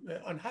make them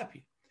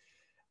unhappy.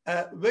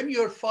 When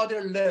your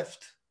father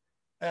left,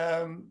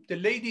 the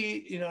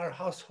lady in our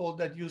household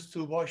that used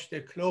to wash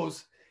their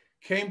clothes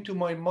came to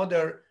my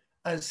mother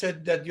and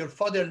said that your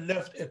father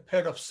left a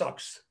pair of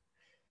socks.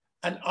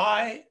 And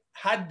I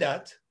had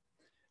that,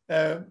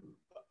 and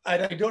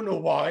I don't know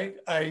why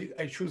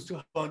I choose to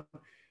have one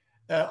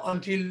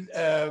until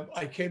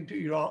I came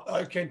to Iran.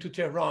 I came to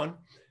Tehran,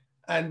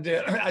 and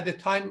at the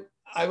time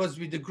I was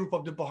with a group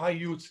of the Baha'i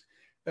youth.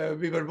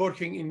 We were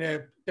working in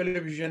a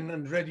television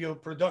and radio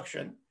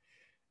production.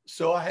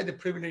 So I had the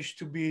privilege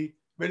to be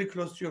very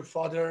close to your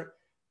father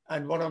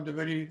and one of the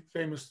very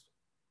famous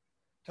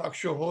talk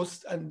show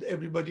hosts and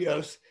everybody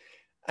else.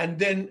 And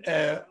then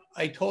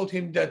I told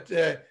him that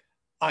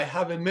I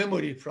have a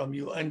memory from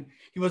you. And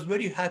he was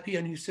very happy.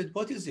 And he said,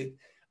 what is it?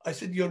 I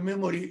said, your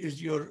memory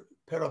is your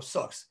pair of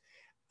socks.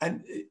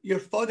 And your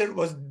father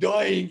was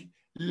dying,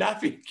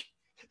 laughing.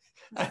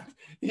 And,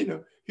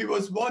 he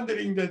was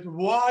wondering that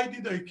why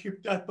did I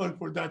keep that one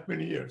for that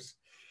many years?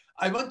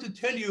 I want to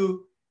tell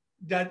you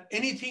that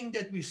anything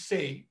that we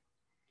say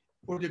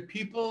for the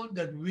people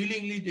that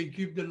willingly they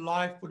give their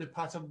life for the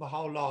path of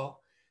Baha'u'lláh,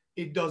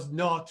 it does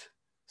not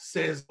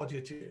say what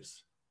it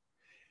is.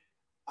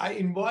 I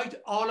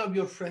invite all of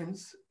your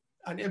friends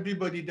and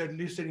everybody that's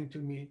listening to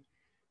me,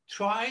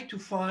 try to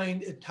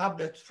find a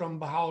tablet from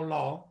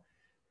Baha'u'lláh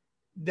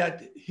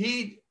that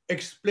he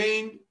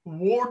explained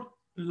word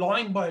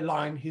line by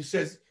line. He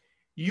says,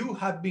 you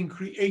have been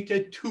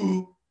created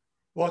to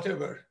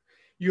whatever.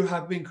 You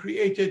have been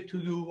created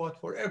to do what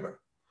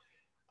forever.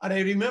 And I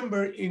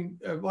remember in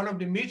one of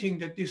the meetings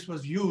that this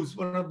was used,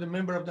 one of the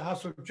members of the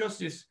House of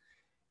Justice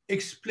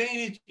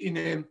explained it in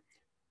a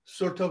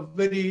sort of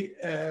very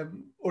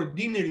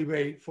ordinary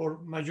way for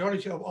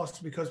majority of us,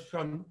 because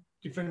from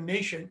different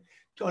nation,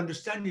 to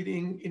understand it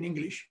in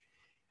English.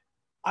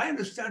 I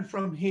understand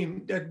from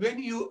him that when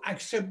you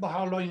accept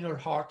Baha'u'lláh in your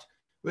heart,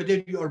 whether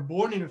you are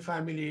born in a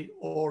family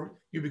or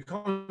you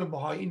become a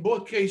Baha'i, in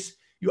both cases,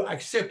 you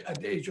accept at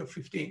the age of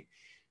 15.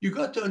 You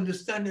got to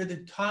understand at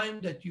the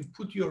time that you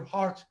put your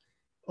heart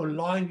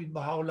online with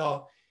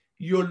Baha'u'lláh,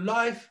 your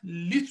life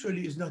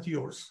literally is not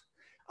yours.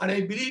 And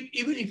I believe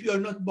even if you are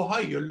not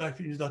Baha'i, your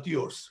life is not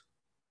yours.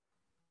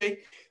 Okay?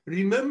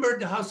 Remember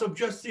the House of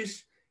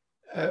Justice,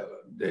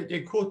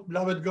 they quote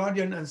Beloved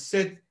Guardian and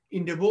said,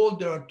 in the world,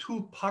 there are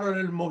two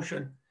parallel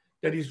motion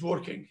that is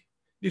working,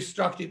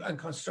 destructive and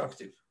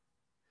constructive.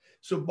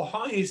 So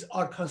Baha'is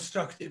are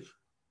constructive.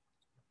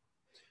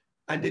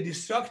 And the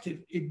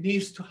destructive, it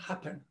needs to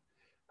happen.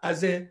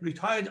 As a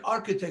retired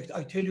architect,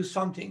 I tell you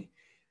something,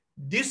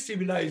 this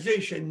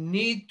civilization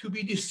need to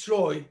be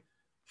destroyed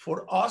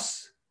for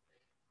us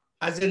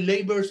as a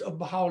laborers of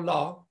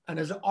Baha'u'lláh and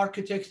as an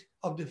architect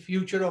of the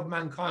future of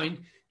mankind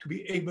to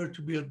be able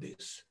to build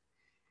this.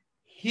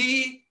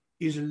 He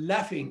is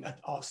laughing at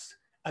us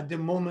at the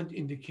moment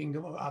in the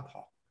kingdom of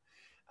Abha.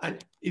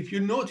 And if you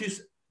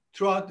notice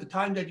throughout the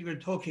time that you were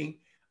talking,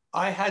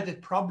 I had a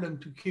problem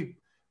to keep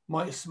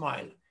my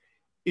smile.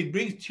 It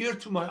brings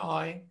tears to my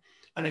eye.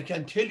 And I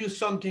can tell you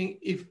something,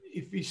 if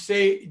we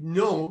say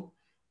no,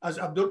 as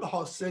Abdul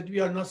Baha said, we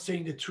are not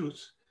saying the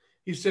truth.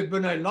 He said,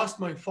 when I lost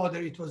my father,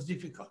 it was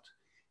difficult.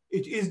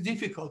 It is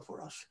difficult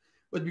for us,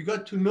 but we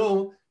got to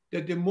know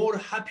that the more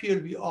happier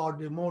we are,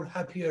 the more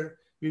happier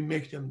we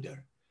make them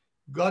there.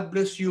 God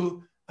bless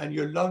you and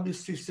your lovely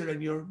sister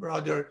and your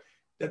brother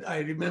that I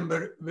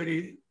remember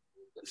very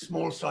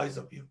small size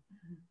of you.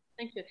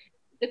 Thank you.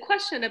 The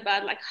question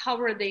about like, how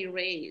were they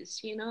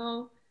raised, you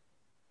know,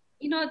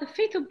 the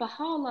faith of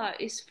Baha'u'lláh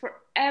is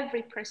for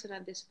every person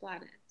on this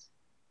planet.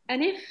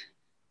 And if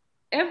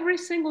every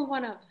single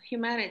one of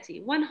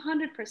humanity,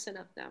 100%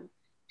 of them,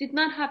 did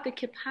not have the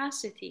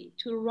capacity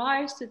to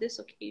rise to this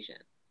occasion,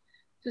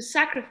 to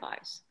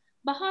sacrifice,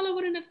 Baha'u'lláh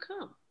wouldn't have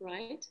come,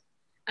 right?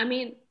 I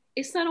mean,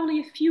 it's not only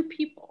a few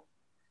people.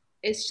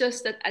 It's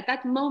just that at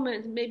that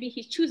moment, maybe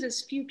he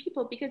chooses few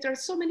people because there are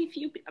so many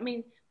few. I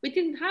mean, we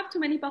didn't have too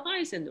many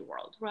Baha'is in the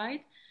world,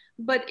 right?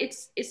 But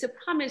it's a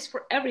promise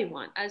for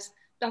everyone. As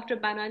Dr.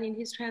 Banani in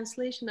his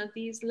translation of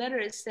these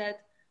letters said,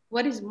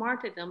 what is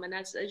martyrdom? And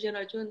as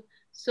Janajun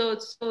so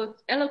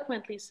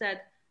eloquently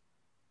said,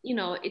 you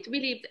know, it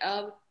really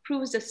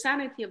proves the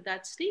sanity of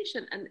that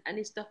station, and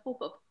it's the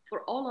hope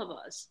for all of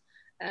us.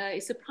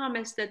 It's a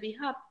promise that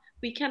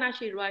we can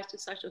actually rise to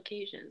such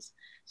occasions.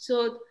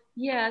 So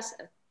yes,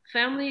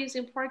 family is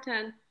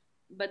important,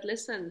 but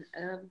listen,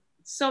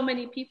 so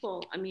many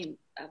people, I mean,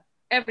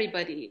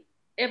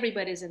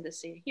 everybody's in the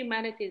same,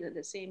 humanity is in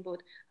the same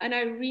boat. And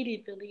I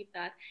really believe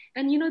that.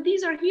 And you know,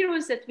 these are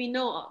heroes that we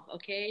know of,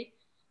 okay?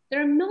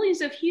 There are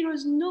millions of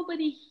heroes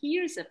nobody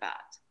hears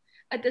about.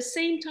 At the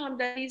same time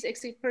that these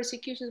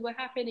persecutions were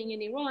happening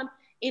in Iran,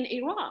 in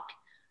Iraq,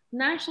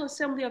 National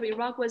Assembly of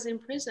Iraq was in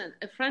prison.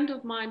 A friend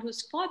of mine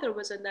whose father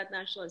was in that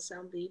National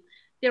Assembly,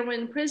 they were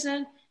in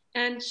prison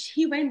and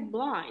he went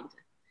blind.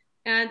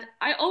 And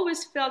I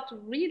always felt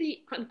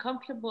really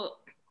uncomfortable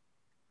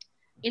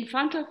in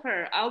front of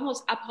her,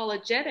 almost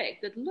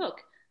apologetic that,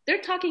 look, they're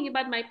talking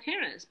about my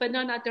parents, but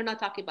they're not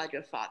talking about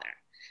your father.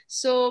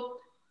 So,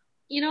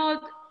 you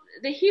know,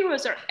 the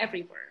heroes are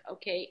everywhere,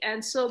 okay?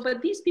 And so,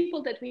 but these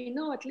people that we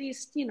know, at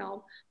least, you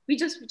know, we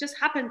just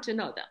happen to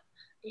know them.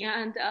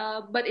 And,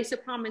 but it's a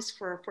promise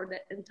for the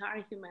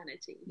entire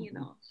humanity, you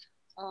know?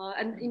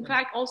 And in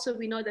fact, also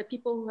we know that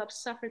people who have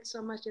suffered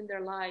so much in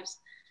their lives,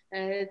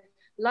 a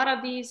lot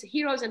of these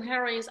heroes and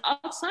heroines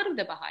outside of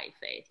the Baha'i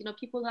faith, you know,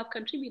 people who have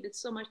contributed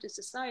so much to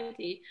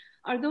society,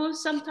 are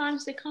those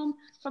sometimes they come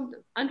from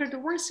under the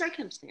worst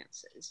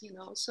circumstances, you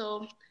know?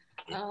 So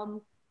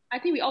I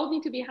think we all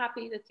need to be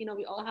happy that, you know,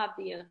 we all have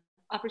the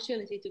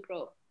opportunity to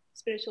grow.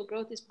 Spiritual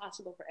growth is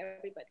possible for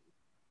everybody.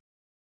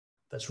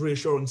 That's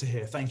reassuring to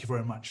hear. Thank you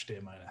very much,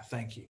 dear Mona.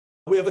 Thank you.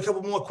 We have a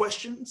couple more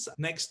questions.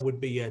 Next would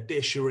be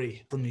dear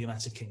Cherie from the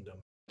United Kingdom.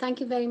 Thank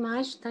you very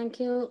much. Thank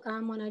you,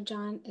 Mona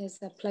John.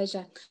 It's a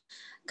pleasure.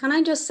 Can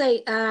I just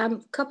say a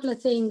couple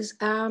of things?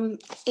 In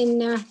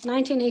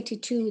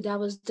 1982, that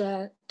was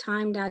the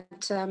time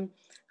that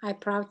I'm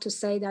proud to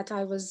say that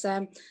I was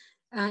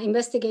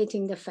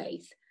investigating the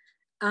faith.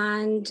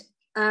 And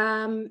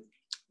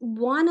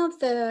one of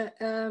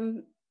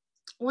the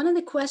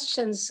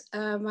questions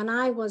when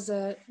I was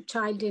a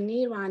child in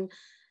Iran,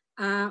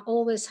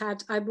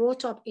 I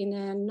brought up in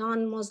a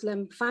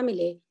non-Muslim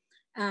family,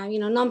 you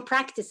know,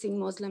 non-practicing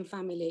Muslim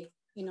family.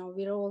 You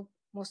know,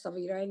 most of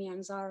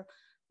Iranians are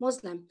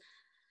Muslim.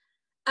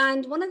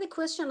 And one of the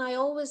questions I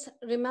always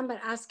remember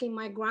asking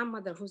my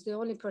grandmother, who's the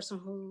only person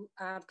who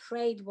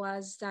prayed,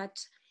 was that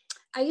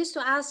I used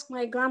to ask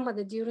my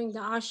grandmother during the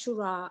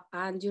Ashura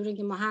and during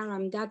the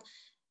Muharram that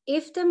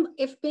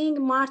if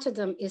being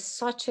martyrdom is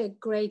such a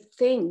great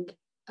thing,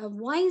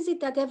 why is it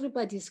that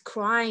everybody's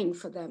crying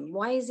for them?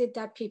 Why is it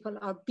that people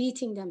are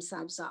beating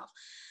themselves up?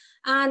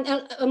 and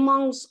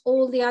amongst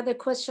all the other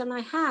questions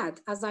I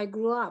had as I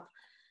grew up.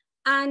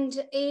 And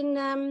in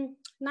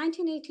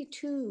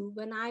 1982,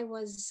 when I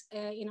was,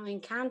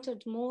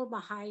 encountered more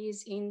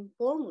Baha'is in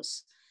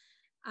Hormuz,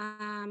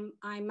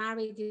 I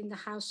married in the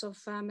house of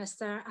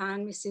Mr.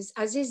 and Mrs.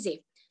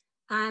 Azizi.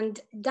 And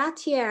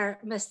that year,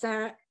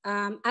 Mr.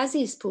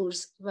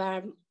 Azizpurs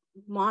were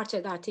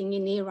martyred, I think,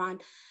 in Iran.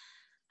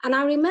 And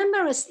I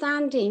remember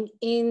standing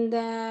in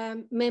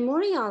the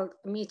memorial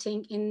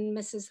meeting in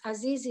Mrs.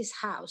 Azizi's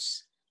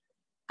house,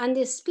 and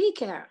the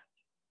speaker,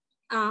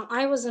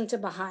 I wasn't a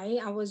Baha'i,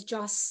 I was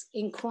just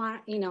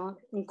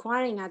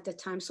inquiring at the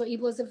time. So it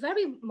was a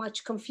very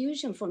much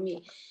confusion for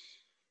me.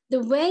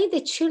 The way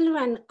the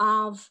children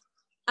of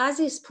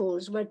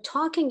Azizpurs were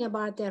talking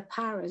about their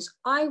parents,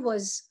 I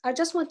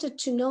just wanted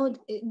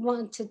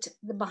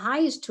the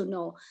Baha'is to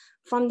know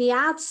from the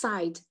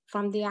outside,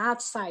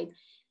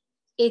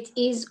 it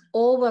is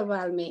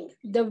overwhelming.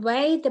 The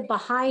way the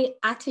Baha'i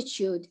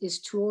attitude is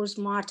towards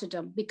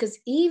martyrdom, because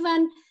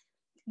even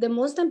the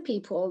Muslim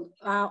people,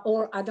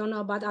 or I don't know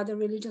about other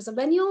religions,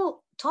 when you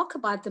talk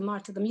about the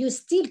martyrdom, you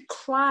still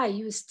cry,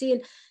 you still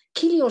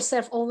kill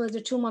yourself over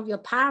the tomb of your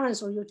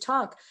parents, or you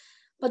talk.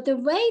 But the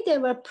way they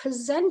were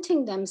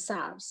presenting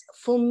themselves,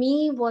 for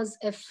me, was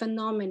a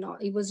phenomenon.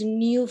 It was a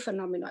new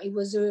phenomenon. It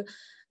was a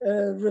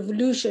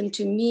revolution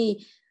to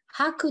me.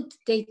 How could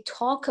they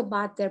talk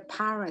about their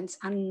parents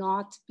and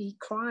not be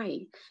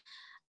crying?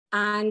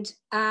 And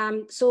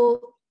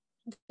so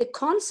the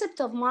concept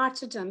of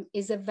martyrdom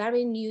is a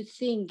very new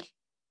thing,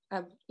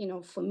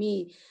 for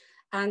me.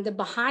 And the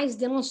Baha'is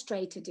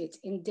demonstrated it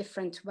in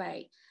different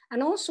way.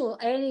 And also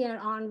earlier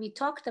on, we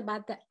talked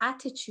about the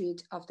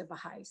attitude of the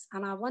Baha'is.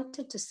 And I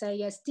wanted to say,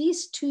 yes,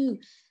 these two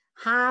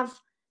have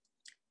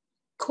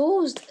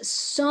caused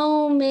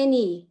so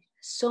many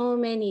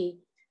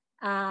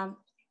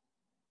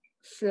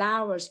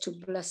flowers to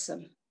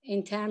blossom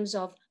in terms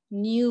of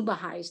new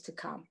Baha'is to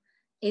come.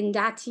 In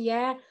that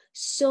year,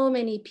 so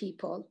many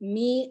people,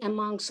 me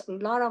amongst a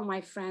lot of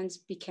my friends,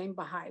 became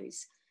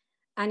Baha'is.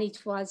 And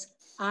it was,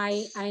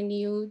 I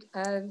knew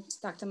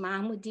Dr.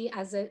 Mahmoudi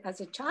as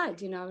a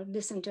child,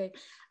 listened to it.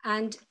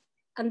 And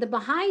the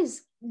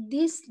Baha'is,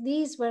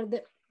 these were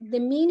the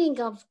meaning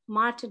of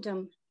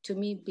martyrdom to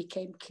me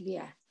became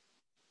clear.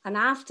 And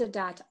after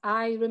that,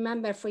 I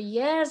remember for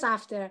years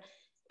after,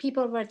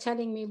 people were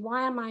telling me,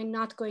 why am I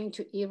not going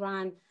to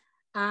Iran?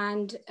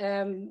 And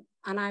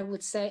I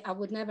would say, I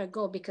would never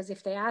go, because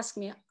if they ask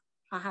me,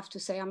 I have to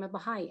say I'm a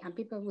Baha'i. And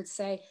people would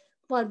say,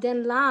 well,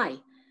 then lie.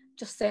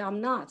 Just say I'm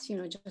not,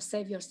 just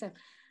save yourself.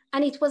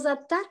 And it was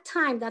at that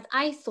time that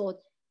I thought,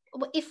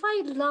 if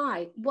I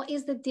lie, what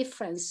is the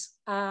difference?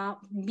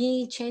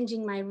 Me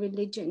changing my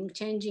religion,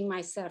 changing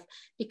myself,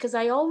 because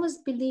I always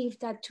believed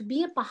that to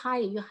be a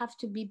Baha'i, you have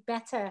to be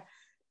better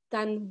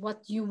than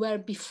what you were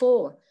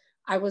before.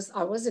 I was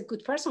a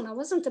good person. I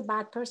wasn't a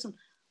bad person.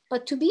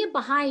 But to be a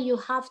Baha'i, you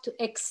have to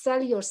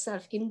excel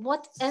yourself in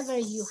whatever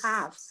you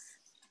have.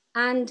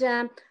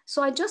 And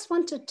so I just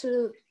wanted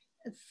to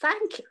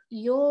thank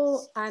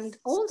you and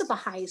all the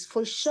Baha'is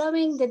for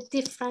showing the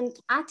different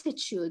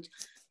attitude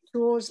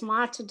towards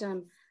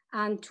martyrdom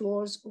and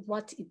towards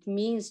what it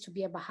means to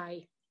be a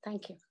Baha'i.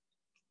 Thank you.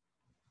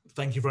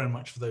 Thank you very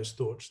much for those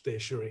thoughts there,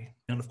 Shuri.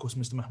 And of course,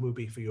 Mr.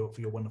 Mahmoudi, for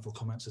your wonderful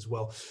comments as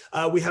well.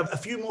 We have a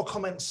few more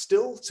comments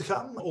still to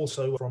come,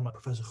 also from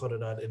Professor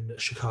Khoradad in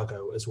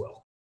Chicago as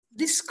well.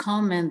 This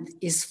comment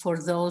is for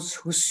those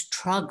who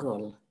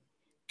struggle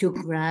to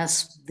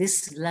grasp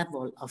this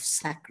level of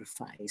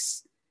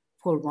sacrifice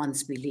for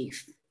one's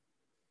belief.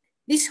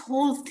 This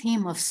whole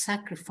theme of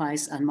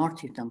sacrifice and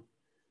martyrdom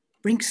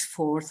brings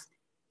forth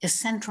a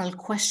central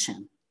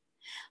question.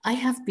 I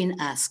have been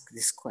asked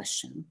this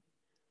question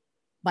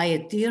by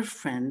a dear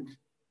friend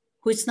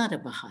who is not a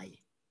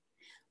Baha'i,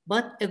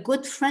 but a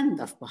good friend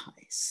of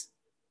Baha'is.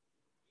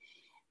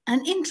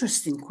 An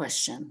interesting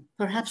question,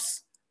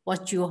 perhaps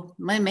what you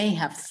may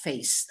have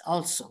faced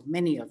also,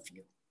 many of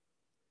you,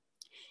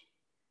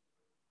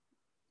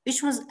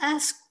 which was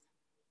asked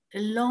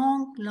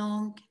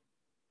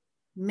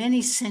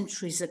many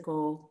centuries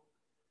ago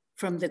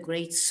from the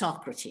great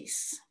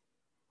Socrates,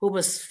 who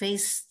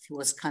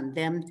was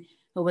condemned,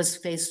 who was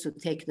faced to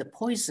take the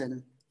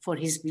poison for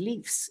his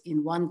beliefs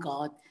in one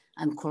God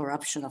and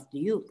corruption of the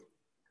youth.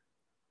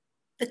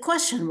 The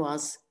question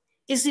was,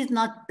 is it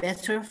not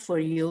better for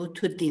you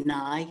to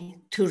deny,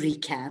 to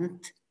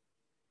recant,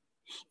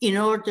 in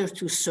order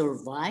to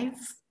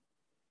survive?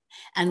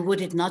 And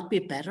would it not be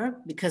better,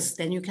 because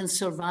then you can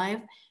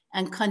survive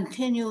and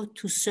continue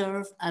to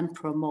serve and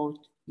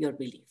promote your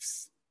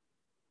beliefs?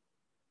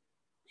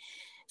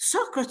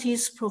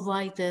 Socrates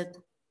provided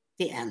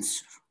the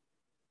answer.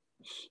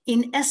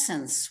 In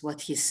essence,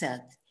 what he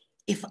said,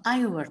 if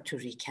I were to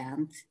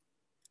recant,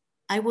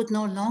 I would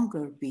no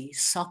longer be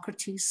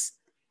Socrates,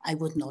 I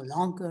would no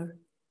longer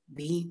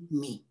be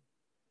me.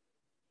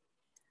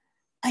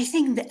 I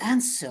think the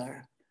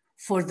answer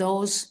for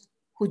those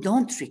who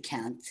don't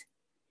recant,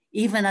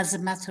 even as a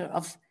matter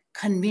of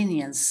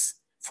convenience,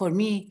 for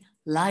me,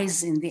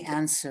 lies in the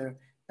answer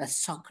that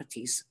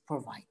Socrates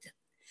provided.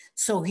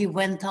 So he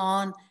went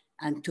on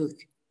and took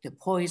the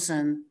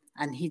poison,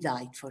 and he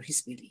died for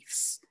his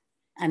beliefs.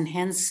 And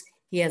hence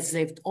he has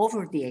lived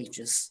over the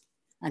ages,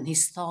 and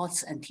his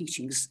thoughts and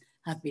teachings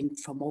have been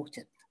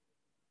promoted.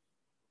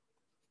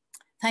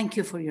 Thank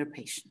you for your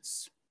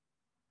patience.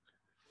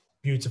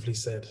 Beautifully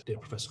said, dear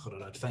Professor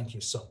Khurrad. Thank you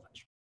so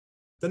much.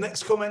 The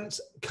next comment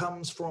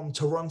comes from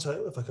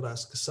Toronto. If I could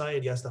ask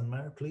Syed Yazdan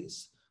Mer,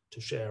 please, to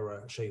share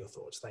your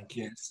thoughts. Thank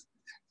you. Yes.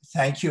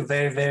 Thank you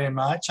very, very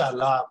much.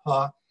 Allah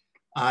Akbar.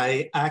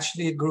 I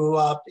actually grew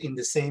up in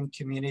the same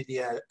community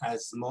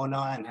as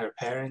Mona and her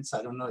parents.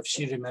 I don't know if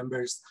she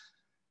remembers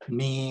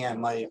me and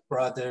my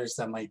brothers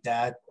and my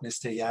dad,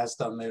 Mr.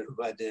 Yazdan Mer,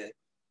 who had a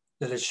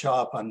little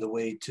shop on the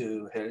way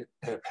to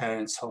her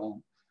parents'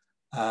 home.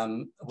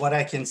 What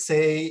I can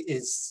say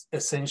is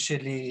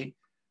essentially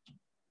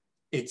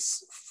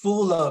it's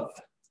full of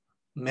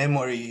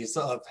memories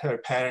of her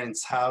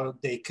parents, how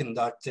they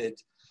conducted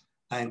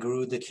and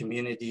grew the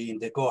community in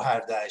the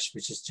Gohardash,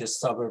 which is just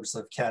suburbs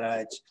of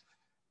Karaj.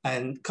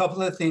 And a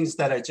couple of things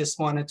that I just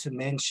wanted to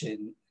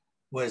mention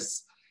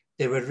was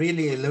they were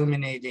really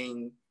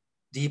illuminating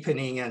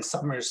deepening and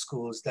summer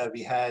schools that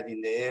we had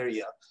in the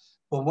area.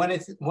 But one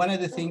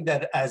of the things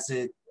that as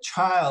a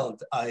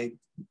child, I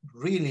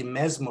really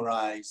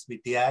mesmerized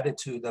with the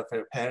attitude of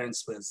her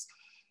parents was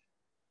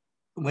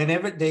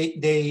whenever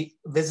they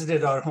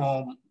visited our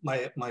home,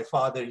 my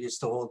father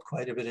used to hold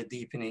quite a bit of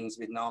deepenings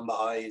with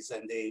non-Baha'is,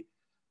 and they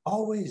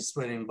always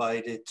were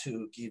invited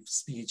to give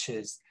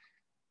speeches.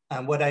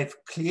 And what I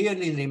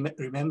clearly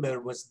remember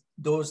was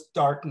those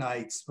dark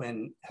nights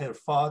when her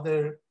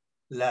father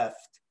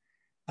left,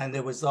 and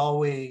there was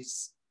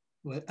always,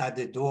 at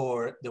the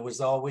door,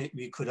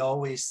 we could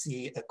always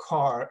see a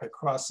car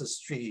across the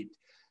street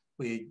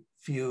with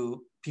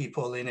few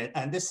people in it.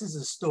 And this is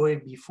a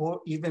story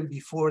even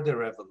before the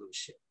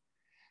revolution.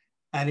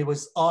 And it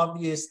was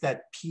obvious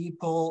that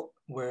people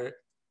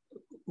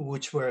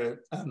which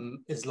were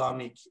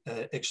Islamic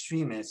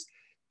extremists,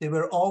 they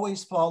were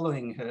always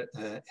following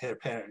her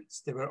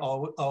parents. They were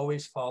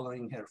always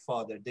following her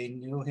father. They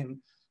knew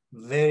him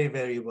very,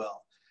 very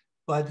well.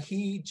 But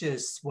he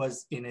just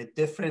was in a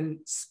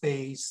different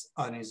space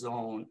on his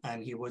own.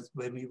 And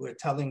when we were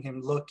telling him,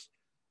 look,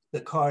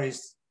 the car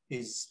is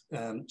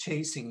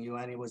chasing you,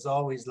 and he was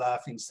always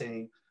laughing,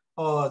 saying,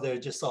 oh, they're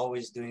just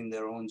always doing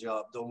their own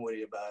job, don't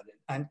worry about it.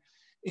 And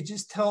it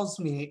just tells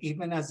me,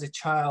 even as a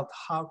child,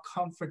 how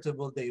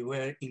comfortable they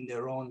were in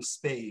their own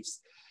space,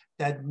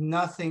 that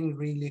nothing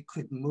really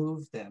could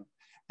move them.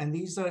 And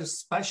these are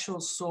special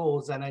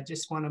souls. And I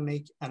just want to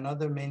make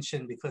another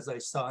mention, because I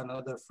saw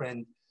another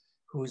friend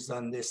who's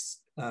on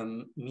this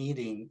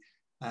meeting,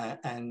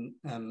 and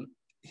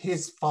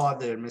his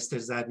father, Mr.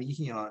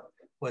 Zabihian,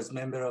 was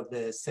member of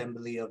the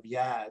Assembly of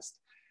Yazd.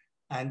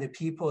 And the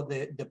people,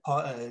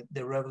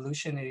 the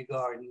Revolutionary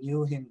Guard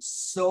knew him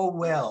so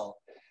well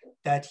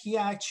that he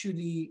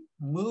actually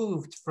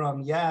moved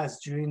from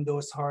Yazd during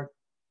those hard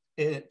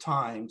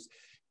times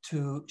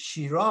to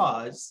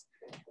Shiraz,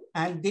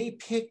 and they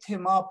picked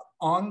him up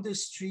on the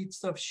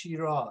streets of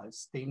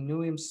Shiraz. They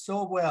knew him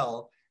so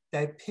well,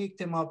 they picked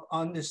him up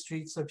on the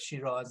streets of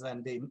Shiraz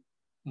and they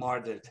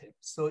martyred him.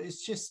 So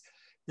it's just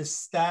the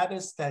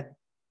status that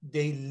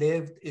they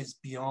lived is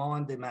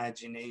beyond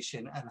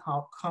imagination, and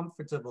how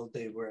comfortable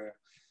they were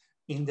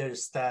in their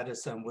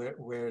status and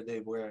where they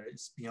were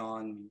is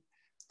beyond me.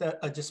 That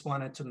I just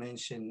wanted to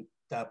mention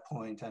that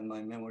point and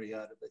my memory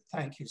out of it.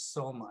 Thank you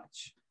so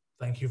much.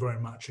 Thank you very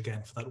much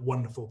again for that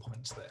wonderful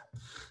points there.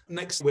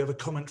 Next, we have a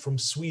comment from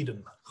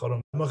Sweden.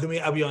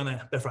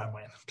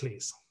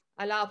 Please.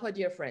 Alapa,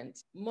 dear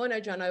friends. Mona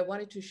Jan, I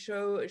wanted to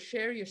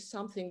share you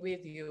something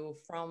with you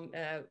from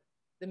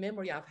the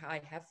memory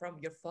I have from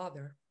your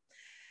father.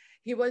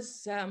 He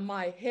was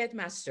my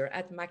headmaster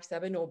at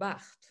Maktab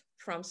Nobacht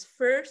from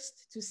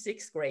 1st to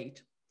 6th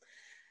grade.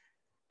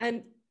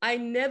 And I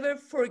never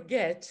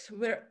forget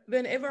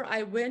whenever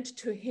I went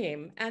to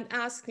him and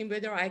asked him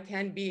whether I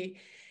can be,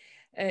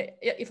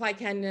 if I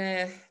can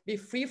be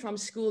free from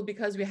school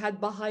because we had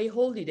Baha'i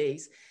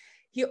holidays.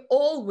 He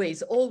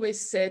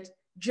always said,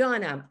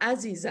 Janam,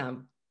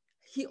 Azizam.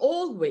 He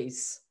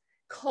always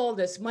called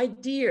us my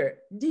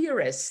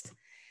dearest.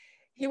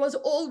 He was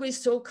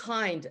always so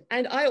kind.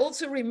 And I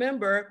also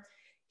remember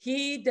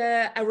he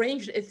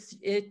arranged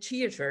a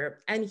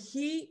theater, and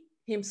he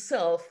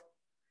himself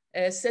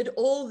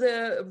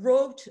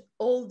wrote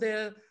all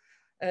the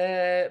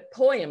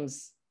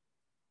poems.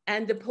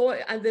 And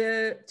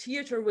the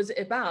theater was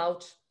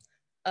about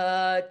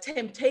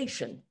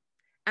temptation.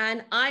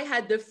 And I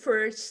had the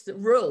first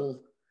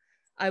role.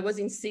 I was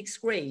in 6th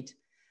grade.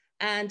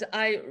 And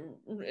I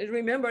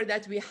remember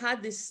that we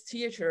had this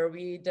theater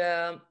with,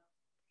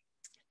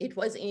 it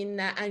was in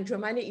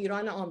Anjuman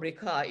Iran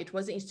America. It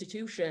was an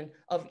institution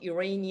of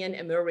Iranian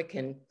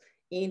American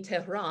in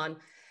Tehran.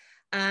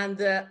 And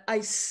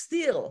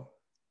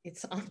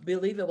it's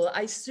unbelievable.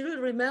 I still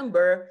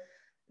remember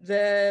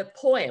the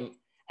poem,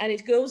 and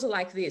it goes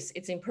like this.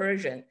 It's in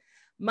Persian.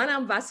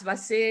 Manam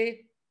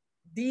waswase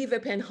div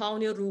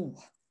penhan ruh,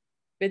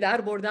 be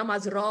dar bordam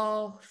az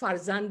rah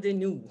farzand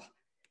nuh,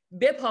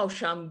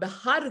 بپاشم به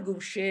هر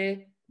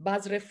گوشه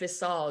بذر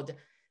فساد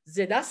ز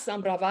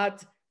دستم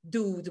رود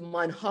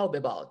دودمانها به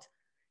باد.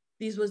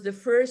 These was the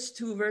first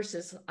two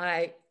verses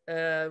I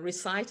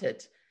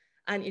recited,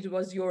 and it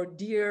was your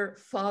dear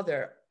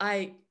father.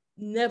 I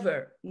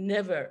never,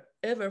 never,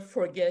 ever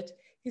forget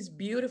his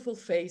beautiful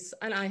face,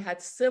 and I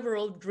had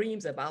several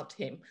dreams about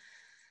him.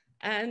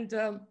 And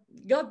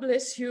God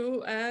bless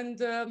you,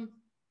 and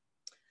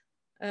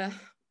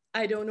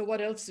I don't know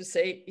what else to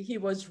say. He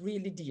was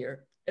really dear,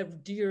 a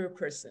dear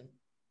person.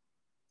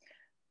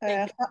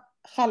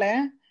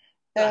 Khaleh,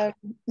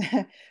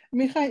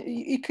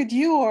 could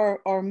you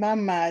or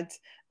Mamad,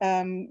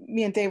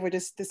 me and Dave were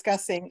just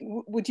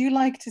discussing, would you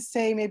like to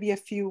say maybe a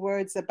few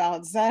words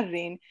about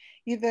Zareen,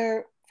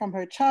 either from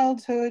her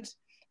childhood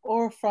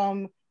or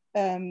from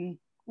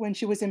when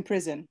she was in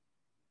prison?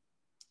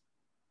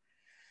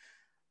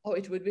 Oh,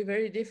 it would be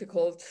very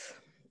difficult.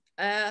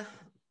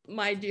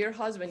 My dear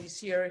husband is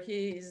here.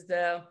 He is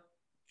the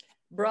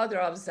brother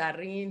of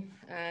Zareen,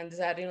 and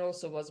Zareen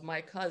also was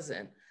my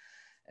cousin.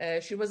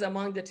 She was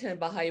among the 10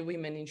 Baha'i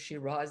women in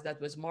Shiraz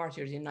that was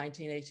martyred in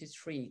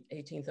 1983,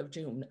 18th of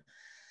June.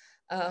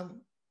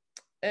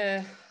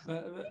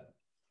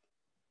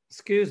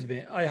 Excuse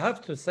me, I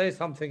have to say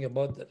something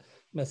about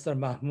Mr.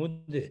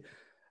 Mahmoudi.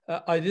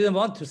 I didn't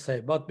want to say,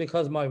 but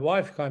because my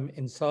wife came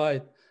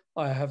inside,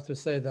 I have to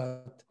say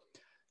that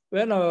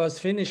when I was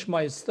finished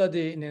my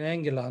study in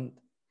England,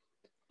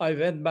 I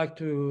went back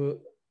to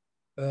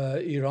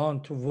Iran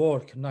to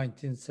work in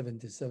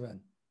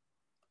 1977.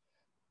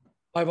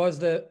 I was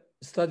the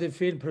study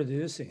film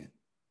producing.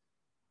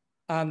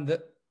 And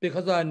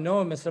because I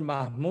know Mr.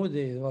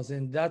 Mahmoudi was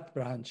in that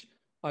branch,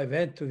 I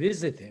went to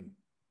visit him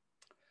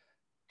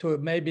to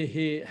maybe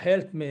he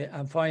helped me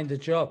and find a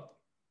job.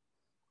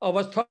 I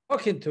was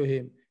talking to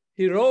him.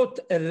 He wrote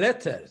a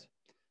letter,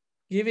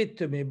 give it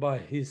to me by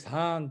his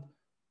hand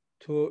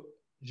to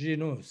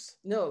Jinus.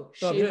 No,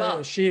 Shiva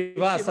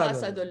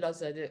Asadullah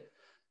Zadeh.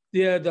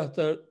 Dear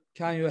doctor,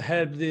 can you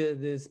help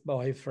this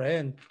my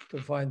friend to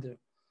find her?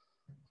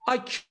 I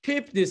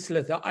keep this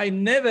letter. I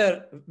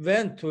never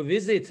went to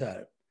visit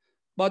her,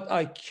 but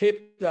I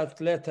keep that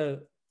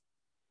letter,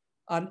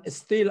 and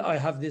still I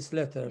have this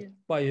letter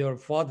by your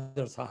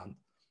father's hand.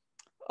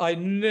 I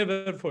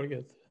never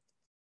forget.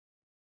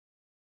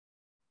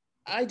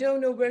 I don't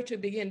know where to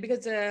begin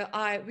because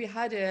we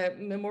had a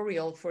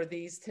memorial for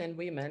these 10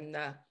 women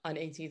on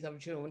 18th of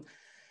June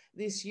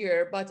this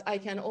year, but I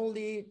can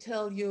only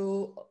tell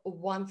you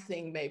one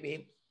thing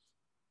maybe.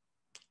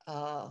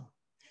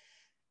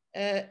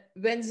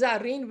 When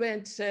Zareen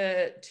went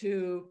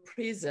to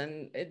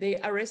prison, they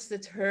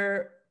arrested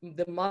her,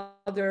 the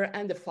mother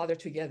and the father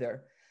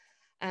together.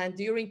 And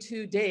during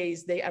 2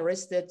 days, they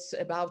arrested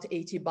about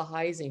 80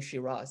 Baha'is in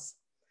Shiraz.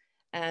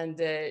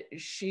 And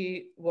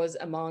she was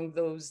among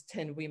those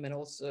 10 women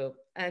also.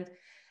 And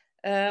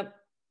the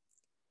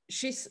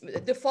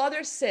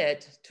father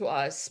said to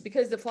us,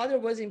 because the father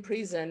was in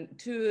prison,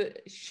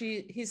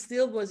 he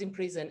still was in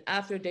prison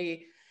after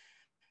they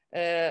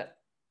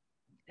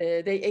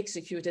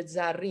executed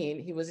Zareen.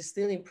 He was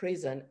still in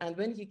prison. And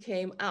when he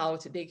came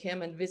out, they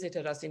came and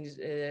visited us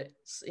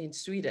in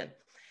Sweden.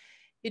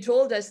 He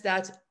told us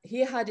that he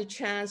had a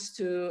chance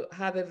to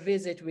have a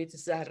visit with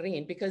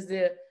Zareen because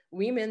the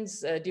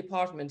women's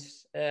department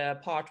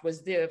part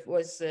was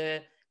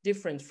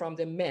different from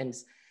the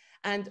men's.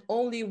 And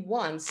only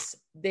once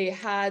they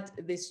had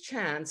this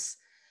chance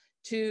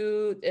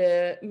to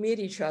meet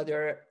each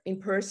other in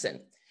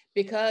person,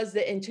 because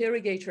the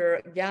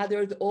interrogator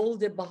gathered all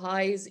the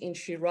Baha'is in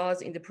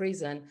Shiraz in the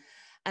prison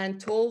and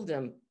told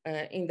them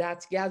in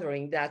that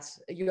gathering that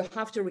you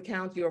have to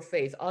recount your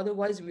faith,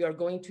 otherwise we are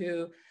going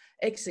to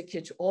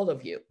execute all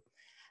of you.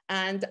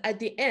 And at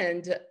the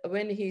end,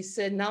 when he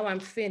said, now I'm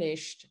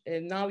finished,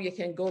 and now you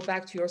can go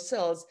back to your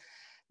cells,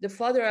 the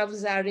father of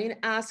Zareen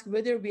asked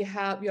whether we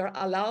are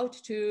allowed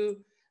to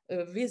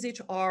visit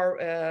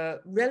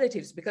our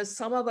relatives, because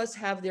some of us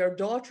have their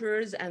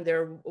daughters and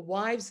their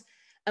wives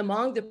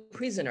among the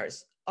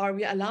prisoners. Are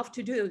we allowed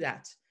to do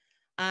that?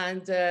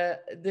 And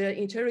the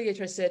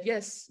interrogator said,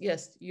 yes,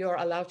 you're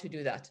allowed to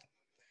do that.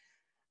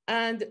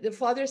 And the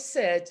father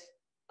said,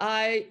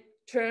 I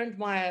turned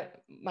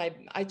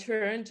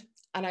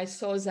and I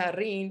saw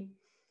Zareen,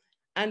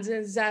 and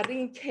then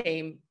Zareen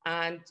came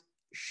and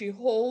she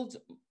held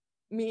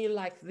me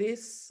like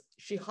this.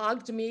 She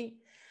hugged me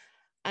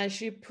and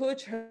she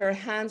put her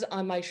hands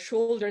on my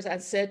shoulders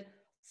and said,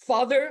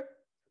 Father,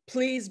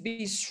 please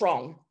be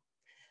strong.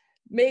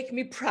 Make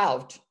me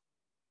proud.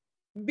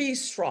 Be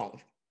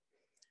strong.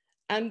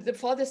 And the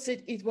father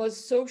said, it was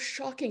so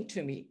shocking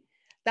to me.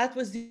 That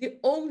was the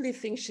only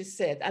thing she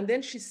said. And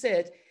then she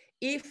said,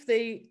 if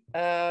they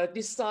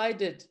decide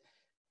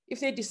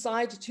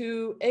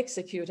to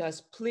execute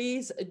us,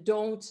 please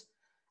don't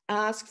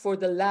ask for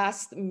the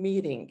last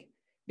meeting,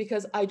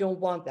 because I don't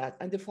want that.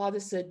 And the father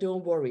said,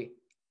 don't worry,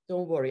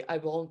 I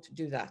won't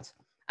do that.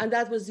 And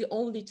that was the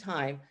only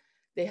time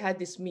they had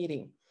this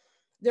meeting.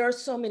 There are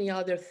so many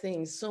other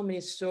things, so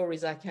many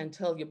stories I can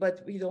tell you,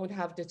 but we don't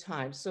have the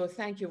time. So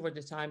thank you for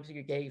the time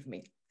you gave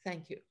me.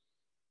 Thank you.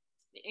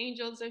 the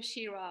angels of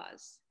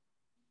Shiraz.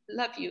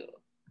 Love you.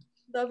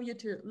 Love you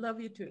too. Love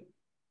you too.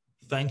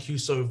 Thank you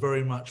so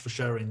very much for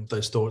sharing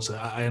those thoughts.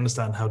 I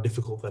understand how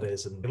difficult that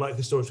is. And like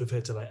the stories we've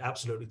heard today,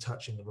 absolutely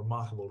touching and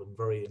remarkable and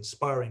very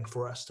inspiring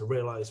for us to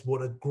realize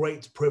what a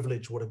great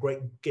privilege, what a great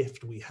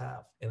gift we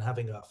have in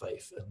having our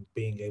faith and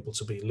being able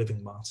to be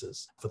living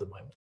martyrs for the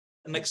moment.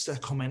 Next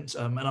comment,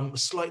 and I'm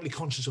slightly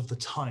conscious of the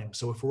time,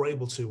 so if we're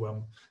able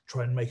to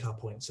try and make our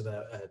points in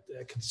a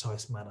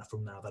concise manner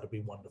from now, that'd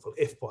be wonderful,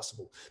 if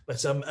possible. But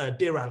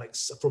dear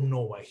Alex from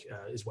Norway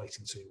is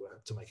waiting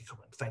to make a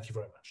comment. Thank you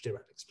very much. Dear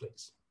Alex,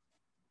 please.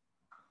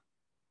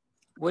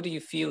 What do you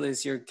feel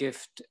is your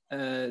gift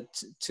to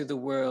the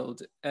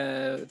world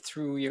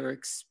through your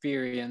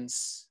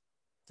experience,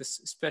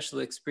 this special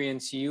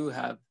experience you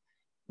have?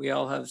 We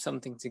all have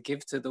something to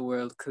give to the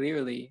world,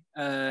 clearly,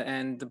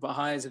 and the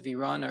Baha'is of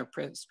Iran are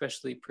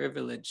especially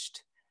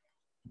privileged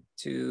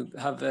to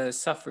have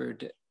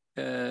suffered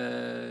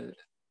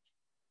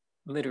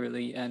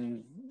literally,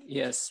 and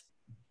yes.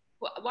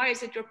 Why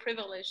is it your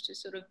privilege to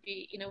sort of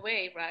be, in a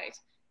way, right,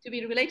 to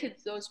be related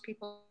to those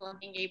people and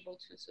being able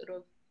to sort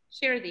of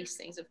share these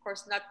things? Of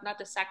course, not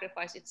the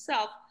sacrifice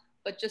itself,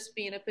 but just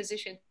be in a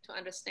position to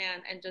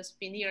understand and just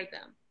be near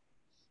them.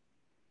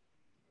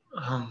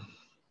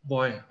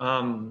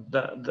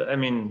 I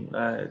mean,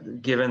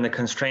 given the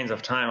constraints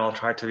of time, I'll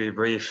try to be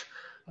brief.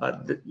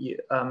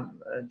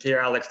 Dear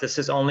Alex, this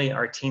is only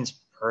our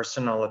team's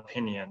personal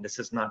opinion. This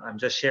is not, I'm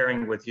just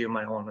sharing with you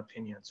my own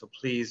opinion. So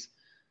please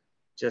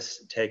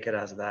just take it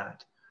as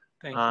that.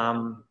 Thank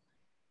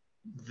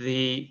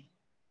you.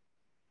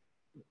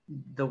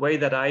 The way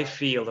that I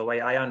feel, the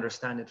way I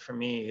understand it for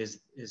me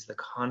is the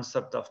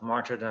concept of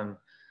martyrdom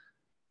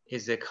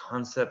is a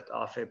concept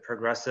of a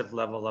progressive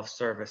level of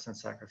service and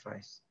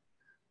sacrifice.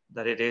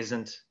 That it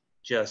isn't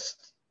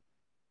just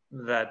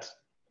that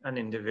an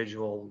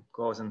individual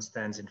goes and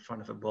stands in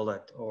front of a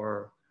bullet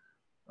or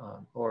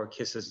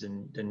kisses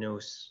the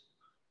noose.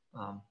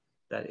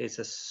 That it's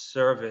a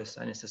service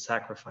and it's a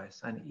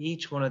sacrifice. And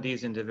each one of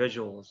these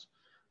individuals,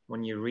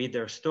 when you read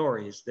their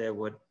stories, they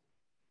would,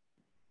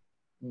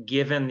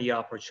 given the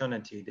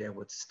opportunity, they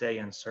would stay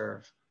and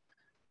serve.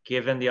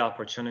 Given the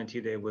opportunity,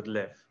 they would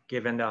live.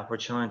 Given the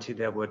opportunity,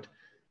 they would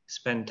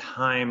spend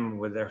time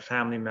with their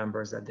family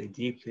members that they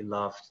deeply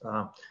loved.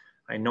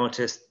 I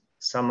noticed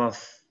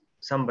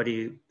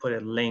somebody put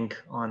a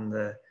link on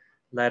the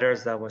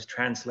letters that was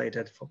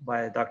translated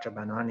by Dr.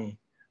 Banani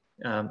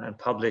and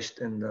published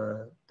in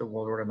the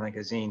World Order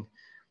magazine.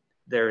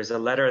 There is a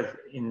letter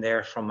in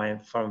there from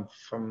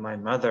my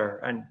mother,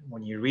 and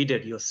when you read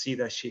it, you'll see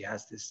that she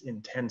has this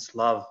intense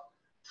love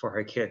for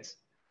her kids.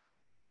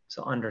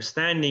 So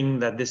understanding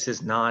that this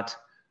is not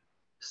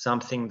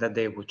something that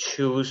they would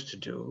choose to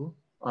do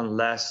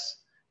unless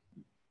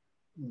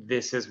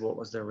this is what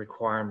was the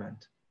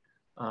requirement.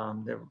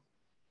 The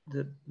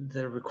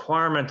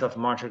requirement of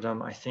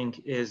martyrdom, I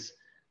think, is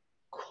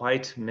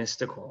quite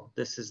mystical.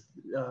 This is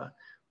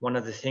one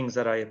of the things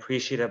that I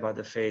appreciate about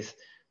the faith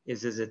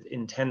is its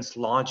intense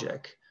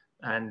logic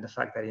and the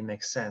fact that it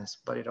makes sense,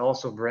 but it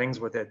also brings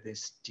with it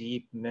this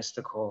deep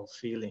mystical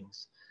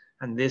feelings.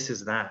 And this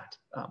is that.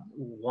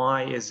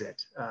 Why is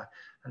it?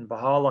 And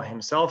Baha'u'lláh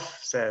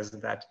himself says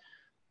that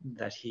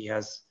he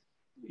has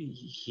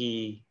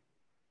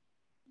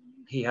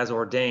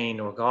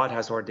ordained, or God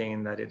has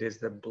ordained, that it is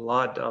the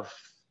blood of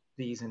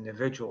these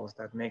individuals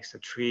that makes the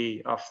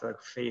tree of the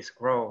faith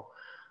grow.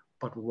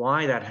 But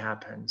why that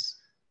happens,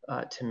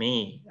 to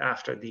me,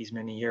 after these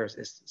many years,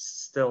 is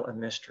still a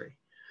mystery.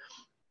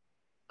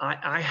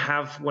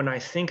 When I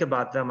think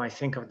about them, I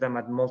think of them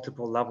at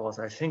multiple levels.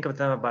 I think of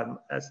them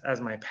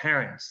as my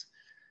parents.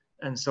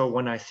 And so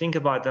when I think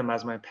about them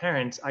as my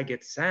parents, I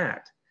get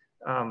sad.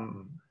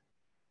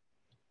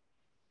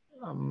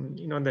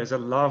 There's a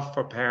love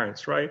for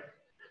parents, right?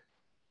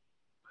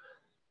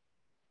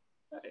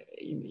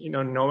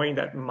 Knowing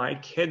that my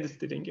kids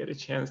didn't get a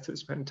chance to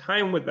spend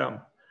time with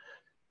them,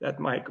 that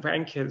my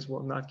grandkids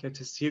will not get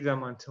to see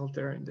them until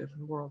they're in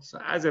different worlds. So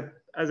as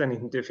an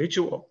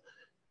individual,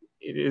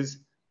 it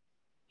is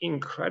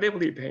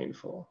incredibly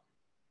painful,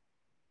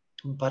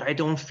 but I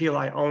don't feel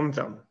I own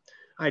them.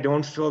 I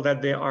don't feel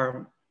that they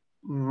are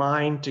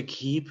mine to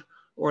keep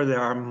or they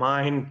are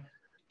mine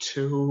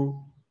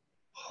to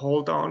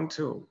hold on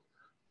to.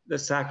 The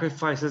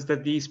sacrifices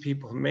that these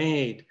people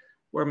made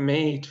were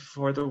made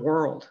for the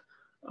world.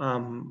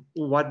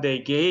 What they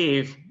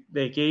gave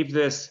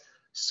this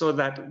so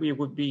that we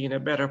would be in a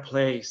better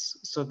place,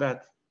 so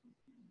that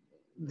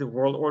the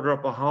world order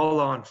of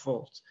Baha'u'lláh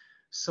unfolds.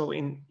 So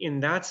in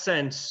that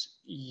sense,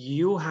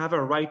 you have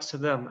a right to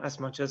them as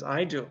much as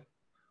I do.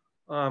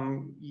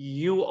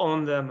 You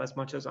own them as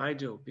much as I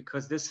do,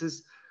 because this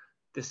is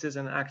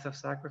an act of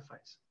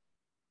sacrifice.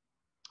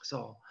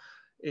 So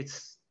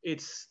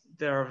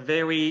they're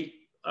very,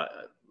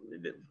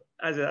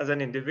 as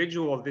an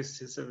individual,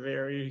 this is a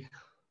very,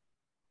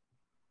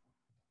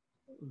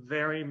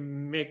 very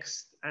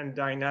mixed and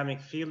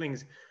dynamic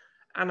feelings.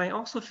 And I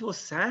also feel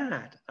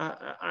sad.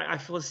 I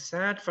feel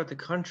sad for the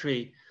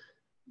country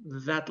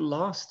that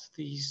lost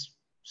these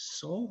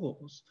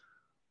souls.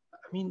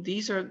 mean,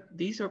 these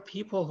are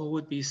people who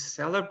would be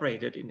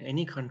celebrated in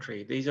any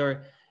country. These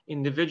are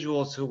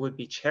individuals who would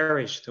be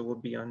cherished, who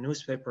would be on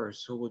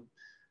newspapers, who would,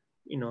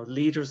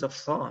 leaders of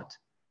thought,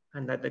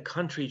 and that the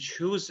country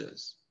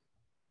chooses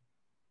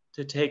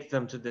to take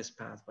them to this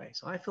pathway.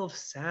 So I feel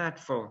sad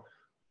for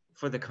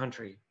the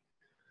country.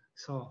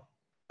 So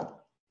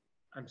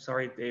I'm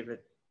sorry, David.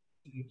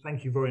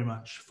 Thank you very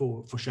much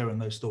for sharing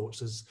those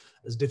thoughts,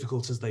 as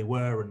difficult as they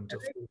were, and of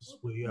course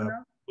we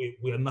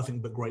are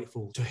nothing but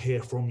grateful to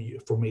hear from you,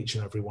 from each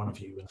and every one of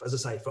you. And as I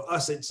say, for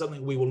us, it's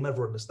something we will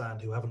never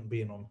understand who haven't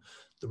been on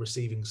the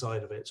receiving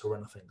side of it or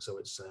anything. So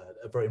it's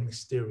a very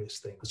mysterious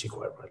thing, as you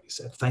quite rightly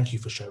said. Thank you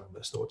for sharing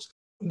those thoughts.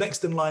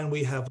 Next in line,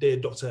 we have dear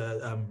Dr.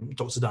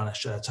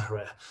 Danish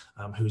Tahrir,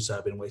 who's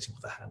been waiting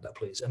with a hand up,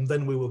 please. And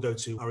then we will go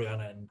to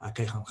Ariana and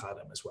Kayhan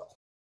Khadem as well.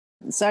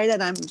 Sorry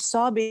that I'm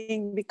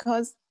sobbing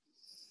because,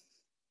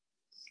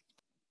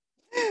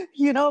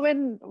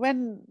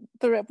 when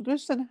the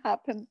revolution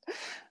happened,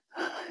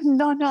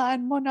 Nana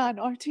and Mona and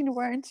Artin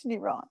weren't in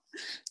Iran.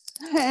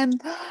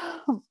 And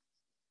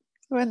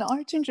when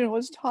Artin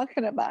was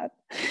talking about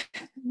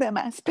them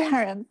as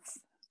parents,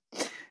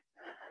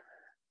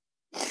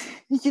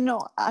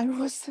 I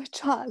was a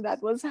child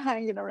that was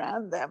hanging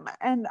around them.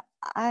 And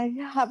I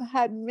have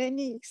had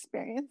many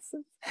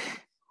experiences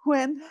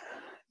when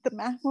the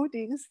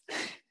Mahmoudis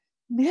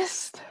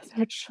missed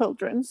their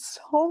children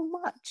so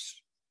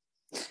much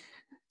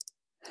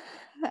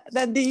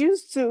that they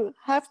used to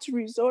have to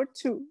resort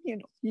to,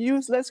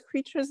 useless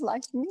creatures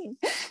like me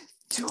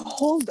to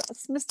hold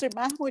us. Mr.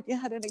 Mahmoudi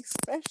had an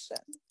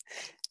expression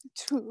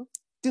to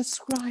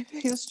describe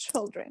his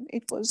children.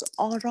 It was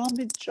Aram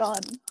Jan,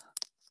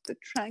 the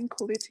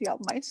tranquility of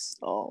my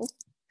soul.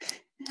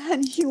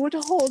 And he would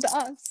hold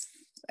us,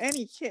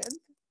 any kid,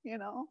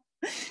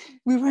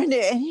 We weren't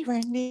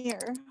anywhere near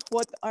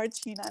what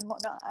Artin and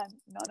Mona and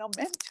Nana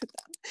meant to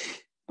them,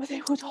 but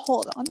they would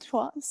hold on to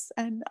us.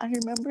 And I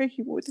remember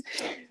he would,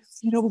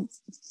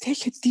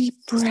 take a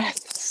deep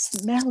breath,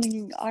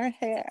 smelling our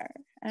hair,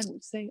 and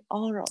would say,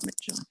 Aram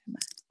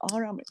Janaman.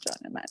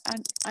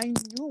 And I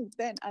knew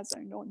then, as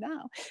I know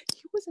now,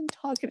 he wasn't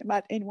talking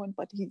about anyone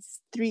but these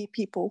three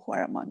people who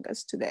are among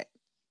us today.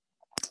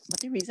 But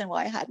the reason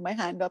why I had my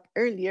hand up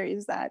earlier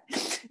is that,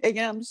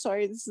 again, I'm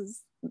sorry, this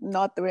is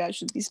not the way I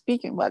should be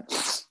speaking, but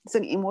it's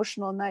an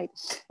emotional night.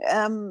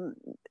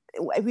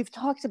 We've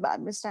talked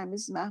about Mr. and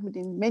Mrs. Mahmoudi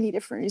in many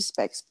different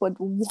respects, but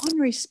one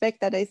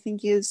respect that I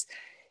think is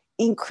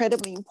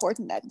incredibly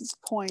important at this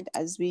point,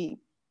 as we've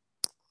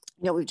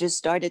just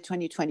started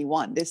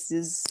 2021. This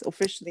is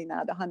officially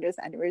now the 100th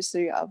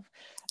anniversary of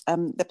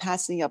the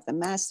passing of the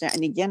Master.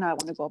 And again, I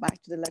want to go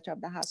back to the letter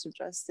of the House of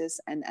Justice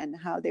and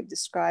how they've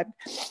described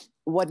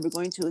what we're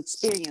going to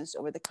experience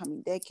over the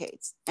coming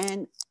decades.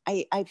 And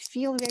I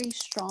feel very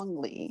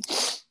strongly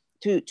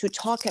to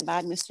talk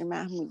about Mr.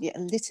 Mahmoudi a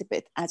little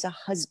bit as a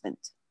husband,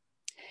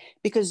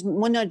 because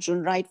Mona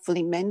Jun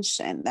rightfully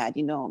mentioned that,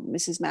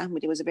 Mrs.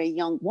 Mahmoudi was a very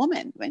young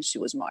woman when she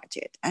was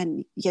martyred,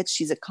 and yet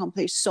she's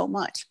accomplished so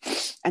much.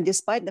 And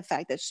despite the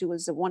fact that she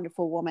was a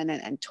wonderful woman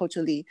and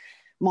totally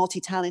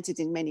multi-talented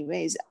in many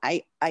ways,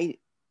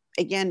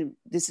 again,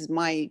 this is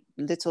my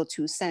little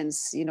 2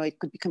 cents, it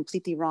could be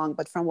completely wrong,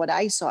 but from what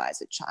I saw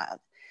as a child,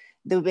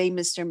 the way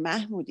Mr.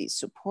 Mahmoudi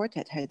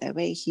supported her, the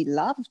way he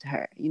loved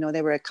her,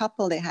 they were a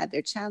couple, they had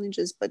their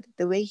challenges, but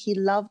the way he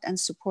loved and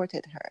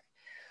supported her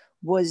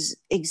was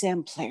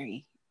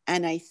exemplary.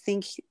 And I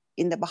think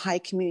in the Baha'i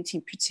community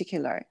in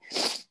particular,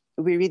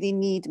 we really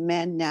need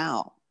men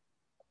now.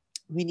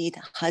 We need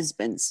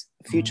husbands,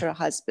 future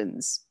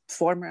husbands,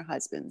 former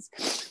husbands,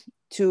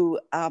 to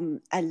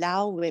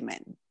allow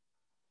women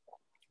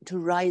to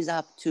rise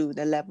up to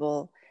the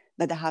level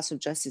that the House of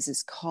Justice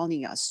is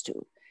calling us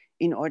to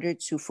in order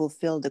to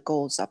fulfill the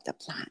goals of the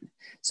plan.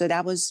 So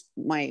that was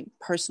my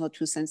personal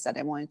 2 cents that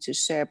I wanted to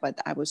share, but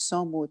I was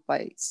so moved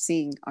by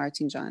seeing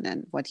Artin Jan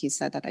and what he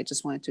said that I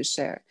just wanted to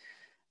share.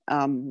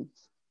 I'm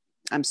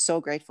so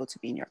grateful to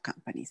be in your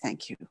company.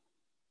 Thank you.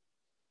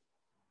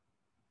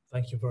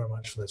 Thank you very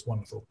much for those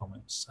wonderful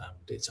comments,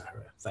 dear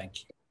Tahrir.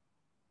 Thank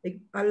you.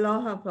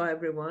 Aloha for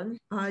everyone.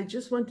 I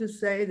just want to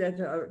say that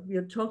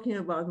you're talking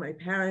about my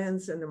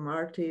parents and the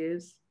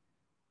martyrs.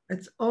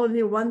 It's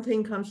only one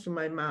thing comes to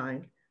my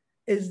mind,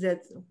 is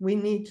that we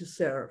need to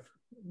serve.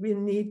 We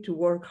need to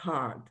work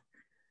hard.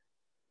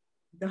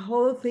 The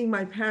whole thing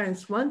my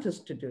parents want us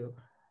to do,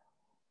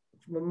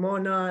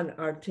 Mona and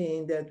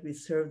Artin, that we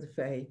serve the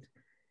faith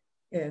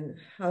and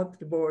help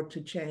the board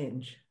to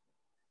change.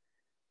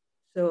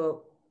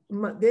 So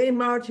they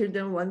martyred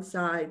on one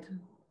side.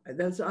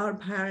 That's our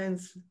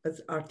parents,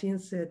 as Artin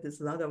said,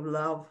 there's a lot of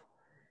love.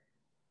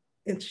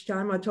 Each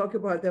time I talk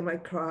about them, I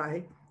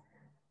cry.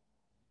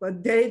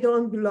 But they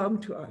don't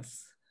belong to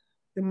us.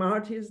 The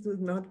martyrs do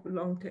not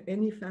belong to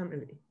any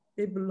family.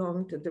 They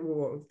belong to the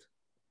world,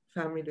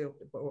 family of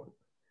the world.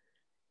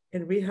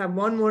 And we have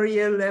 1 more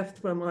year left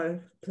from our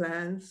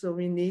plan, so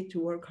we need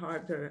to work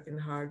harder and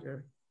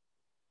harder.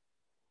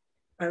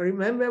 I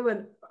remember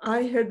when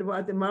I heard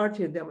about the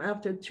martyrdom,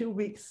 after 2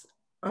 weeks,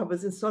 I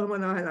was in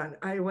Solomon Island.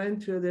 I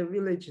went to the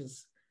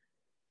villages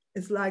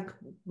It's like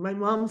my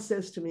mom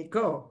says to me,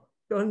 go,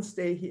 don't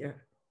stay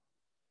here.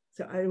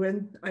 So I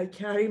went, I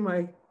carry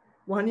my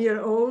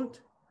 1-year-old,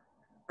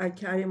 I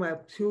carry my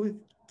 3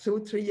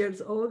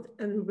 years old,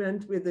 and we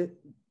went with a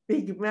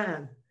big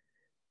man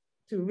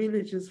to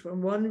villages,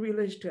 from one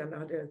village to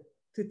another,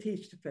 to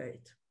teach the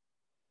faith.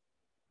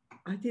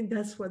 I think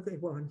that's what they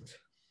want.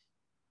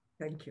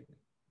 Thank you.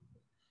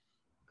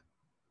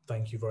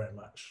 Thank you very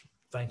much.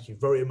 Thank you.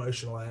 Very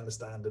emotional, I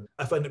understand. And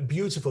I find it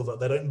beautiful that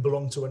they don't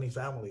belong to any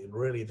family. And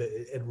really,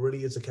 it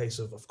really is a case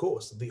of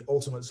course, the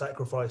ultimate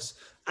sacrifice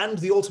and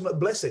the ultimate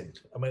blessing.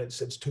 I mean,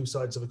 it's two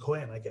sides of a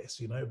coin, I guess,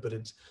 you know, but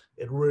it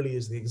really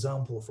is the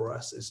example for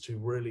us, is to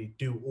really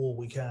do all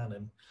we can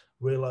and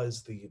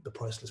realize the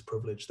priceless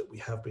privilege that we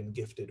have been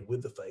gifted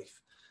with the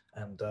faith,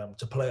 and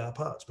to play our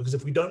parts. Because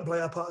if we don't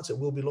play our parts, it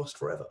will be lost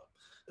forever.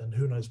 And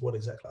who knows what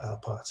exactly our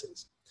part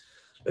is.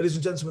 Ladies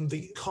and gentlemen,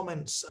 the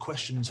comments,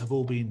 questions have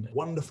all been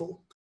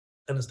wonderful.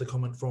 And as the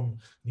comment from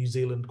New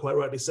Zealand quite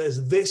rightly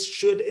says, this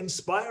should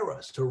inspire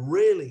us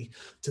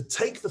to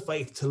take the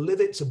faith, to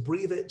live it, to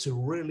breathe it, to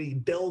really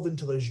delve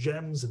into those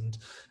gems and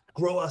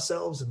grow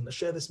ourselves and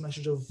share this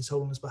message of His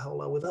Holiness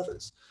Baha'u'lláh with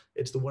others.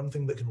 It's the one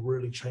thing that can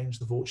really change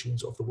the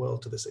fortunes of the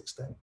world to this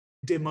extent.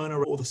 Dear Mona,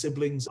 or the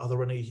siblings, are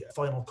there any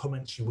final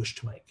comments you wish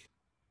to make?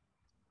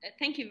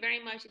 Thank you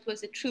very much. It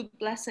was a true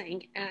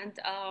blessing. And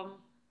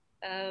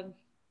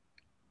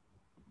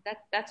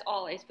that's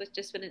all. It was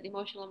just been an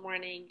emotional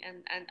morning,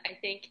 and I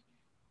think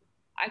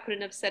I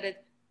couldn't have said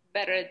it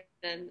better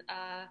than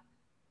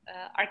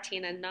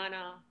Artin and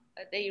Nana.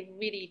 They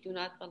really do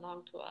not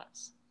belong to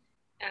us,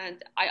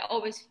 and I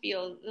always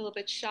feel a little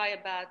bit shy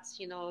about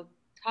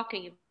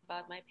talking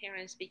about my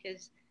parents,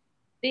 because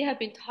they have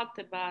been talked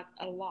about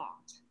a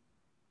lot,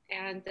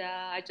 and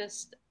I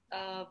just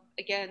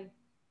again,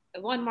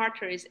 one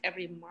martyr is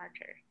every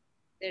martyr.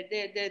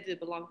 They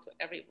belong to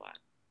everyone.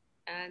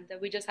 And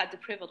we just had the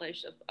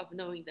privilege of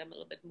knowing them a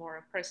little bit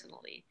more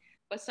personally.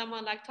 But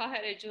someone like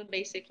Tahir June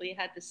basically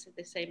had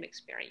the same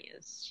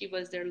experience. She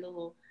was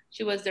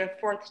their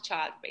fourth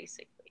child,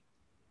 basically.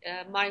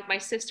 My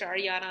sister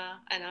Ariana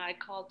and I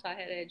called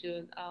Tahir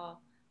June our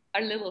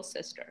little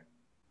sister.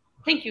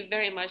 Thank you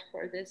very much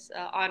for this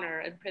honor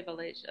and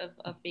privilege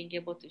of being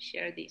able to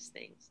share these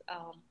things.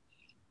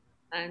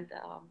 And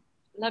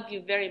love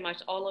you very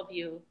much, all of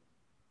you.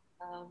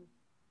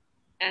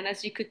 And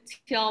as you could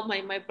tell,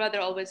 my brother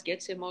always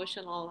gets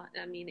emotional.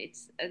 I mean,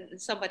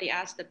 somebody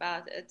asked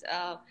about it.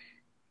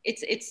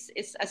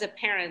 It's as a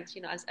parent,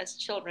 as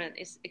children,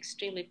 it's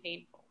extremely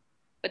painful.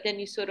 But then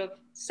you sort of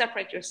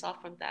separate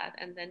yourself from that,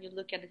 and then you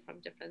look at it from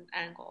a different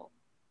angle,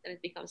 and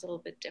it becomes a little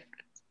bit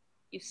different.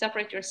 You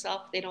separate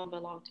yourself, they don't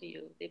belong to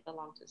you, they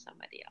belong to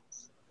somebody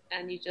else.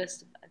 And you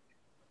just,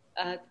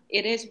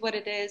 it is what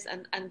it is,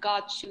 and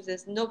God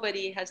chooses.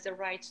 Nobody has the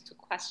right to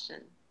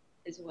question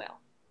His will.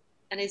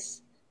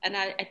 And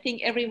I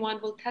think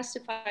everyone will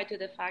testify to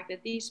the fact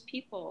that these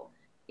people,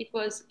 it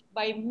was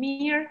by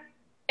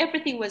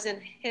everything was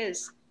in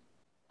His,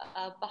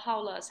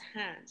 Baha'u'llah's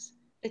hands.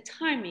 The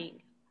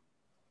timing,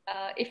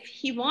 if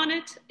He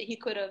wanted, He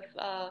could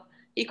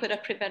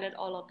have prevented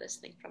all of this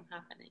thing from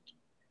happening.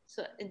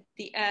 So in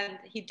the end,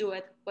 He do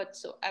it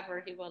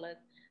whatsoever He willeth,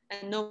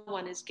 and no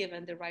one is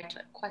given the right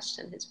to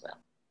question His will.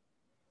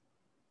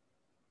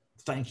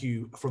 Thank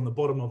you from the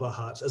bottom of our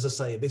hearts. As I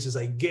say, this is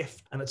a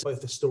gift, and it's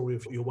both the story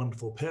of your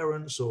wonderful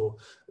parents, or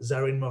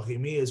Zarin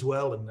Mahimi as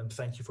well, and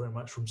thank you very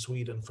much from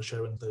Sweden for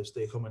sharing those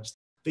dear comments.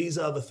 These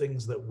are the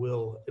things that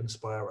will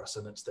inspire us,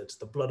 and it's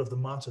the blood of the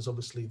martyrs,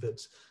 obviously,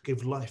 that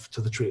give life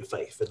to the tree of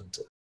faith, and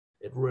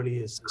it really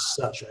is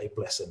such a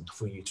blessing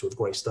for you to have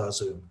graced our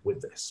Zoom with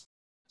this.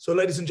 So,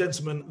 ladies and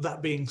gentlemen,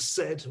 that being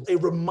said, a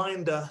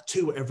reminder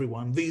to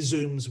everyone, these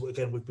Zooms,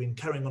 again, we've been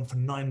carrying on for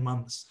 9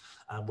 months,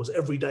 was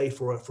every day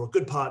for a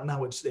good part.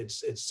 Now it's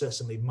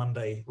certainly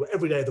Monday,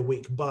 every day of the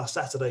week, bar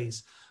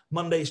Saturdays,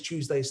 Mondays,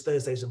 Tuesdays,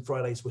 Thursdays, and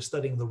Fridays. We're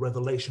studying the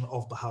Revelation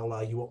of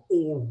Bahá'u'lláh. You are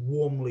all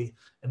warmly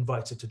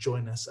invited to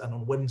join us. And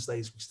on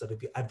Wednesdays, we study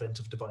the Advent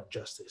of Divine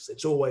Justice.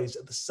 It's always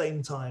at the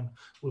same time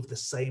with the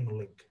same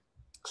link.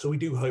 So we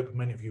do hope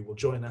many of you will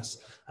join us.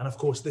 And of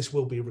course, this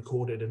will be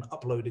recorded and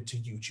uploaded to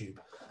YouTube.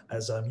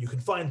 As you can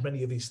find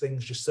many of these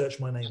things, just search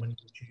my name on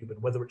YouTube.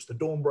 And whether it's the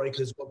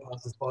Dawnbreakers, What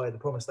Passes By, The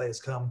Promised Day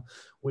Has Come,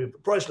 with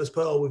Priceless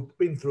Pearl, we've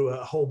been through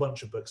a whole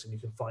bunch of books, and you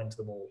can find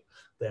them all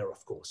there,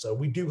 of course. So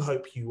we do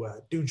hope you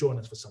do join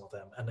us for some of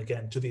them. And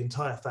again, to the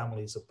entire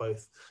families of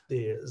both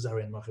the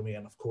Zarin Mahmoudi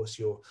and, of course,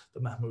 the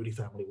Mahmoudi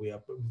family, we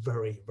are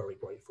very, very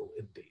grateful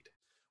indeed.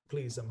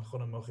 Please,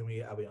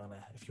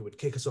 if you would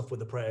kick us off with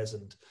the prayers,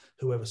 and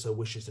whoever so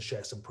wishes to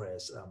share some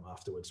prayers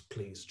afterwards,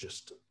 please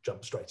just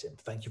jump straight in.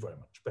 Thank you very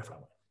much.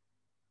 Beframway.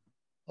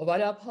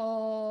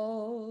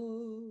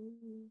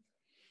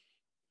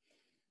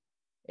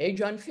 ای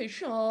جان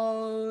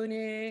فشان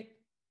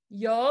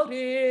یار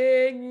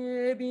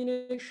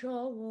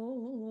بینشان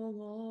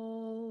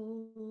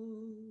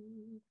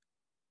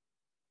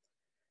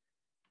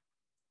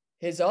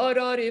هزار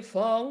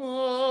عارفان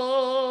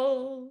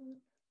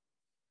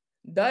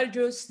در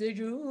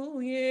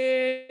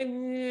جستجوی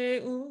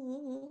او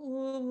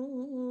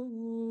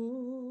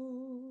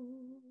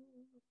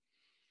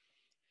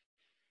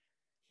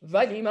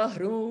ولی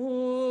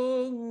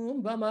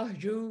محروم و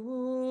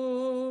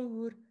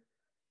مهجور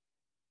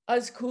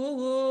از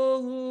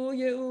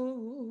کوی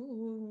او.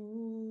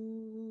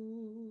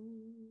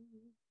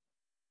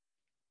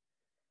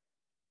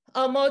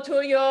 اما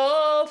تو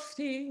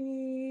یافتی،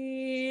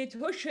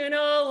 تو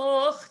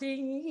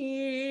شناختی،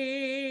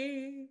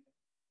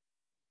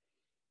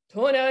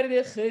 تو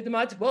نرد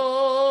خدمت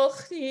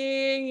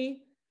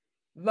باختی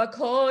و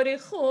کار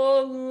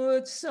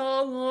خود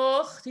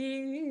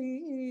ساختی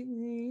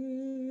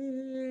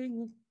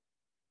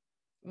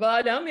و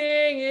علم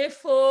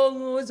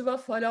فوز و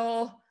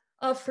فلاح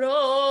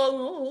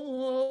افراختی.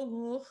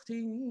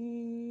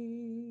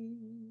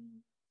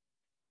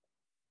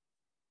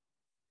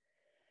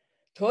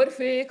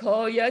 طرف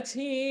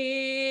حکایتی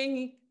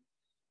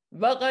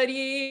و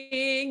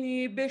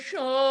غریب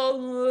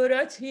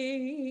بشارتی،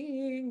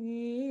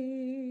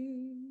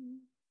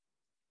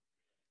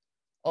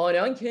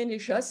 آنان که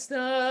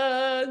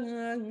نشستند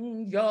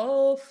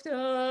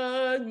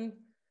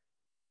یافتند،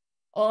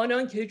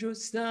 آنان که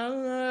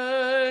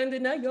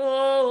جستند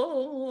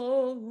نیافتند.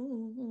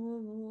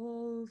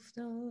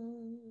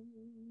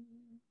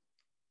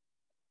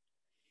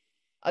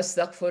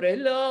 استغفر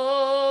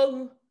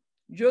الله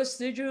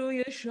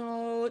جستجوی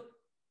شد،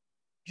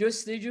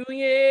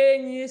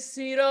 جستجوی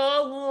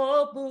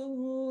سیراب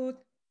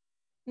بود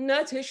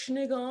نه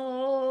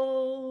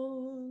تشنگان،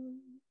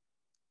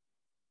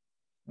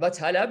 و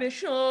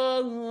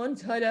طلبشان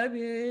طلب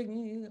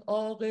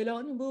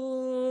عاقلان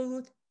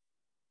بود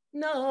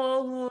نه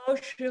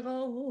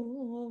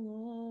عاشقان.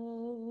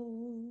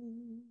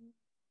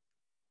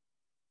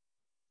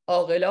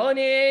 عاقلان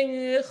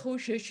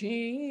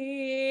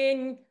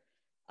خوششین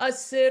از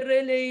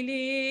سر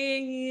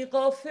لیلی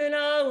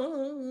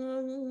غافلند،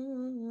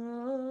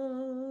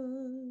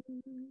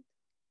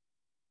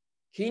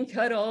 کین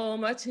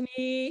کرامت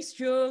نیست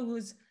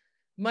جز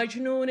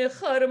مجنون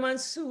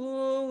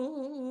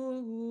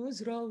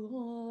خرمنسوز را.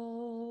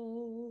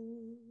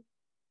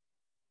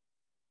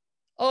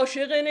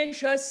 عاشق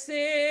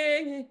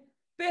نشسته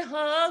به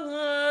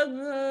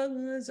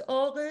از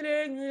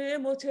عاقل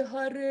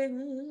متحرک،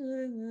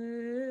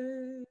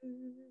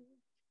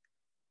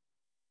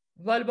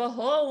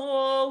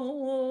 والبهاء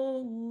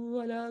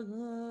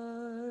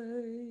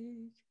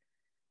علیک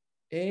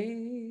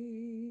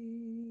ای